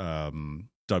you're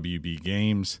WB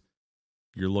Games,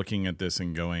 you're looking at this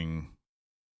and going,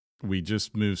 we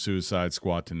just moved Suicide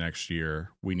Squad to next year.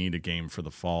 We need a game for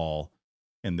the fall.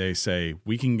 And they say,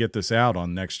 we can get this out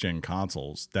on next-gen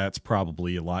consoles. That's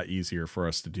probably a lot easier for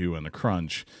us to do in a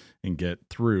crunch and get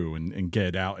through and get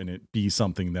it out and it be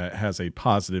something that has a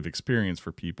positive experience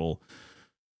for people.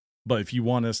 But if you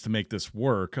want us to make this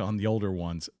work on the older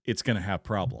ones, it's going to have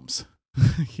problems,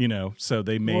 So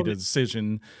they made a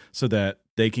decision so that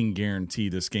they can guarantee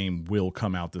this game will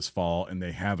come out this fall and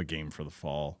they have a game for the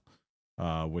fall,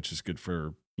 which is good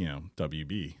for,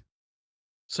 WB.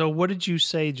 So what did you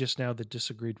say just now that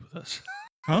disagreed with us?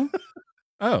 Huh?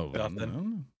 Oh,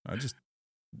 no, I just...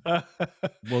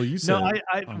 well, you said...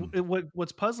 No,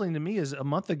 what's puzzling to me is a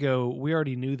month ago, we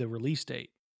already knew the release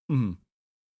date. Mm-hmm.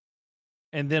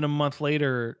 And then a month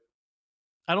later,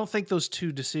 I don't think those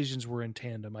two decisions were in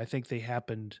tandem. I think they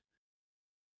happened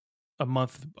a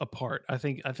month apart. I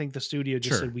think the studio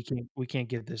just said we can't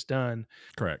get this done.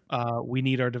 Correct. We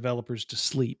need our developers to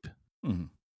sleep. Mm-hmm.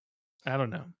 I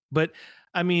don't know, but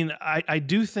I mean, I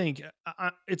do think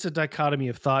it's a dichotomy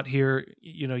of thought here.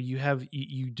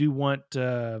 You do want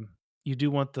the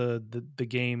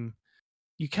game.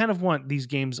 You kind of want these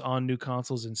games on new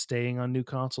consoles and staying on new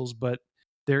consoles, but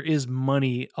there is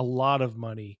a lot of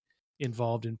money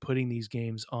involved in putting these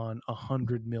games on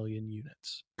 100 million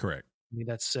units. Correct. I mean,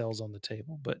 that's sales on the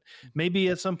table, but maybe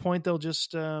at some point they'll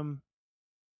just. So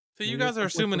you guys are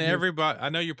assuming everybody. I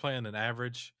know you're playing an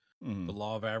average. Mm-hmm. The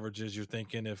law of averages. You're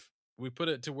thinking if we put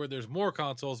it to where there's more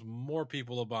consoles, more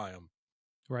people will buy them.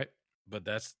 Right. But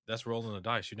that's rolling the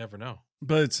dice. You never know.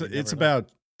 But it's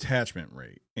about attachment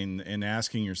rate and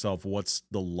asking yourself what's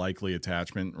the likely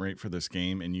attachment rate for this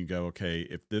game, and you go, okay,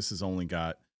 if this has only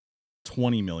got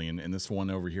 20 million and this one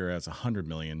over here has 100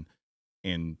 million,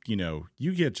 and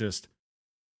you get just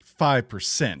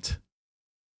 5%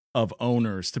 of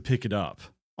owners to pick it up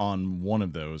on one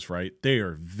of those, right? They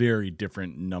are very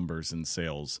different numbers in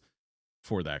sales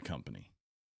for that company.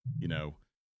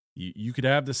 You could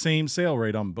have the same sale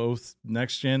rate on both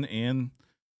next gen and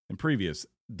previous.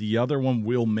 The other one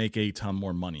will make a ton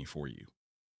more money for you.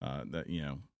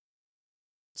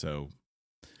 So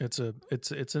it's an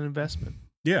investment.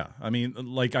 Yeah, I mean,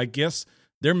 I guess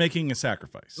they're making a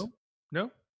sacrifice.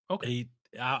 No, okay.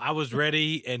 I was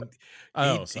ready, and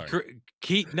sorry.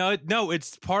 No,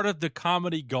 it's part of the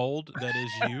comedy gold that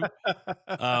is you.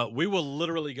 We will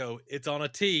literally go, it's on a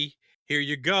tee. Here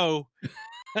you go.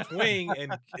 Swing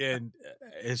and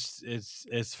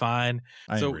it's fine.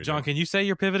 So John, can you say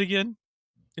your pivot again?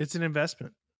 It's an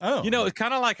investment. Oh, it's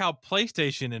kind of like how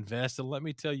PlayStation invests, and let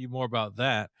me tell you more about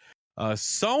that.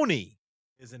 Sony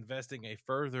is investing a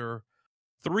further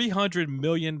 $300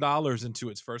 million into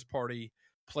its first-party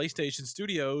PlayStation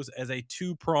Studios as a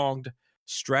two-pronged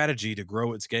strategy to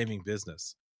grow its gaming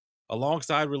business,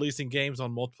 alongside releasing games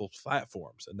on multiple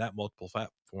platforms, and that multiple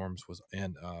platforms was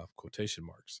in quotation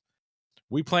marks.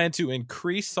 We plan to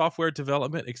increase software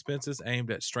development expenses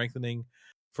aimed at strengthening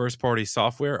first-party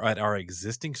software at our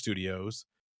existing studios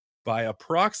by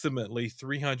approximately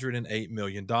 $308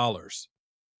 million.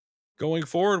 Going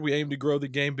forward, we aim to grow the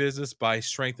game business by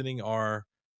strengthening our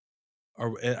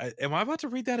am I about to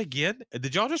read that again?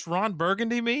 Did y'all just Ron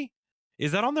Burgundy me?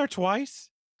 Is that on there twice?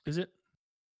 Is it?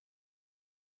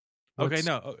 Okay,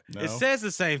 no. It says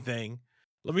the same thing.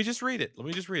 Let me just read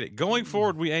it. Going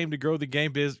forward, we aim to grow the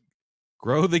game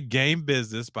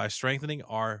business by strengthening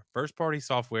our first-party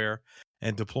software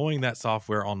and deploying that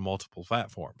software on multiple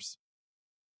platforms.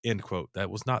 End quote. That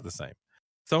was not the same.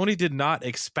 Sony did not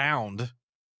expound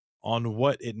on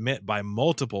what it meant by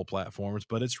multiple platforms,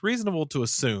 but it's reasonable to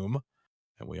assume,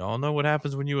 and we all know what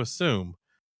happens when you assume,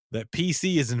 that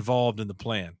PC is involved in the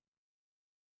plan.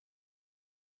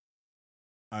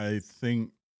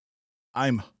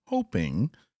 I'm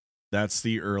hoping that's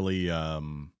the early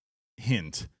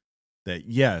hint that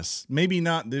yes, maybe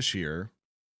not this year,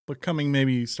 but coming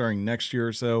maybe starting next year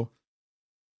or so,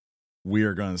 we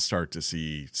are going to start to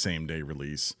see same day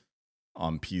release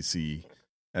on PC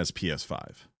as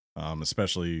PS5,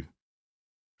 especially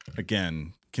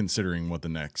again, considering what the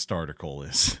next article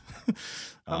is.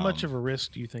 How much of a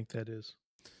risk do you think that is?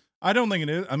 I don't think it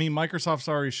is. I mean, Microsoft's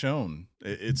already shown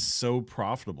it's so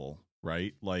profitable,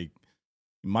 right? Like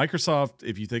Microsoft,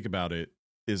 if you think about it,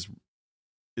 is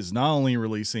not only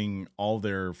releasing all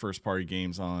their first party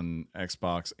games on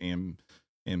Xbox and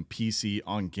PC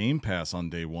on Game Pass on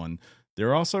day one,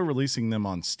 they're also releasing them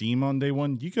on Steam on day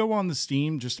one. You go on the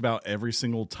Steam just about every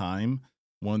single time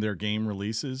one of their game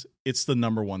releases, it's the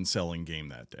number one selling game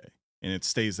that day. And it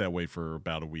stays that way for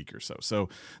about a week or so. So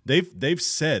they've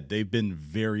said they've been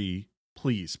very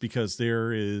pleased because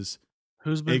there is...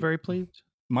 Who's been very pleased?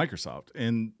 Microsoft.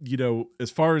 And,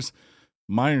 as far as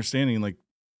my understanding, like,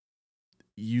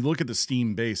 you look at the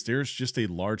Steam base, there's just a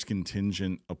large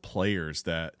contingent of players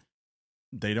that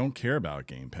they don't care about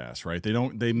Game Pass, right?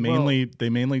 They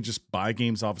mainly just buy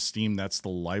games off of Steam. That's the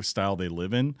lifestyle they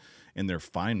live in, and they're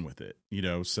fine with it,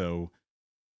 So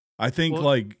I think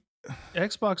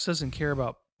Xbox doesn't care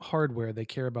about hardware; they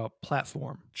care about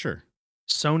platform. Sure.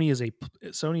 Sony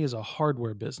is a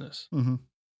hardware business,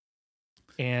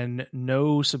 and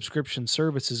no subscription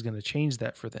service is going to change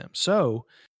that for them. So,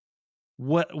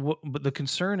 but the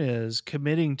concern is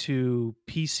committing to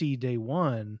PC day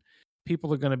one.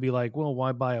 People are going to be like, well,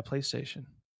 why buy a PlayStation?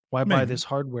 Why buy this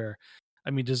hardware?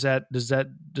 I mean, does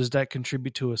that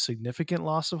contribute to a significant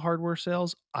loss of hardware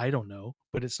sales? I don't know,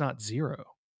 but it's not zero.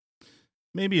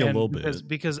 Maybe a little bit.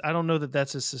 Because I don't know that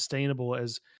that's as sustainable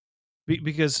as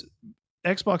because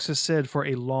Xbox has said for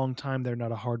a long time they're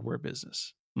not a hardware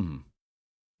business. Mm-hmm.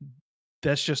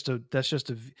 That's just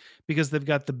because they've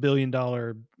got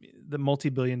the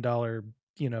multi-billion dollar,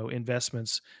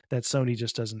 investments that Sony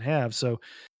just doesn't have. So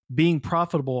being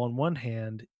profitable on one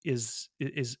hand it's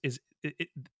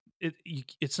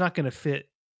not going to fit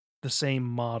the same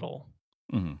model.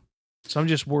 Mm-hmm. So I'm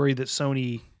just worried that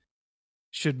Sony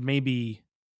should maybe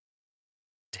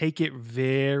take it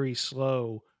very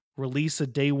slow, release a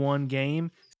day one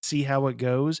game, see how it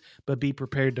goes, but be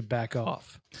prepared to back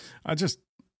off. I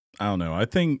don't know. I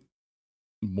think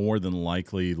more than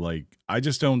likely, I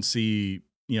just don't see,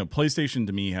 PlayStation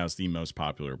to me has the most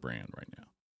popular brand right now,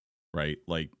 right?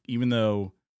 Like, even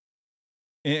though,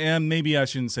 and maybe I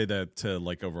shouldn't say that to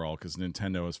like overall, because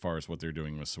Nintendo, as far as what they're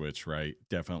doing with Switch, right,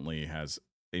 definitely has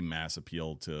a mass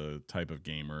appeal to type of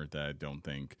gamer that I don't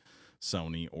think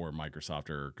Sony or Microsoft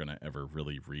are going to ever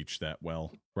really reach that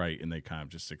well, right? And they kind of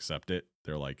just accept it.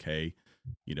 They're like, hey,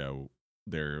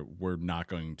 we're not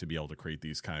going to be able to create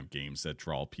these kind of games that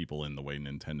draw people in the way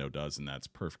Nintendo does, and that's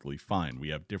perfectly fine. We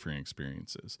have different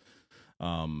experiences.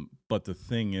 But the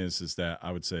thing is that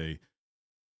I would say,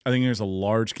 I think there's a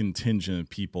large contingent of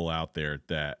people out there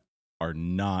that are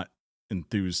not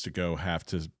enthused to have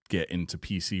to get into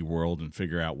PC world and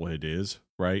figure out what it is,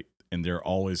 right? And they're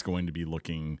always going to be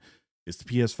looking, is the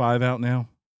PS5 out now?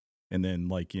 And then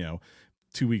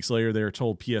 2 weeks later, they're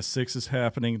told PS6 is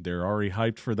happening. They're already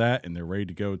hyped for that, and they're ready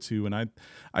to go too. And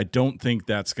I don't think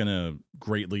that's going to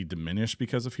greatly diminish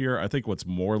because of here. I think what's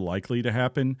more likely to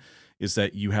happen is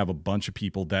that you have a bunch of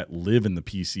people that live in the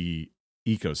PC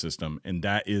ecosystem, and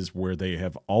that is where they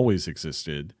have always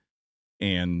existed.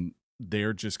 And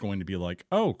they're just going to be like,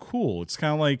 oh, cool. It's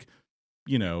kind of like,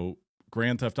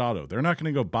 Grand Theft Auto. They're not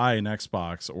going to go buy an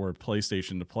Xbox or a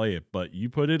PlayStation to play it, but you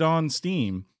put it on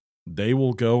Steam, they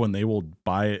will go and they will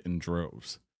buy it in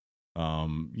droves.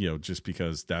 Just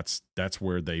because that's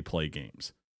where they play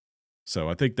games. So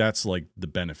I think that's like the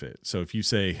benefit. So if you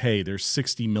say, hey, there's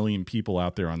 60 million people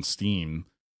out there on Steam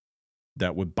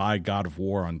that would buy God of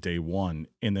War on day one,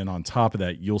 and then on top of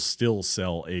that, you'll still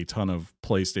sell a ton of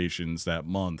PlayStations that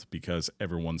month because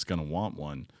everyone's going to want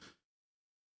one.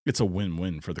 It's a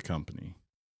win-win for the company.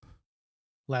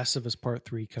 Last of Us Part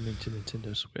 3 coming to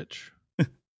Nintendo Switch.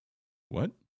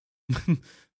 What?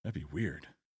 That'd be weird.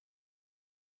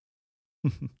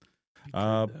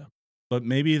 But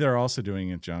maybe they're also doing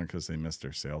it, John, because they missed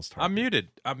their sales target.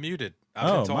 I'm muted.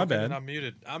 My bad. I'm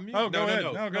muted. Oh, go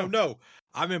ahead. No.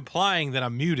 I'm implying that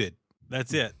I'm muted.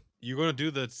 That's it. You're going to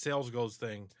do the sales goals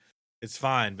thing. It's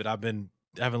fine, but I've been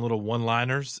having little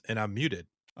one-liners, and I'm muted.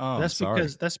 Oh,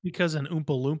 that's because an Oompa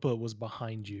Loompa was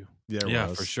behind you. Yeah,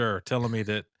 for sure. Telling me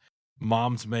that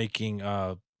mom's making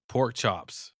pork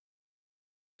chops.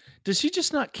 Does she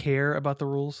just not care about the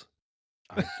rules?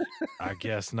 I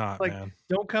guess not, like, man.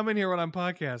 Don't come in here when I'm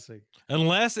podcasting.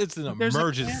 Unless it's an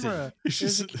emergency.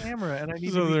 There's a camera, and I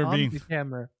need to be on the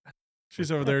camera. She's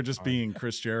over there just being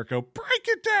Chris Jericho. Break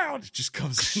it down. It just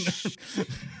comes in.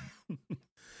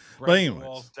 Break the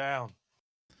walls down.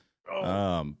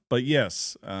 But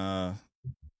yes, the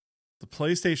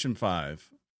PlayStation 5,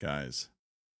 guys,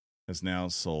 has now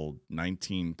sold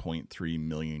 19.3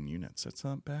 million units. That's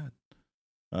not bad.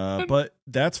 But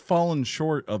that's fallen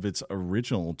short of its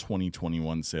original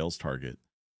 2021 sales target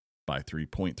by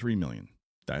 3.3 million.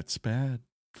 That's bad.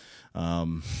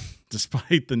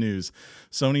 Despite the news,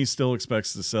 Sony still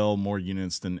expects to sell more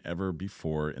units than ever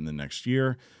before in the next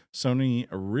year. Sony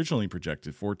originally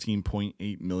projected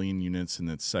 14.8 million units in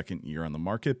its second year on the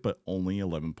market, but only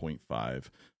 11.5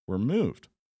 were moved.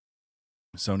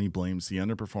 Sony blames the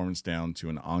underperformance down to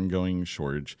an ongoing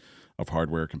shortage of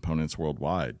hardware components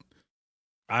worldwide.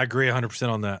 I agree 100%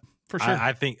 on that. For sure.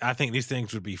 I think these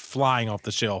things would be flying off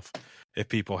the shelf if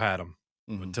people had them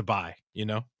to buy,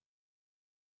 Yeah.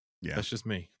 That's just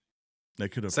me. They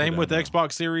could have. Same with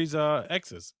Xbox Series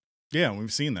X's. Yeah,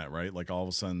 we've seen that, right? Like all of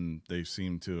a sudden they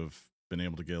seem to have been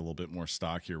able to get a little bit more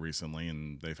stock here recently,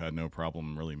 and they've had no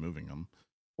problem really moving them.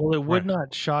 Well, it would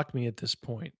not shock me at this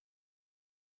point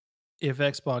if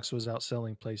Xbox was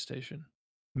outselling PlayStation.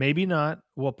 Maybe not.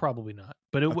 Well, probably not.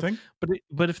 But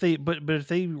but if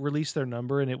they released their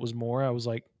number and it was more, I was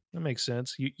like, that makes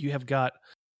sense. You've got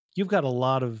a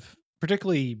lot of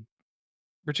particularly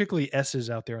S's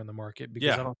out there on the market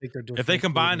because I don't think they're doing. If they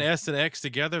combine S and X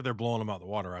together, they're blowing them out the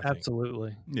water. I think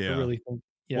absolutely. Yeah, I really think.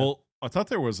 Yeah. Well, I thought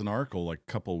there was an article like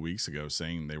a couple of weeks ago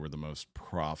saying they were the most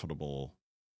profitable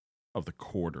of the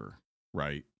quarter.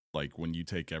 Right, like when you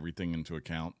take everything into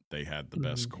account, they had the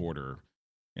best quarter.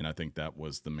 And I think that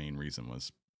was the main reason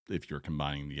was if you're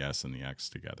combining the S and the X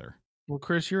together. Well,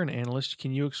 Chris, you're an analyst.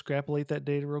 Can you extrapolate that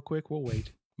data real quick? We'll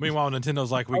wait. Meanwhile,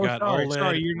 Nintendo's like, we got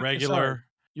OLED, regular.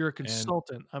 You're a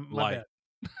consultant. I'm my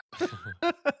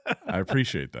bad. I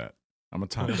appreciate that. I'm a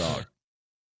top dog.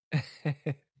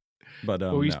 But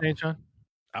what were you saying, John?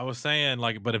 I was saying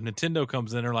but if Nintendo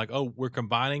comes in, they're like, oh, we're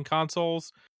combining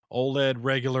consoles, OLED,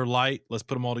 regular, light. Let's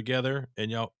put them all together.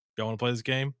 And y'all want to play this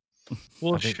game?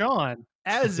 Well, Sean,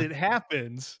 as it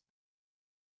happens,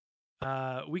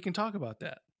 we can talk about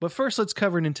that. But first, let's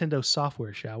cover Nintendo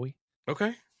software, shall we?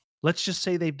 Okay. Let's just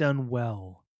say they've done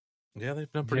well. Yeah,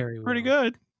 they've done pretty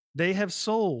good. They have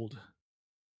sold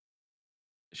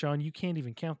Sean, you can't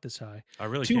even count this high. I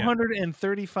really can't.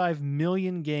 235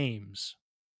 million games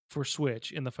for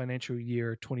Switch in the financial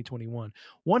year 2021.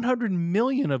 100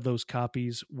 million of those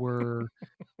copies were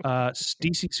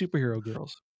DC Superhero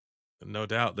Girls. No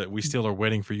doubt that we still are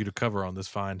waiting for you to cover on this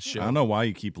fine show. I don't know why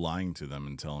you keep lying to them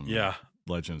and telling them. Yeah.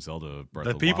 Legend of Zelda Breath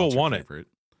The of the people Wild's your want it. favorite.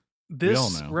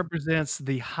 This represents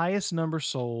the highest number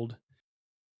sold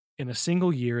in a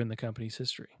single year in the company's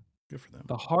history. Good for them.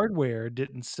 The hardware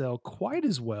didn't sell quite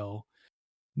as well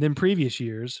than previous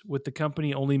years, with the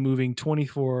company only moving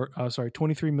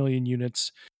 23 million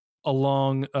units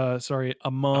among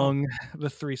the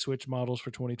 3 Switch models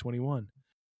for 2021.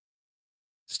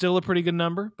 Still a pretty good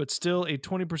number, but still a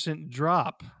 20%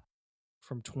 drop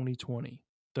from 2020.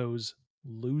 Those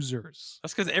losers.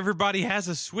 That's because everybody has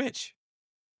a Switch.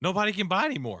 Nobody can buy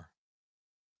anymore.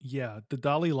 Yeah, the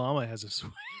Dalai Lama has a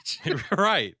Switch.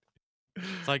 Right.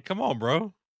 It's like, come on,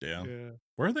 bro. Yeah.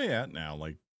 Where are they at now?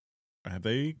 Like, have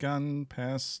they gone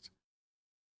past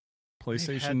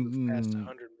PlayStation? Past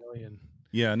 100 million.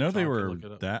 Yeah, I know they were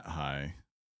that high.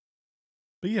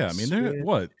 But yeah, I mean, they're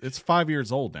what? It's 5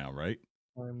 years old now, right?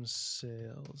 Times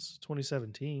sales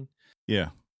 2017. Yeah.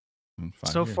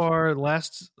 So far,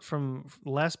 last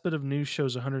bit of news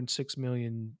shows 106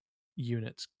 million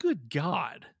units. Good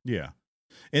God. Yeah.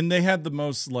 And they had the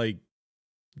most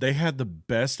they had the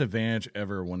best advantage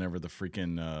ever whenever the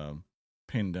freaking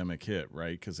pandemic hit,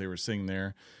 right? Because they were sitting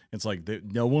there. It's like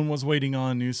no one was waiting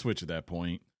on a new Switch at that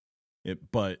point.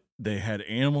 But they had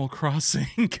Animal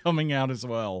Crossing coming out as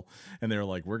well, and they were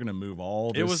like, "We're going to move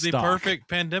all this." It was stock. the perfect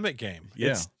pandemic game.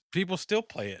 Yeah, people still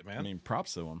play it, man. I mean,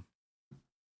 props to them.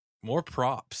 More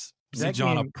props. That See,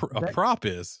 John, game, a prop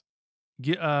is.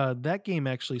 That game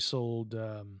actually sold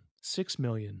 6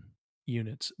 million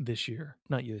units this year.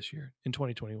 Not this year, in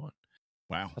 2021.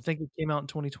 Wow. I think it came out in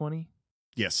 2020.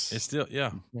 Yes. It's still,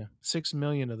 yeah. 6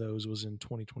 million of those was in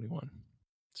 2021.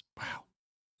 Wow.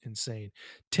 Insane.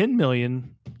 10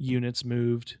 million units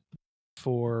moved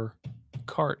for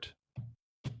Kart.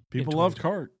 People love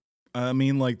Kart. I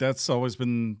mean, like, that's always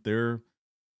been their,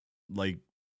 like,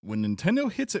 when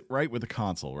Nintendo hits it right with a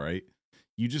console, right?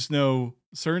 You just know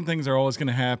certain things are always going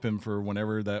to happen for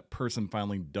whenever that person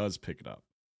finally does pick it up,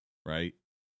 right?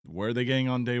 Where are they getting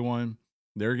on day one?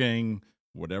 They're getting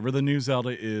whatever the new Zelda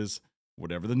is,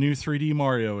 whatever the new 3D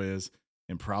Mario is,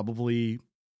 and probably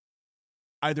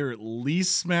either at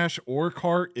least Smash or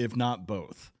Kart, if not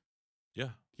both. Yeah.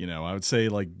 You know, I would say,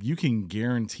 like, you can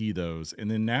guarantee those.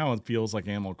 And then now it feels like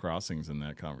Animal Crossing's in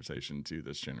that conversation too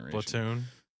this generation. Splatoon.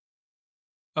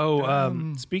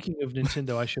 Oh, speaking of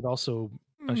Nintendo, I should also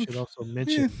mention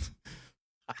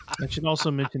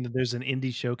that there's an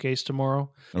indie showcase tomorrow.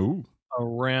 Oh.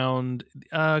 Around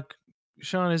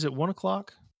Sean, is it 1:00?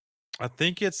 I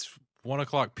think it's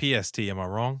 1:00 PST. Am I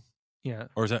wrong? Yeah.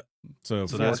 Or is that so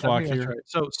that's here? Right.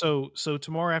 So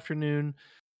tomorrow afternoon,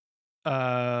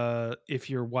 if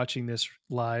you're watching this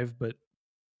live, but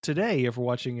today, if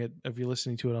you're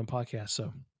listening to it on podcast,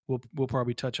 so we'll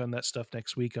probably touch on that stuff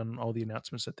next week on all the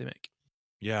announcements that they make.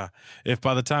 Yeah. If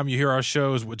by the time you hear our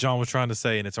shows, what John was trying to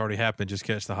say, and it's already happened, just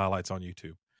catch the highlights on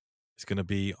YouTube. It's going to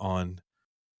be on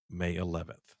May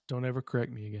 11th. Don't ever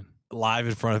correct me again. Live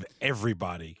in front of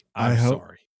everybody. I'm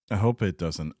sorry. I hope it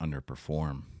doesn't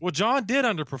underperform. Well, John did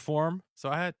underperform, so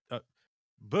I had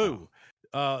boo.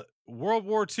 World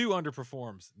War II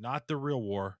underperforms, not the real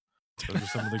war. Those are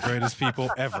some of the greatest people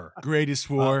ever. Greatest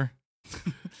war.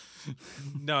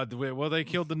 No, well, they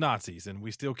killed the Nazis, and we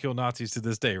still kill Nazis to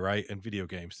this day, right? In video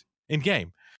games, in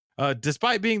game.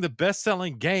 Despite being the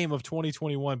best-selling game of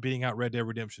 2021, beating out Red Dead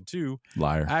Redemption 2,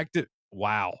 liar.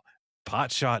 Wow.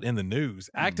 Pot shot in the news.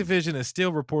 Activision is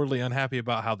still reportedly unhappy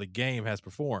about how the game has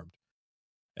performed,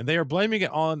 and they are blaming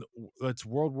it on its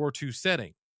World War II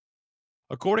setting.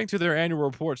 According to their annual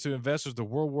reports to investors, the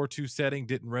World War II setting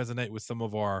didn't resonate with some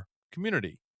of our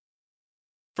community.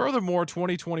 Furthermore,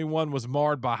 2021 was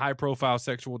marred by high-profile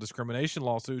sexual discrimination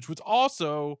lawsuits, which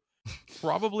also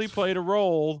probably played a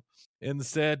role in the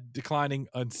said declining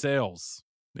in sales.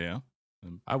 Yeah,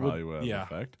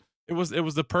 effect. It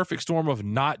was the perfect storm of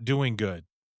not doing good.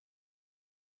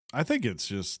 I think it's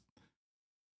just,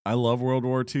 I love World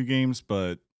War II games,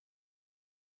 but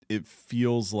it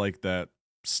feels like that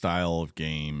style of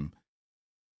game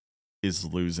is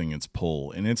losing its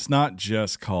pull. And it's not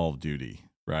just Call of Duty,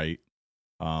 right?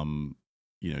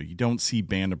 You know, you don't see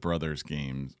Band of Brothers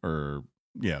games, or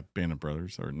Band of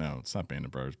Brothers, or no, it's not Band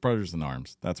of Brothers, Brothers in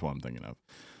Arms. That's what I'm thinking of.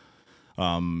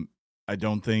 I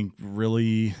don't think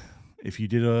really, if you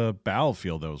did a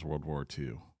Battlefield that was World War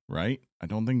II, right? I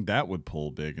don't think that would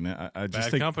pull big. And I just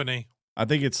Bad think company. I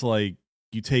think it's like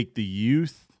you take the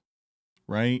youth,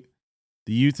 right?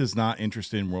 the youth is not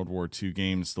interested in World War II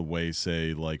games the way,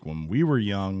 say, like when we were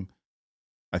young.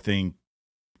 I think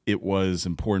it was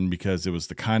important because it was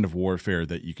the kind of warfare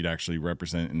that you could actually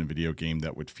represent in a video game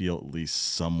that would feel at least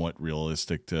somewhat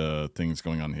realistic to things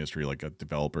going on in history, like a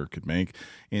developer could make.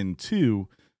 And two,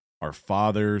 our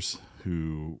fathers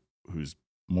who's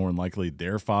more than likely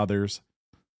their fathers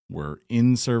were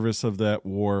in service of that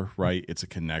war, right? It's a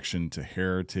connection to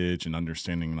heritage and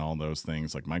understanding and all those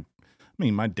things. Like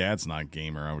my dad's not a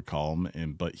gamer, I would call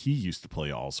him, but he used to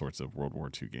play all sorts of World War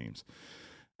II games.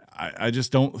 I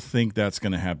just don't think that's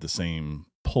going to have the same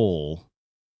pull.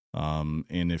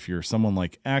 And if you're someone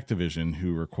like Activision,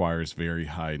 who requires very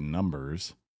high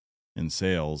numbers in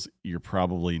sales, you're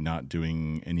probably not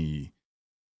doing any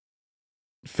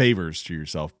favors to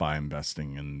yourself by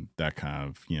investing in that kind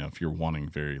of, if you're wanting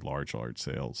very large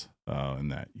sales,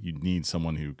 and that you need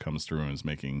someone who comes through and is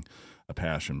making a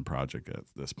passion project at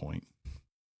this point.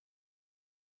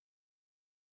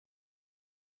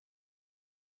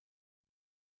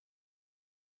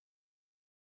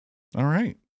 All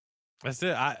right. That's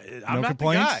it. I'm no not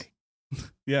complaints? the guy.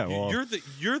 Yeah, well,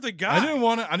 you're the guy. I didn't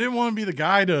want to be the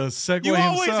guy to segue You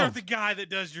always himself. are the guy that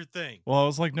does your thing. Well, I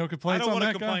was like, no complaints on that guy.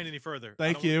 I don't want to complain any further.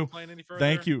 Thank you.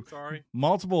 Thank you. Sorry.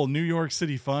 Multiple New York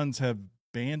City funds have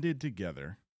banded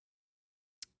together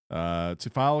to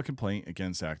file a complaint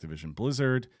against Activision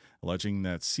Blizzard, alleging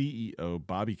that CEO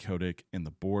Bobby Kotick and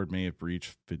the board may have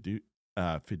breached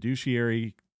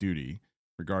fiduciary duty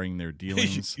regarding their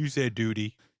dealings. You said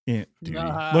duty. Yeah, duty.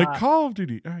 Like Call of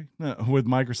Duty. All right. No, with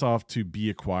Microsoft to be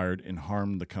acquired and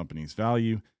harm the company's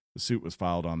value. The suit was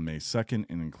filed on May 2nd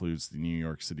and includes the New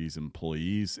York City's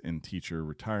employees and teacher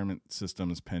retirement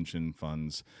systems, pension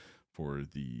funds for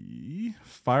the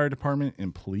fire department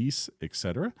and police,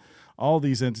 etc. All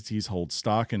these entities hold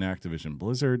stock in Activision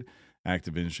Blizzard.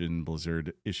 Activision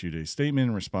Blizzard issued a statement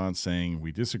in response saying,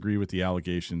 "We disagree with the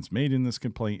allegations made in this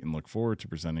complaint and look forward to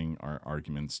presenting our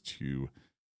arguments to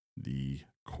the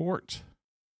court."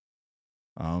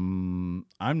 I'm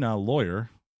not a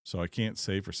lawyer, so I can't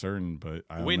say for certain, but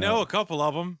we know a couple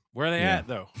of them. Where are they at,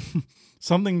 though?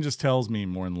 Something just tells me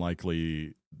more than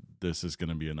likely this is going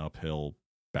to be an uphill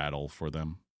battle for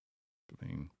them. I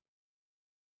mean,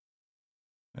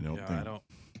 I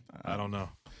don't know.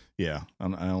 Yeah, I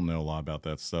don't know a lot about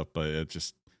that stuff, but it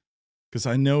just because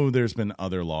I know there's been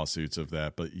other lawsuits of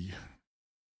that, but you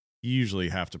usually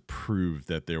have to prove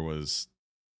that there was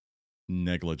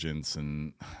negligence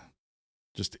and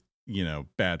just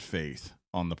bad faith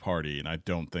on the party, and I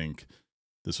don't think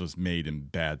this was made in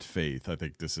bad faith. I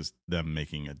think this is them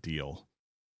making a deal.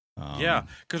 Yeah,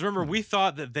 because remember, we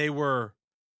thought that they were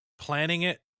planning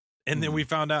it, and then we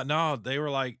found out no, they were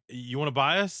like, "You want to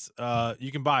buy us?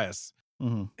 You can buy us."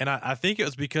 Mm-hmm. And I think it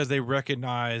was because they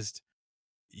recognized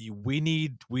we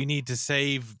need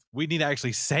to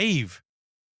actually save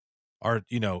our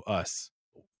us.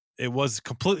 It was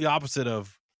completely opposite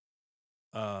of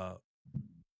I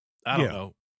don't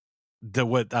know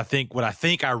what I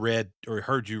think I read or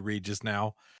heard you read just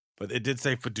now, but it did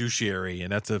say fiduciary,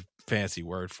 and that's a fancy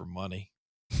word for money.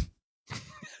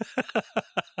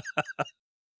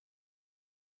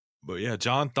 But yeah,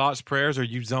 John, thoughts, prayers? Are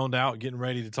you zoned out, getting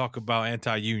ready to talk about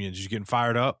anti-unions? You getting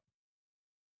fired up?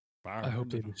 I hope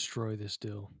they destroy this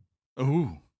deal.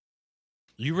 Ooh,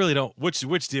 you really don't.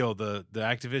 Which deal? The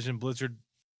Activision Blizzard?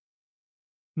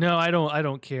 No, I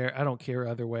don't care. I don't care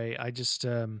either way. I just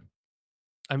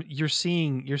you're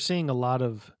seeing a lot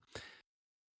of.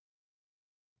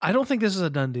 I don't think this is a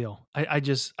done deal.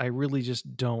 I really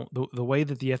just don't. The way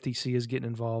that the FTC is getting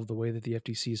involved, the way that the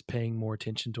FTC is paying more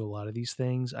attention to a lot of these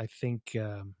things, I think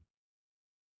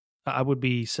I would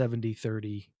be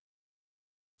 70-30,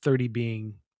 30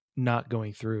 being not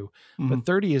going through. Mm-hmm. But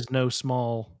 30 is no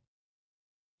small,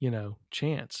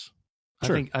 chance.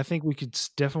 Sure. I think we could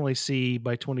definitely see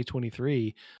by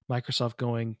 2023 Microsoft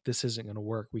going, this isn't going to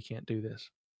work. We can't do this.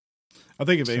 I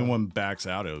think if anyone backs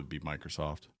out, it would be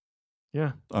Microsoft.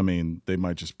 Yeah. I mean, they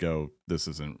might just go, this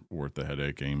isn't worth the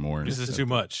headache anymore. This is too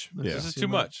much. Yeah. This is too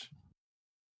much.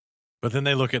 But then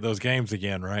they look at those games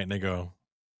again, right? And they go,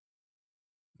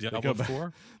 Diablo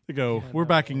 4? They go, we're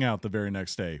backing out the very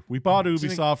next day. We bought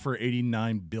Ubisoft for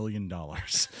 $89 billion.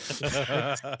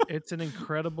 It's an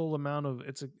incredible amount of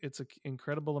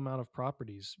incredible amount of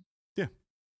properties. Yeah.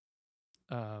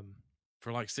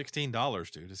 For like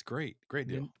 $16, dude. It's great. Great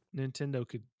deal. Nintendo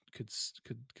could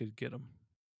get them.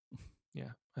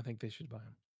 Yeah, I think they should buy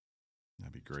them.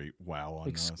 That'd be great. WoW on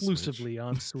exclusively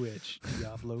on Switch.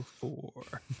 Diablo 4.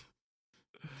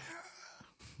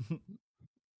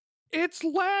 It's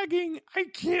lagging. I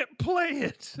can't play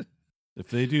it. If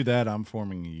they do that, I'm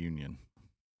forming a union.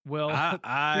 Well,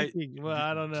 I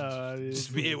don't know.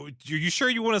 You sure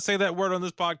you want to say that word on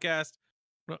this podcast?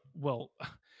 Well,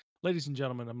 ladies and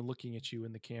gentlemen, I'm looking at you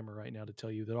in the camera right now to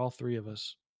tell you that all three of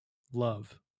us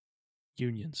love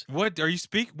unions. What are you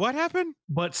What happened?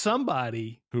 But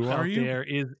somebody out there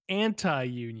is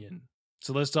anti-union.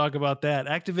 So let's talk about that.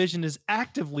 Activision is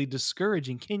actively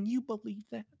discouraging. Can you believe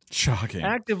that? Shocking.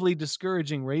 Actively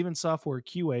discouraging Raven Software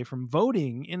QA from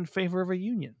voting in favor of a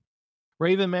union.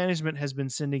 Raven management has been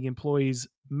sending employees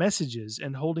messages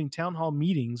and holding town hall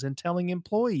meetings and telling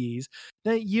employees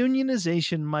that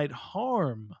unionization might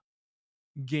harm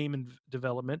game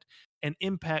development and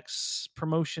impacts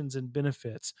promotions and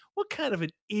benefits. What kind of an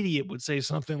idiot would say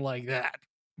something like that?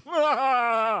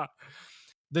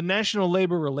 The National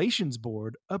Labor Relations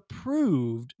Board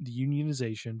approved the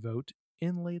unionization vote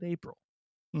in late April.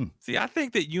 See, I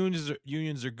think that unions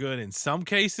are good in some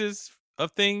cases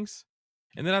of things,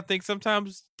 and then I think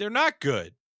sometimes they're not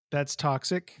good. That's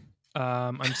toxic.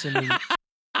 I'm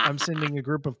sending a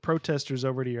group of protesters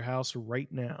over to your house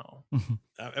right now.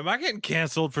 Am I getting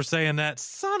canceled for saying that?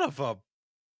 Son of a...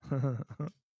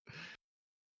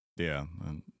 Yeah,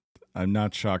 I'm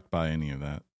not shocked by any of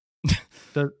that.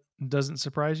 Doesn't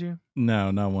surprise you?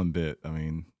 No, not one bit. I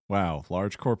mean, wow,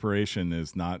 large corporation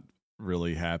is not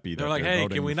really happy. They're like, hey,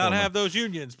 can we not have those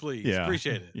unions, please? Yeah.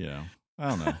 Appreciate it. Yeah, I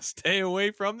don't know. Stay away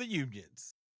from the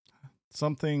unions.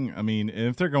 Something, I mean,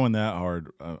 if they're going that hard,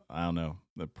 I don't know.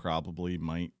 That probably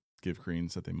might give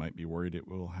credence that they might be worried it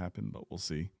will happen, but we'll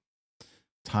see.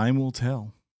 Time will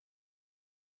tell.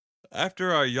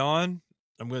 After our yawn,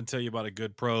 I'm going to tell you about a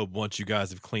good probe once you guys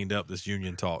have cleaned up this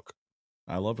union talk.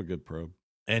 I love a good probe.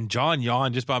 And John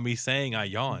yawned just by me saying I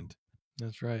yawned.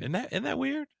 That's right. Isn't that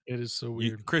weird? It is so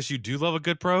weird. Chris, you do love a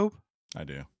good probe? I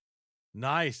do.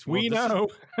 Nice. Well, we know.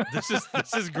 This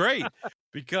is great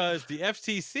because the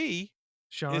FTC.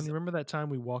 Sean, you remember that time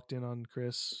we walked in on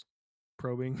Chris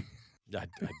probing? I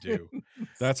do.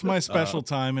 That's my special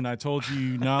time, and I told you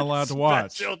you're not allowed to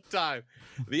watch. Special time.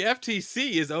 The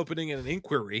FTC is opening an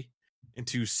inquiry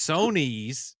into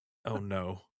Sony's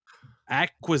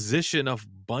acquisition of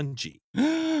Bungie.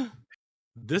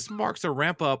 This marks a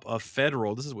ramp up of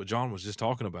federal, this is what John was just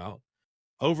talking about,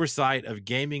 oversight of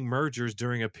gaming mergers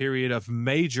during a period of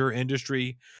major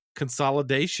industry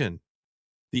consolidation.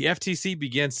 The FTC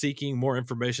began seeking more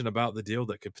information about the deal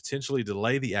that could potentially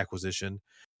delay the acquisition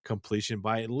completion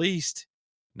by at least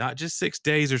not just 6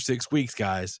 days or 6 weeks,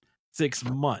 guys, 6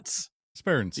 months.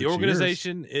 Sparing 6 years. The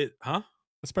organization,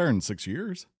 Sparing 6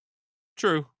 years.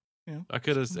 True. Yeah.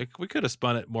 We could have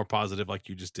spun it more positive like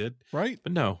you just did. Right.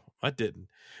 But no, I didn't.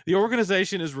 The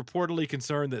organization is reportedly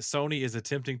concerned that Sony is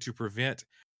attempting to prevent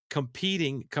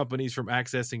competing companies from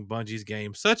accessing Bungie's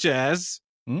games, such as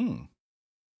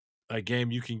a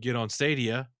game you can get on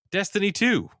Stadia, Destiny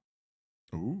 2.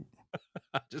 Ooh.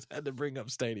 I just had to bring up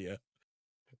Stadia.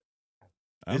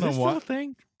 I don't know what still a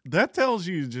thing? That tells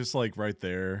you just like right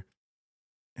there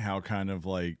how kind of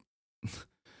like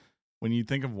when you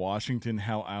think of Washington,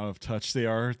 how out of touch they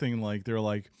are.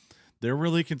 They're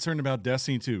really concerned about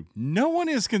Destiny 2. No one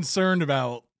is concerned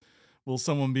about will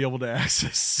someone be able to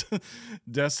access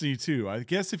Destiny 2. I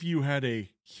guess if you had a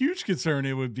huge concern,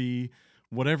 it would be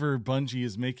whatever Bungie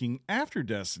is making after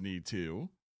Destiny 2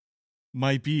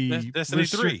 might be Destiny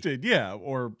restricted. 3. Yeah,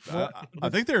 or I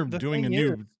think they're doing a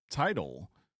new title.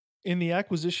 In the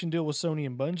acquisition deal with Sony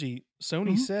and Bungie,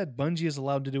 Sony said Bungie is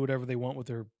allowed to do whatever they want with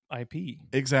their IP.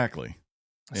 Exactly.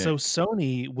 So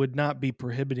Sony would not be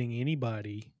prohibiting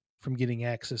anybody from getting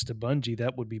access to Bungie.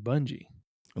 That would be Bungie.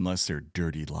 Unless they're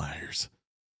dirty liars.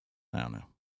 I don't know.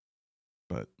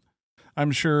 But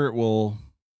I'm sure it will,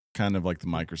 kind of like the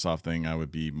Microsoft thing, I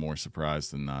would be more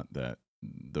surprised than not that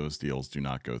those deals do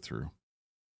not go through.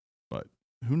 But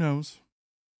who knows?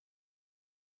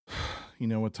 You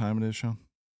know what time it is, Sean?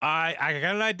 I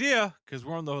got an idea because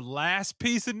we're on the last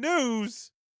piece of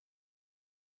news.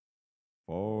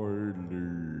 Finally,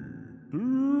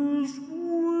 this week.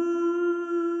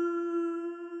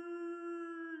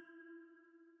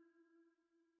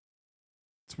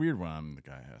 It's weird when I'm the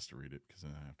guy who has to read it because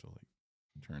then I have to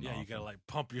turn off. Yeah, you gotta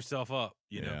pump yourself up.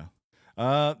 You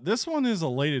know. This one is a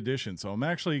late edition, so I'm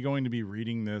actually going to be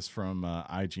reading this from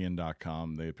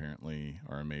IGN.com. They apparently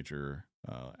are a major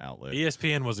outlet.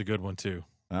 ESPN was a good one too.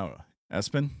 Oh,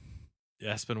 Espen?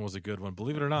 Espen was a good one,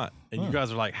 believe it or not. And you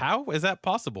guys are like, how is that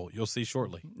possible? You'll see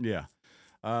shortly. Yeah.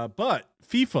 But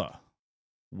FIFA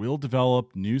will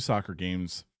develop new soccer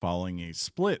games following a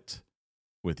split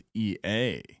with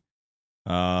EA.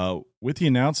 With the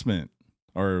announcement,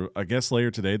 or I guess earlier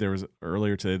today, there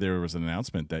was an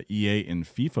announcement that EA and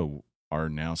FIFA are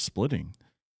now splitting.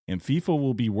 And FIFA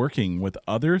will be working with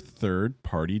other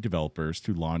third-party developers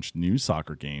to launch new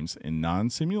soccer games and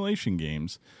non-simulation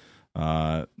games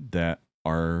that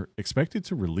are expected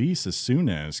to release as soon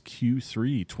as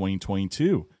Q3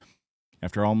 2022.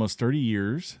 After almost 30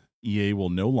 years, EA will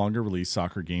no longer release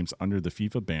soccer games under the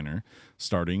FIFA banner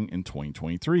starting in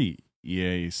 2023.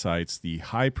 EA cites the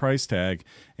high price tag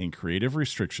and creative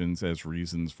restrictions as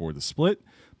reasons for the split,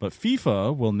 but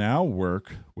FIFA will now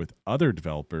work with other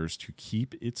developers to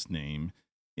keep its name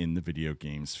in the video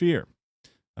game sphere.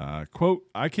 Quote,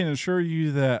 I can assure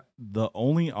you that the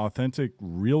only authentic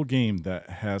real game that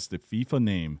has the FIFA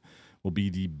name will be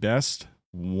the best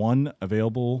one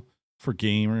available for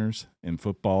gamers and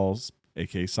footballs,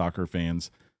 aka soccer fans.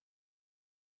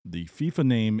 The FIFA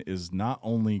name is not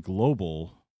only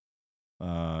global,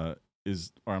 the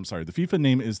FIFA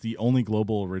name is the only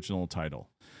global original title.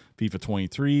 FIFA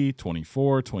 23,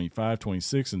 24, 25,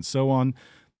 26, and so on.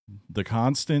 The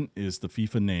constant is the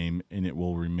FIFA name, and it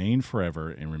will remain forever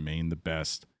and remain the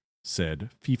best, said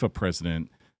FIFA president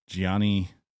Gianni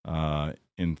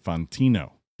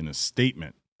Infantino in a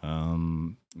statement.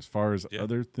 As far as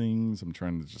other things, I'm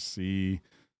trying to just see.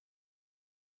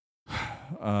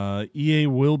 EA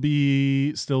will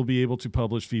still be able to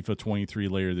publish FIFA 23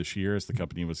 later this year, as the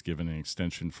company was given an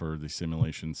extension for the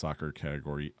simulation soccer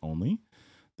category only.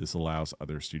 This allows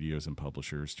other studios and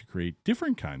publishers to create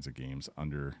different kinds of games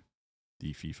under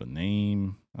the FIFA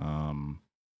name.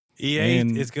 EA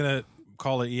is going to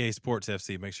call it EA Sports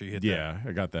FC. Make sure you hit that. Yeah,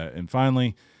 I got that. And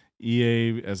finally,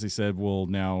 EA, as they said, will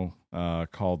now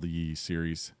call the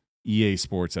series EA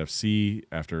Sports FC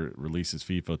after it releases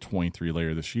FIFA 23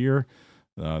 later this year.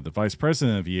 The vice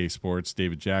president of EA Sports,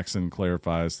 David Jackson,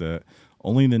 clarifies that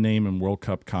only the name and World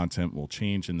Cup content will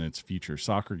change in its future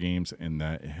soccer games, and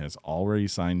that it has already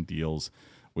signed deals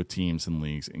with teams and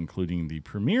leagues, including the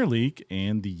Premier League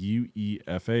and the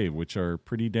UEFA, which are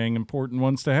pretty dang important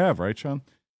ones to have, right, Sean?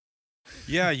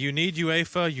 Yeah, you need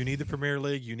UEFA, you need the Premier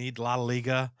League, you need La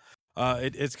Liga.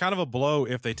 It's kind of a blow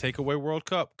if they take away World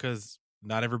Cup, because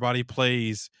not everybody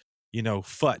plays,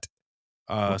 FUT.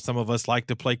 Some of us like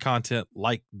to play content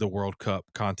like the World Cup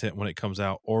content when it comes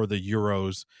out, or the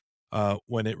Euros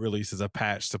when it releases a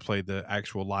patch to play the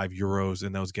actual live Euros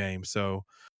in those games. So,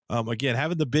 again,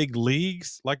 having the big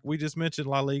leagues, like we just mentioned,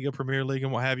 La Liga, Premier League,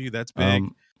 and what have you, that's big.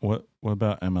 What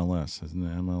about MLS? Isn't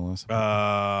it MLS?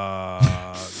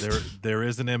 There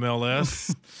is an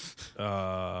MLS.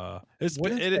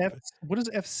 What does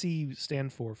FC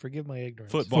stand for? Forgive my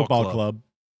ignorance. Football Club.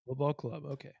 Football Club.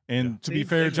 Okay. And to be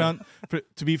fair, John,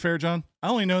 I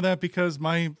only know that because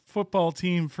my football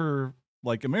team for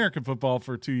American football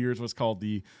for 2 years was called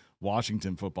the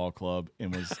Washington Football Club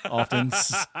and was often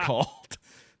called.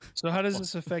 So how does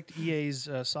this affect EA's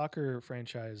soccer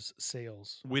franchise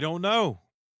sales? We don't know.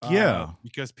 Yeah.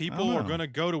 Because people are going to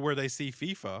go to where they see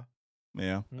FIFA.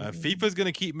 Yeah. FIFA's going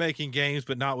to keep making games,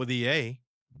 but not with EA.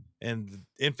 And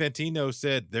Infantino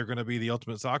said they're going to be the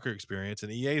ultimate soccer experience.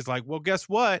 And EA's like, well, guess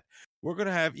what? We're going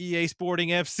to have EA Sporting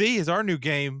FC as our new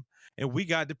game. And we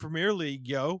got the Premier League,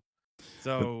 yo.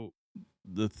 So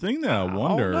the thing that I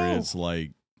wonder is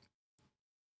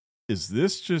is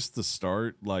this just the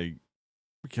start?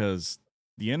 Because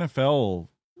the NFL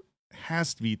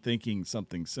has to be thinking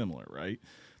something similar, right?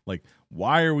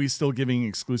 Why are we still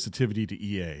giving exclusivity to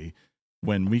EA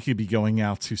when we could be going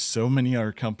out to so many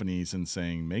other companies and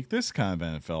saying, make this kind of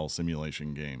NFL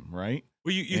simulation game, right?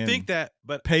 Well, you think that,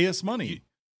 but pay us money.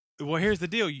 Well, here's the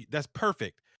deal. That's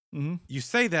perfect. Mm-hmm. You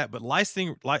say that, but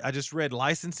I just read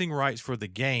licensing rights for the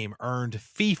game earned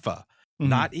FIFA,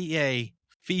 not EA,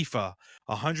 FIFA,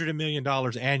 $100 million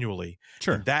annually.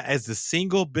 Sure. And that is the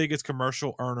single biggest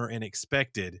commercial earner in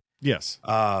expected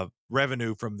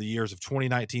revenue from the years of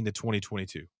 2019 to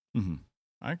 2022. Mm-hmm.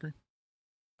 I agree.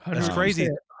 That's crazy.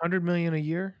 $100 million a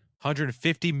year?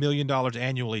 $150 million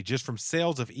annually just from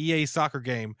sales of EA soccer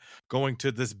game going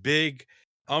to this big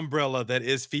umbrella that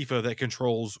is FIFA that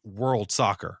controls world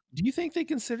soccer. Do you think they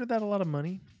consider that a lot of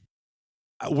money?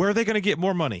 Where are they going to get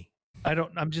more money?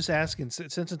 I'm just asking,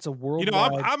 since it's a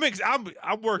worldwide.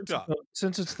 I'm worked up.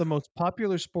 Since it's the most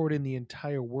popular sport in the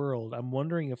entire world, I'm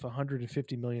wondering if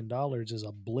 $150 million is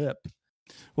a blip.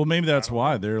 Well, maybe that's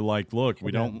why they're like, look,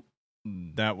 we don't.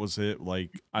 That was it.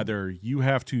 Either you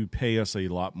have to pay us a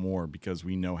lot more because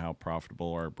we know how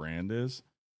profitable our brand is,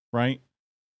 right?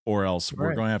 Or else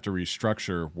we're going to have to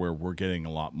restructure where we're getting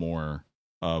a lot more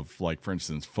of, for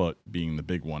instance, FUT being the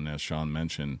big one, as Sean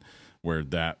mentioned, where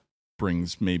that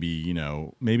brings maybe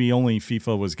only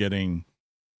FIFA was getting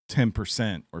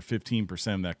 10% or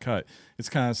 15% of that cut. It's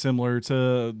kind of similar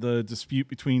to the dispute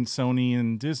between Sony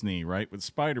and Disney, right? With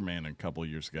Spider-Man a couple of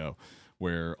years ago,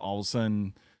 where all of a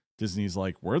sudden Disney's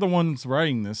like, we're the ones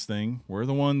writing this thing. We're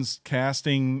the ones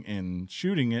casting and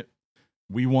shooting it.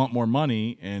 We want more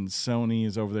money. And Sony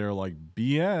is over there like,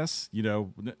 BS,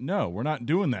 no, we're not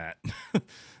doing that.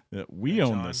 We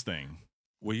own this thing.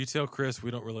 Will you tell Chris we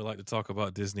don't really like to talk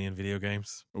about Disney and video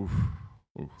games? Oof.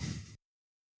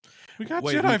 We got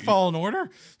Jedi Fallen Order.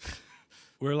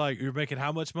 We're like, you're making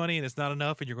how much money and it's not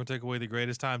enough, and you're going to take away the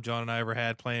greatest time John and I ever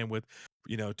had playing with,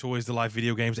 Toys to Life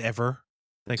video games ever.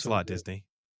 Thanks a lot, Disney.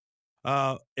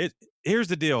 Here's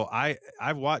the deal.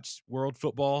 I've watched World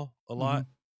Football a lot,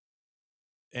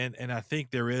 and I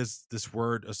think there is this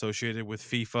word associated with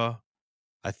FIFA.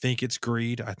 I think it's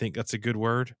greed. I think that's a good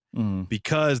word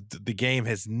because the game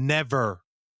has never,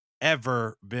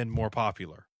 ever been more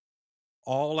popular.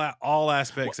 All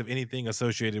aspects of anything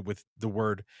associated with the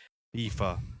word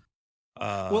FIFA.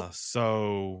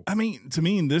 So I mean, to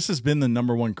me, this has been the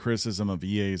number one criticism of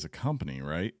EA as a company,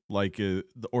 right? Like,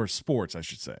 or sports, I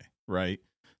should say, right?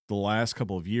 The last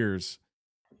couple of years,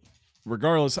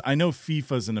 regardless, I know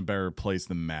FIFA's in a better place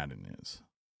than Madden is,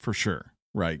 for sure,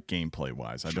 right? Gameplay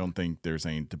wise, I don't think there's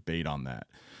any debate on that.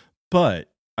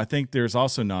 But I think there's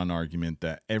also not an argument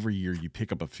that every year you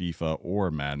pick up a FIFA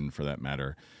or Madden, for that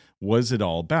matter, what's it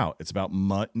all about? It's about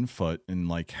mutt and foot and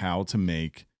like how to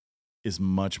make as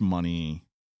much money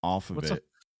off of it.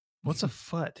 What's a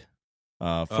foot?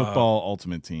 Football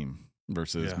Ultimate Team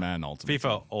versus Madden Ultimate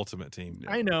FIFA Team. Ultimate Team.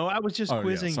 Yeah. I know. I was just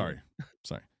quizzing. Yeah,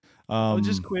 sorry. I was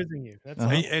just quizzing you. That's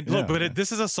look,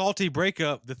 this is a salty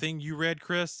breakup. The thing you read,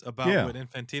 Chris, about what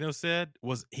Infantino said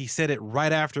was he said it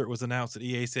right after it was announced that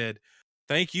EA said,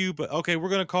 "Thank you, but okay, we're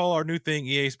going to call our new thing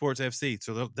EA Sports FC."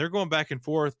 So they're going back and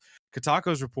forth.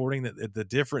 Kotaku's reporting that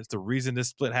the reason this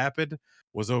split happened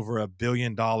was over $1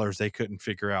 billion. They couldn't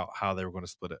figure out how they were going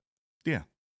to split it. Yeah.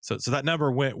 So that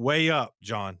number went way up,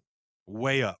 John,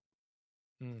 way up.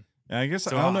 I guess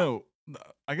I don't know.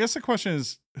 I guess the question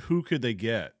is, who could they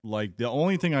get? Like, the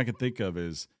only thing I could think of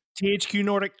is THQ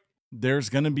Nordic. There's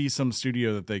going to be some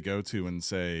studio that they go to and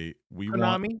say, we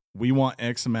Konami? want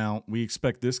X amount. We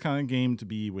expect this kind of game to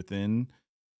be within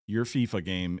your FIFA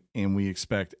game, and we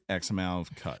expect X amount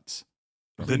of cuts.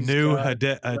 The new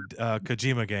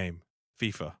Kojima game,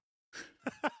 FIFA.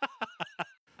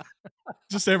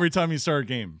 Just every time you start a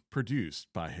game, produced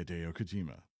by Hideo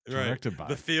Kojima. Directed by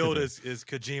the field is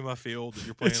Kojima Field that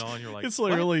you're playing on. You're like, it's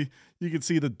literally you can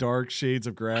see the dark shades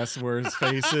of grass where his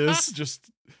face is. Just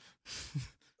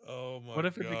oh my! What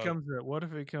if it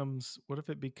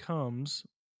becomes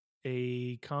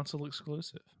a console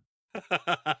exclusive?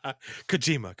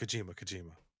 Kojima.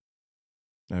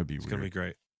 That would be weird. It's gonna be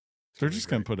great. They're just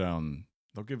gonna put on.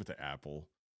 They'll give it to Apple.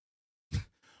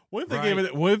 What if they gave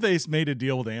it? What if they made a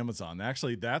deal with Amazon?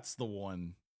 Actually, that's the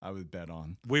one I would bet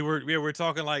on. We were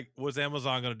talking like, what's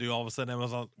Amazon going to do? All of a sudden,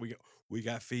 Amazon, we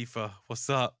got FIFA. What's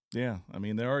up? Yeah, I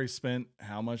mean, they already spent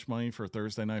how much money for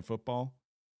Thursday Night Football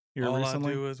here all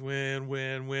recently? I do is win.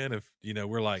 If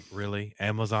we're like, really,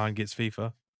 Amazon gets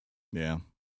FIFA? Yeah,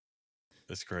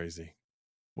 that's crazy.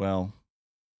 Well,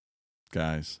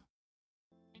 guys,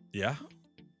 yeah,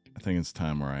 I think it's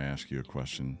time where I ask you a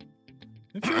question.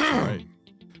 If you're right,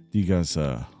 do you guys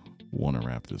want to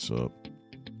wrap this up?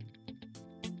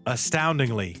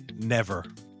 Astoundingly, never.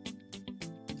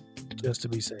 Just to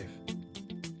be safe.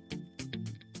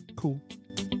 Cool.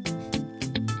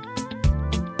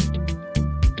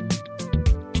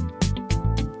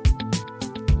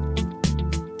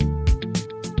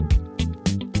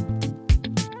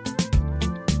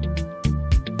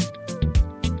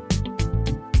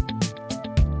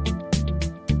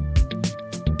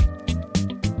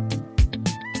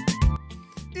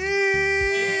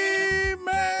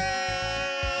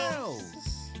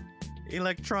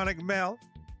 Electronic mail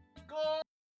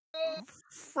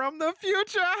from the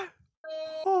future.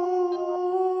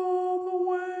 All the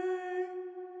way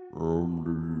from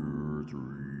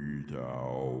the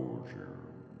 3000.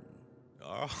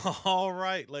 All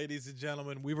right, ladies and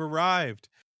gentlemen, we've arrived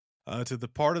to the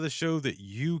part of the show that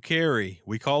you carry.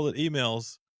 We call it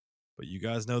emails, but you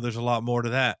guys know there's a lot more to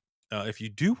that. If you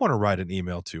do want to write an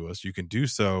email to us, you can do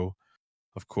so,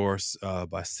 of course,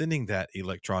 by sending that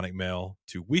electronic mail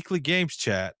to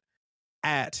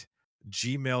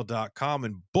weeklygameschat@gmail.com.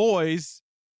 And boys,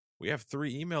 we have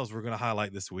 3 emails we're going to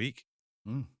highlight this week.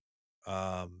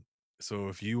 So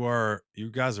if you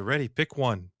guys are ready, pick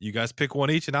one. You guys pick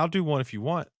one each, and I'll do one if you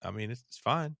want. I mean, it's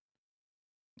fine.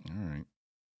 All right.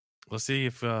 Let's see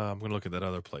if I'm going to look at that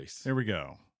other place. Here we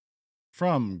go.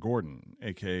 From Gordon,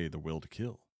 a.k.a. The Will to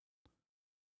Kill.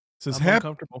 Says, I'm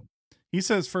uncomfortable. He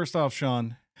says, first off,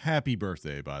 Sean, happy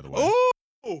birthday, by the way.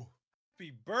 Oh,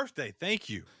 happy birthday. Thank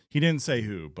you. He didn't say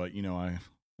who, but, I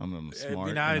I'm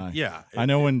smart. I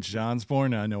know when John's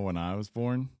born. I know when I was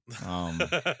born.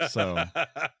 So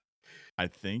I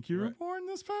think you were born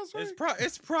this past week.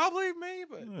 It's probably me,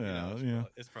 but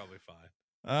it's probably fine.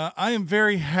 I am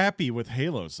very happy with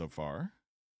Halo so far.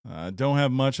 Don't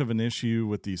have much of an issue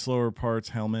with the slower parts,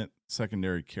 helmet,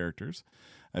 secondary characters.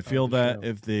 I feel that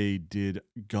if they did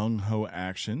gung-ho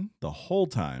action the whole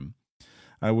time,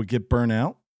 I would get burnt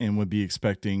out and would be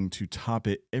expecting to top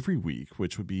it every week,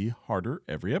 which would be harder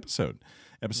every episode.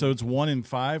 Episodes 1 and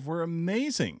 5 were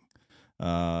amazing.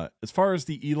 As far as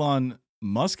the Elon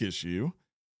Musk issue,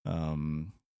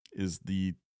 is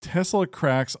the Tesla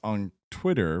cracks on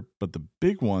Twitter, but the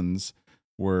big ones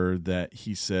were that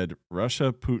he said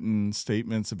Russia-Putin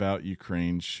statements about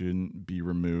Ukraine shouldn't be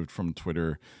removed from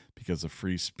Twitter because of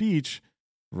free speech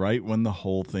right when the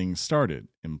whole thing started,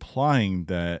 implying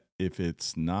that if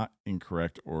it's not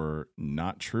incorrect or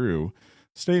not true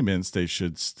statements, they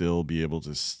should still be able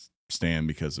to stand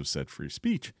because of said free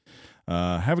speech.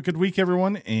 Have a good week,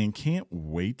 everyone, and can't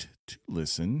wait to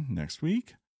listen next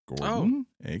week. Gordon,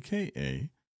 a.k.a.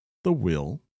 The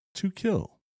Will to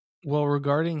Kill. Well,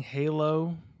 regarding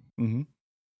Halo,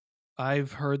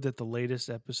 I've heard that the latest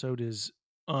episode is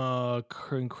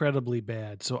incredibly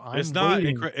bad. So I'm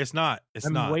waiting. It's not.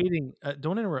 I'm waiting.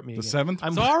 Don't interrupt me. The again. 7th?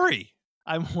 I'm sorry.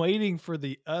 I'm waiting for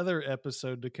the other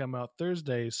episode to come out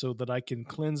Thursday so that I can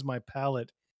cleanse my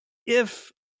palate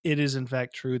if it is in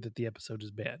fact true that the episode is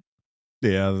bad.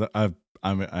 Yeah, I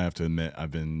have to admit,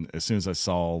 as soon as I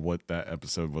saw what that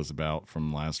episode was about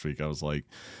from last week, I was like,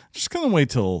 just gonna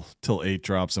wait till 8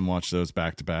 drops and watch those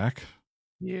back to back.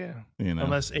 Yeah,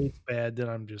 unless 8's bad, then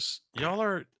I'm just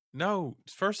no.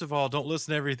 First of all, don't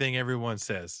listen to everything everyone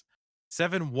says.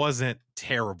 7 wasn't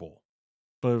terrible,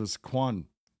 but it was Quan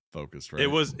focused, right?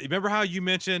 It was. Remember how you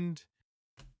mentioned,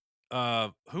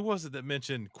 who was it that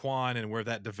mentioned Quan and where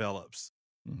that develops?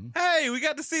 Mm-hmm. Hey, we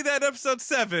got to see that episode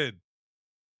 7.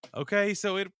 Okay,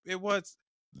 so it was,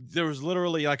 there was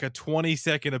literally like a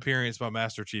 20-second appearance by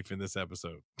Master Chief in this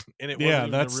episode, and it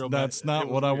wasn't that's not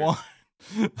what I want.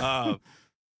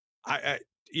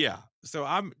 So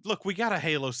we got a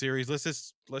Halo series. Let's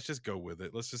just go with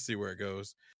it. Let's just see where it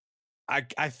goes.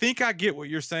 I think I get what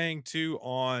you're saying too.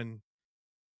 On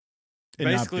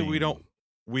basically, we don't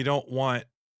want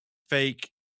fake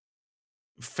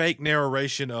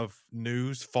narration of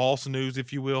news, false news,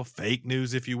 if you will, fake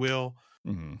news, if you will.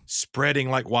 Mm-hmm.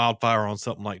 Spreading like wildfire on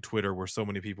something like Twitter where so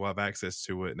many people have access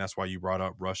to it. And that's why you brought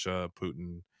up Russia,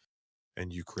 Putin,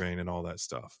 and Ukraine and all that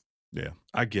stuff. Yeah,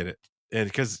 I get it. And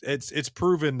because it's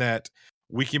proven that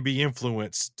we can be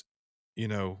influenced,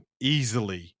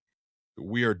 easily.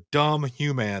 We are dumb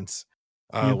humans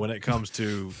when it comes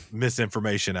to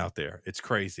misinformation out there. It's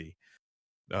crazy.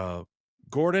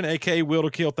 Gordon, aka Will to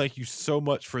Kill, thank you so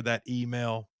much for that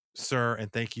email, sir,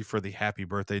 and thank you for the happy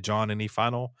birthday. John, any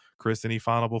final? Chris, any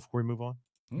final before we move on?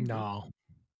 No,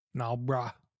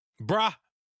 brah.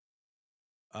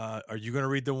 Are you going to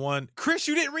read the one? Chris,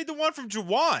 you didn't read the one from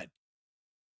Jawan.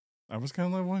 I was going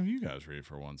to let one of you guys read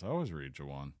for once. I always read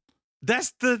Jawan.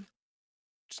 That's the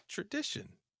tradition.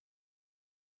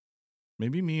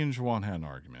 Maybe me and Jawan had an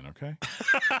argument, okay?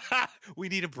 We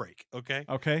need a break, okay?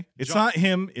 Okay. It's not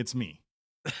him, it's me.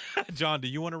 John, do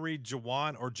you want to read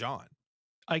Jawan or John?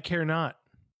 I care not.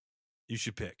 You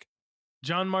should pick.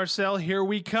 John Marcel, here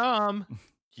we come.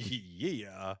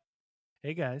 Yeah.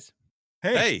 Hey, guys.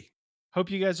 Hey. Hope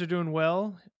you guys are doing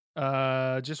well.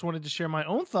 Just wanted to share my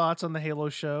own thoughts on the Halo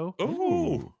show.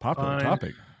 Ooh, popular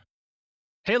topic.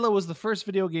 Halo was the first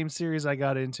video game series I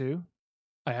got into.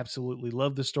 I absolutely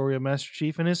love the story of Master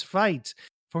Chief and his fight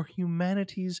for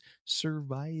humanity's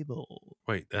survival.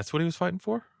 Wait, that's what he was fighting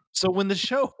for? So when the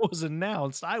show was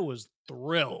announced, I was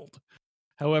thrilled.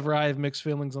 However, I have mixed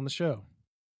feelings on the show.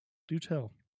 Do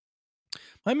tell.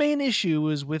 My main issue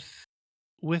is with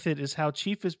it is how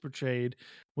Chief is portrayed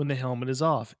when the helmet is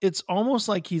off. It's almost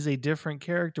like he's a different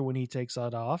character when he takes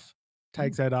that off.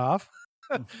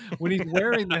 When he's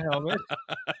wearing the helmet,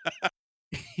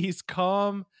 he's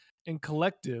calm and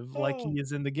collective like he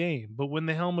is in the game. But when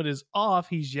the helmet is off,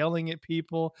 he's yelling at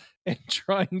people and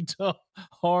trying to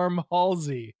harm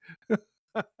Halsey.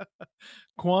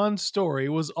 Quan's story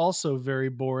was also very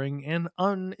boring and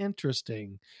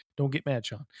uninteresting. Don't get mad,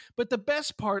 Sean. But the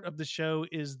best part of the show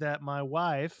is that my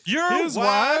wife, his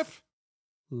wife,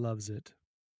 loves it.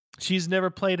 She's never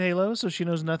played Halo, so she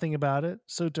knows nothing about it.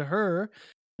 So to her,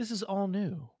 this is all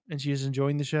new, and she is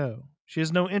enjoying the show. She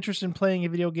has no interest in playing a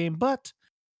video game, but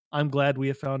I'm glad we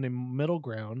have found a middle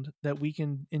ground that we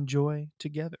can enjoy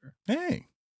together. Hey.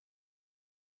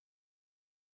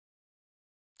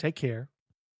 Take care.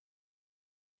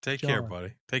 Take care,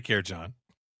 buddy. Take care, John.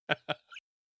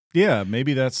 Yeah,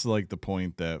 maybe that's like the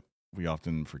point that we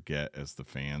often forget as the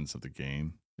fans of the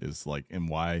game is like, and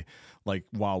why, like,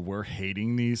 while we're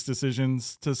hating these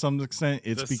decisions to some extent,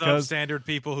 it's the because substandard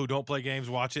people who don't play games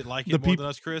watch it like it more than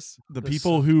us, Chris. The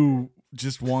people who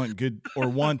just want good or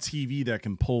want TV that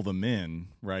can pull them in,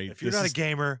 right? If you're not a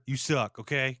gamer, you suck,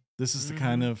 okay? This is the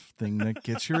kind of thing that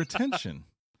gets your attention.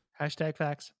 Hashtag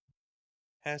facts.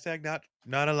 Hashtag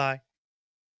not a lie.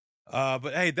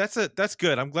 But hey, that's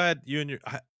good. I'm glad you and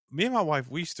me and my wife,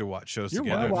 we used to watch shows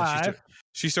together. My wife.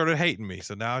 She started hating me,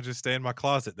 so now I just stay in my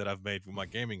closet that I've made with my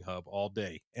gaming hub all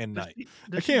day and night.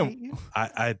 Does she hate you?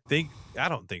 I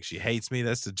don't think she hates me.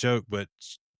 That's the joke, but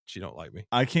she don't like me.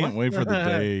 I can't wait for the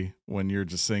day when you're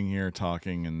just sitting here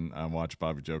talking and I watch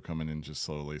Bobby Joe come in and just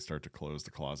slowly start to close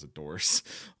the closet doors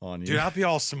on you. Dude, I'll be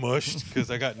all smushed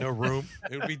because I got no room.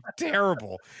 It would be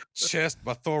terrible.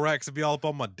 My thorax would be all up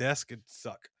on my desk. It'd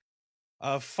suck.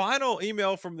 Final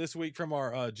email from this week from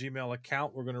our Gmail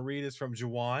account we're going to read is from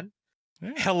Juwan.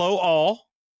 Hey. Hello, all.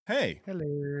 Hey.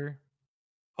 Hello.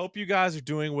 Hope you guys are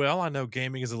doing well. I know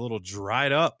gaming is a little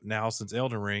dried up now since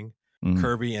Elden Ring,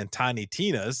 Kirby, and Tiny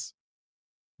Tina's,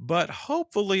 but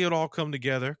hopefully it'll all come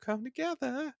together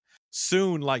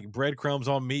soon like breadcrumbs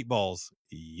on meatballs.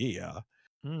 Yeah.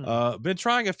 Been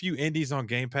trying a few indies on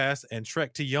Game Pass, and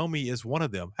Trek to Yomi is one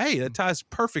of them. Hey, that ties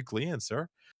perfectly in, sir.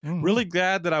 Really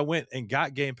glad that I went and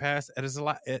got Game Pass as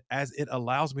it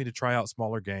allows me to try out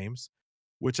smaller games,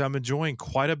 which I'm enjoying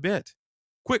quite a bit.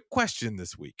 Quick question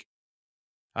this week.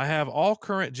 I have all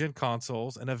current gen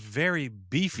consoles and a very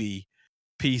beefy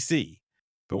PC,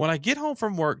 but when I get home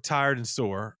from work tired and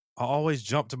sore, I always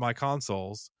jump to my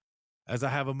consoles as I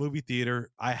have movie theater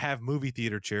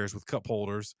chairs with cup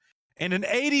holders and an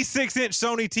 86-inch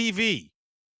Sony TV.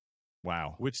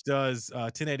 Wow. Which does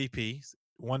 1080p,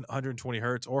 120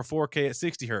 hertz, or 4K at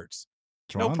 60 hertz.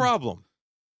 No problem.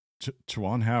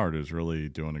 Juwan Howard is really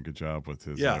doing a good job with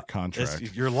his contract.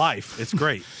 It's your life. It's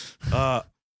great.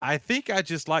 I think I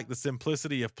just like the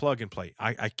simplicity of plug and play.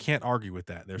 I can't argue with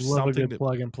that. There's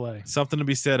plug and play. Something to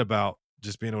be said about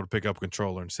just being able to pick up a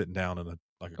controller and sitting down in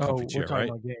a comfy chair, right?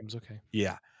 About games, okay.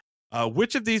 Yeah.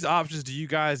 Which of these options do you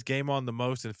guys game on the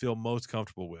most and feel most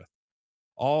comfortable with?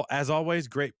 As always,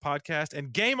 great podcast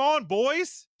and game on,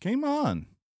 boys. Game on,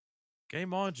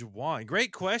 Juwan.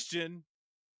 Great question.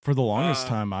 For the longest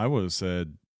time, I was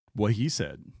said what he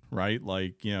said, right?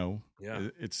 Like,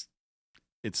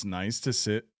 it's nice to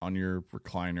sit on your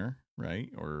recliner, right?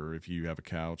 Or if you have a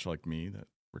couch like me that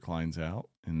reclines out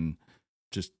and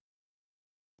just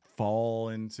fall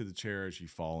into the chair as you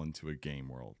fall into a game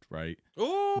world, right?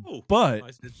 Oh, but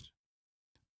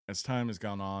as time has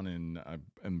gone on and I've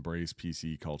embraced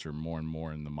PC culture more and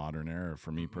more in the modern era,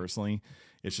 for me personally,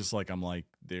 it's just like, I'm like,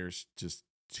 there's just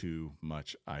too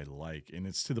much I like. And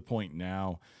it's to the point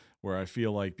now where I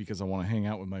feel like, because I want to hang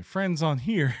out with my friends on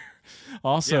here,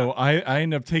 also, I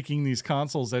end up taking these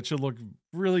consoles that should look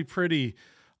really pretty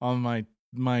on my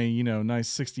nice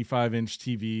 65-inch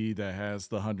TV that has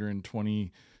the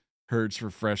 120 hertz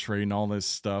refresh rate and all this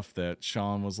stuff that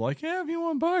Sean was like, yeah, if you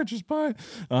want to buy it, just buy it.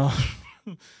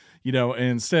 And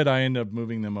instead I end up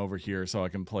moving them over here so I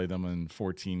can play them in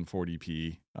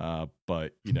 1440p,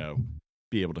 but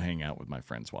be able to hang out with my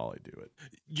friends while I do it.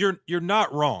 You're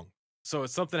not wrong. So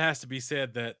it's something that has to be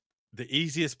said that the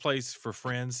easiest place for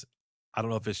friends, I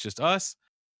don't know if it's just us,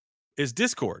 is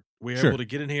Discord. We're able to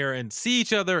get in here and see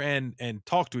each other and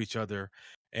talk to each other.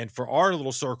 And for our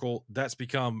little circle, that's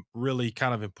become really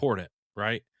kind of important,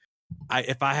 right?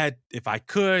 If I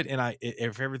could, and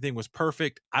if everything was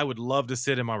perfect, I would love to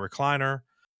sit in my recliner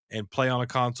and play on a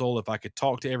console. If I could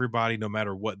talk to everybody, no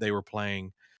matter what they were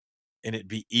playing, and it'd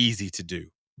be easy to do.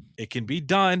 It can be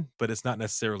done, but it's not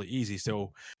necessarily easy.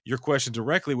 So your question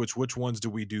directly, which ones do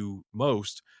we do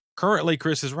most? Currently,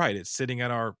 Chris is right. It's sitting in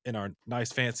our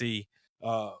nice fancy,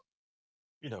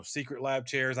 secret lab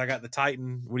chairs. I got the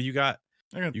Titan. What do you got?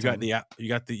 You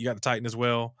got the Titan as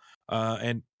well.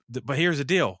 But here's the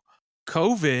deal.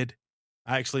 COVID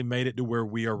actually made it to where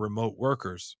we are remote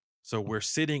workers. So we're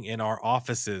sitting in our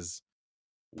offices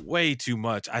way too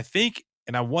much. I think,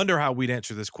 and I wonder how we'd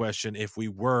answer this question if we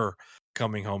were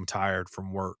coming home tired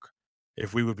from work.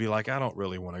 If we would be like, I don't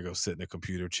really want to go sit in a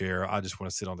computer chair. I just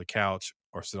want to sit on the couch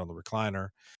or sit on the recliner.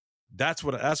 That's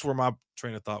where my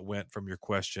train of thought went from your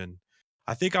question.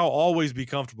 I think I'll always be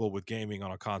comfortable with gaming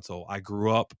on a console. I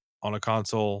grew up on a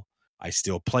console. I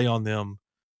still play on them.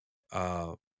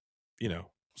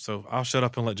 So I'll shut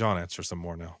up and let John answer some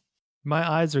more now. My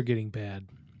eyes are getting bad.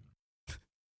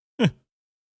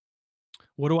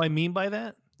 What do I mean by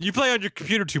that? You play on your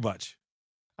computer too much.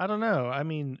 I don't know. I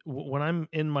mean, when I'm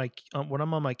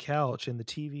on my couch and the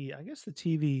TV, I guess the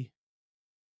TV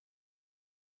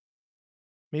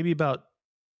maybe about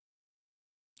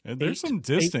there's some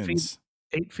distance.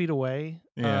 8 feet away.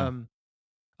 Yeah.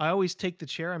 I always take the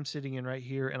chair I'm sitting in right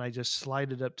here and I just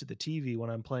slide it up to the TV when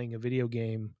I'm playing a video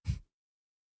game.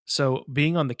 So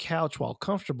being on the couch while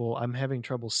comfortable, I'm having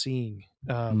trouble seeing.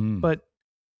 But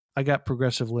I got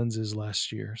progressive lenses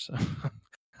last year, so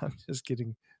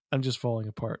I'm just falling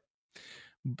apart.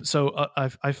 So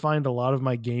I find a lot of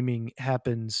my gaming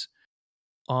happens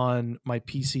on my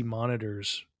PC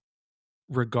monitors,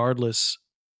 regardless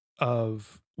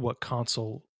of what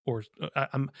console or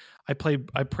I play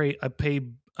I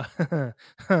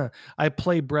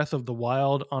play Breath of the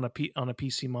Wild on a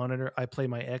PC monitor. I play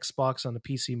my Xbox on a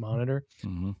PC monitor.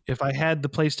 Mm-hmm. If I had the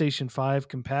PlayStation 5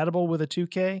 compatible with a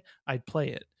 2K, I'd play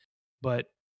it. But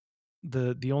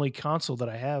the only console that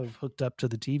I have hooked up to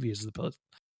the TV is the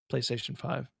PlayStation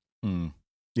 5.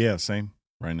 Yeah, same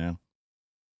right now.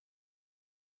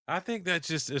 I think that's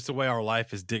just it's the way our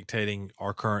life is dictating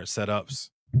our current setups.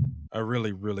 I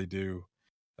really, really do.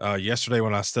 Yesterday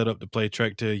when I set up to play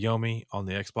Trek to Yomi on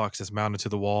the Xbox that's mounted to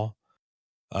the wall,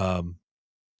 I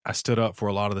stood up for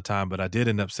a lot of the time, but I did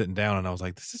end up sitting down and I was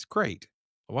like, this is great.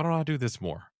 Why don't I do this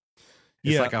more?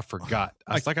 It's like I forgot.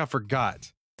 It's like I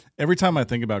forgot. Every time I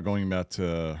think about going back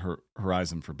to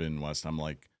Horizon Forbidden West, I'm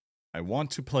like, I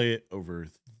want to play it over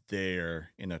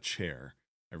there in a chair.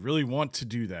 I really want to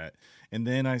do that. And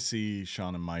then I see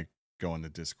Sean and Mike go into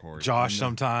Discord. Josh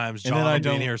sometimes, John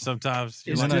being here sometimes.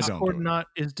 Is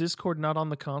Discord not on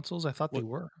the consoles? I thought they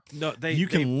were. No, you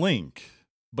can link,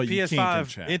 but you can't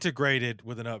chat. Integrated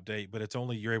with an update, but it's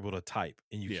only you're able to type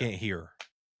and you can't hear.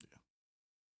 Yeah.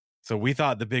 So we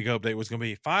thought the big update was going to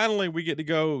be finally we get to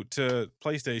go to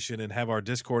PlayStation and have our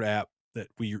Discord app that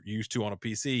we used to on a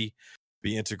PC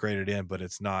be integrated in, but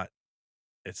it's not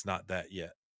that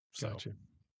yet. So. Gotcha.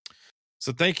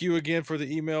 So thank you again for the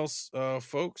emails,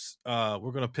 folks.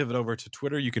 We're going to pivot over to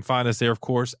Twitter. You can find us there, of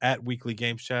course, at Weekly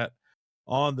Games Chat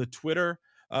on the Twitter.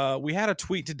 We had a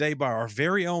tweet today by our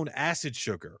very own Acid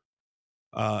Sugar,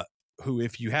 who,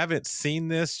 if you haven't seen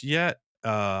this yet,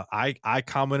 I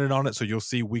commented on it, so you'll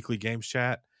see Weekly Games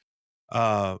Chat.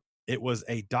 It was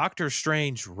a Doctor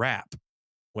Strange rap.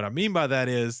 What I mean by that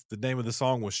is the name of the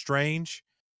song was Strange,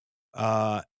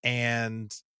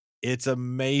 and it's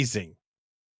amazing.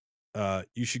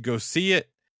 You should go see it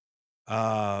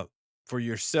for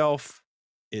yourself.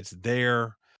 It's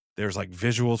there. There's like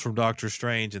visuals from Doctor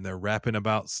Strange and they're rapping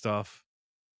about stuff.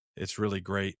 It's really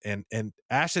great. And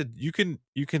Ashid, you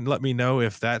can let me know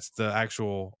if that's the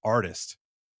actual artist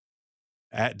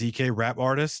at DK Rap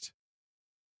Artist.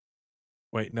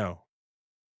 Wait, no.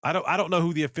 I don't know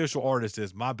who the official artist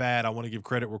is. My bad. I want to give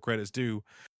credit where credit's due,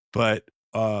 but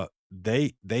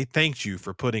they thanked you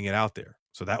for putting it out there.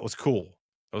 So that was cool.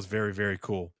 That was very, very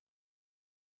cool.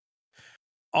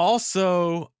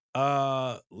 Also,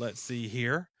 let's see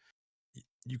here.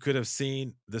 You could have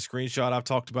seen the screenshot I've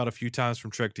talked about a few times from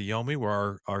Trek to Yomi,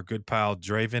 where our good pal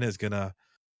Draven is going to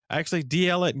actually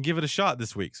DL it and give it a shot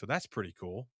this week. So that's pretty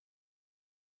cool.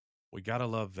 We got to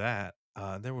love that.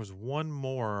 There was one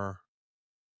more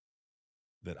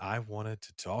that I wanted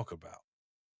to talk about,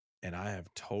 and I have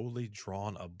totally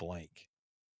drawn a blank.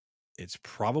 It's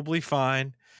probably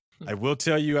fine. I will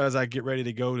tell you as I get ready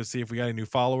to go to see if we got any new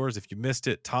followers. If you missed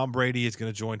it, Tom Brady is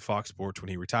going to join Fox Sports when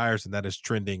he retires, and that is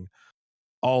trending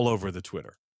all over the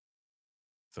Twitter.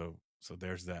 So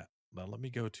there's that. Now let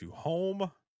me go to home.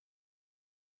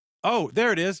 Oh,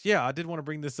 there it is. Yeah, I did want to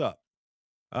bring this up.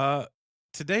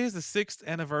 Today is the 6th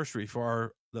anniversary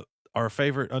for our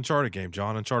favorite Uncharted game,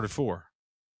 John, Uncharted 4.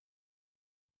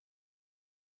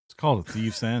 It's called A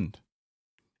Thief's End.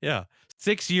 Yeah,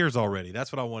 6 years already.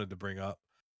 That's what I wanted to bring up.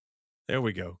 There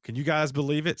we go. Can you guys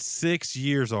believe it? 6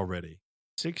 years already.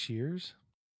 6 years?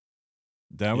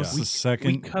 That was the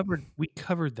second. We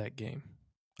covered that game.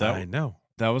 I know.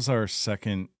 That was our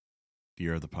second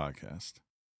year of the podcast.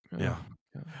 Yeah.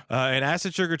 And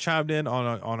Acid Sugar chimed in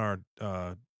on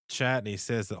our chat, and he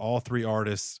says that all 3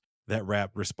 artists that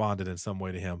rap responded in some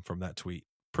way to him from that tweet.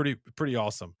 Pretty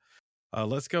awesome.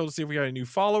 Let's go to see if we got any new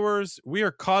followers. We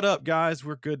are caught up, guys.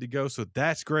 We're good to go. So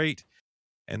that's great.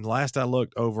 And last I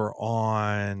looked over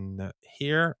on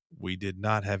here, we did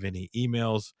not have any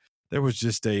emails. There was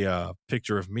just a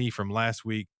picture of me from last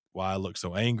week, why I look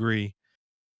so angry,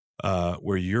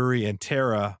 where Yuri and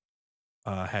Tara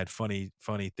had funny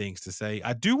things to say.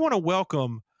 I do want to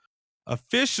welcome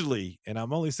officially, and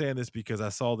I'm only saying this because I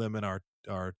saw them in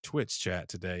our Twitch chat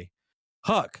today.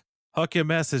 Huck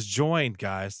MS has joined,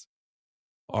 guys,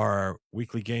 our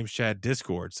Weekly Games Chat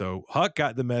Discord. So Huck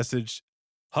got the message.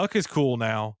 Huck is cool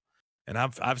now. And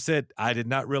I've said, I did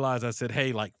not realize I said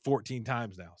hey like 14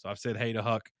 times now. So I've said hey to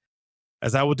Huck.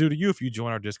 as I will do to you if you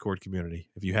join our Discord community.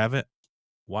 If you haven't,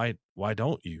 why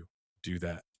don't you do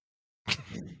that?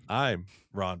 I'm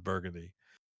Ron Burgundy.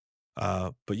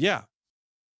 But yeah,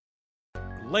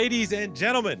 ladies and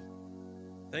gentlemen,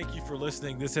 thank you for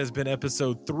listening. This has been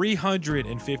episode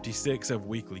 356 of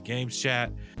Weekly Games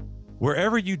Chat.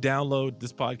 Wherever you download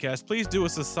this podcast, please do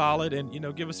us a solid and,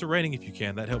 give us a rating if you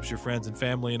can. That helps your friends and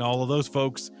family and all of those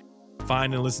folks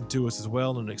find and listen to us as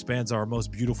well, and expands our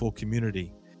most beautiful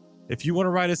community. If you want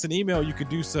to write us an email, you can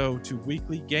do so to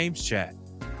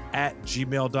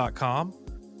weeklygameschat@gmail.com.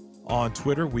 On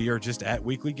Twitter, we are just at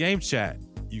Weekly Games Chat.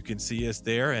 You can see us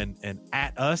there and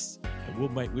at us, and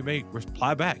we may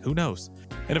reply back. Who knows?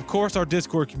 And of course, our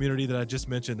Discord community that I just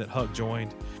mentioned that Huck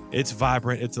joined. It's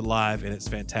vibrant, it's alive, and it's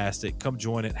fantastic. Come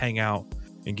join it, hang out,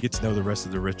 and get to know the rest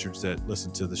of the Richards that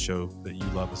listen to the show that you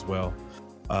love as well.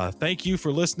 Thank you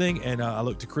for listening, and I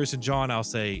look to Chris and John. I'll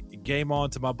say game on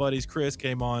to my buddies Chris,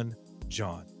 game on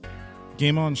John.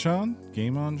 Game on Sean,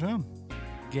 game on John.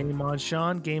 Game on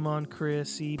Sean, game on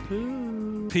Chrissy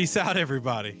Poo. Peace out,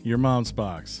 everybody. Your mom's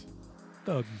box.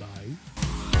 Thug bye.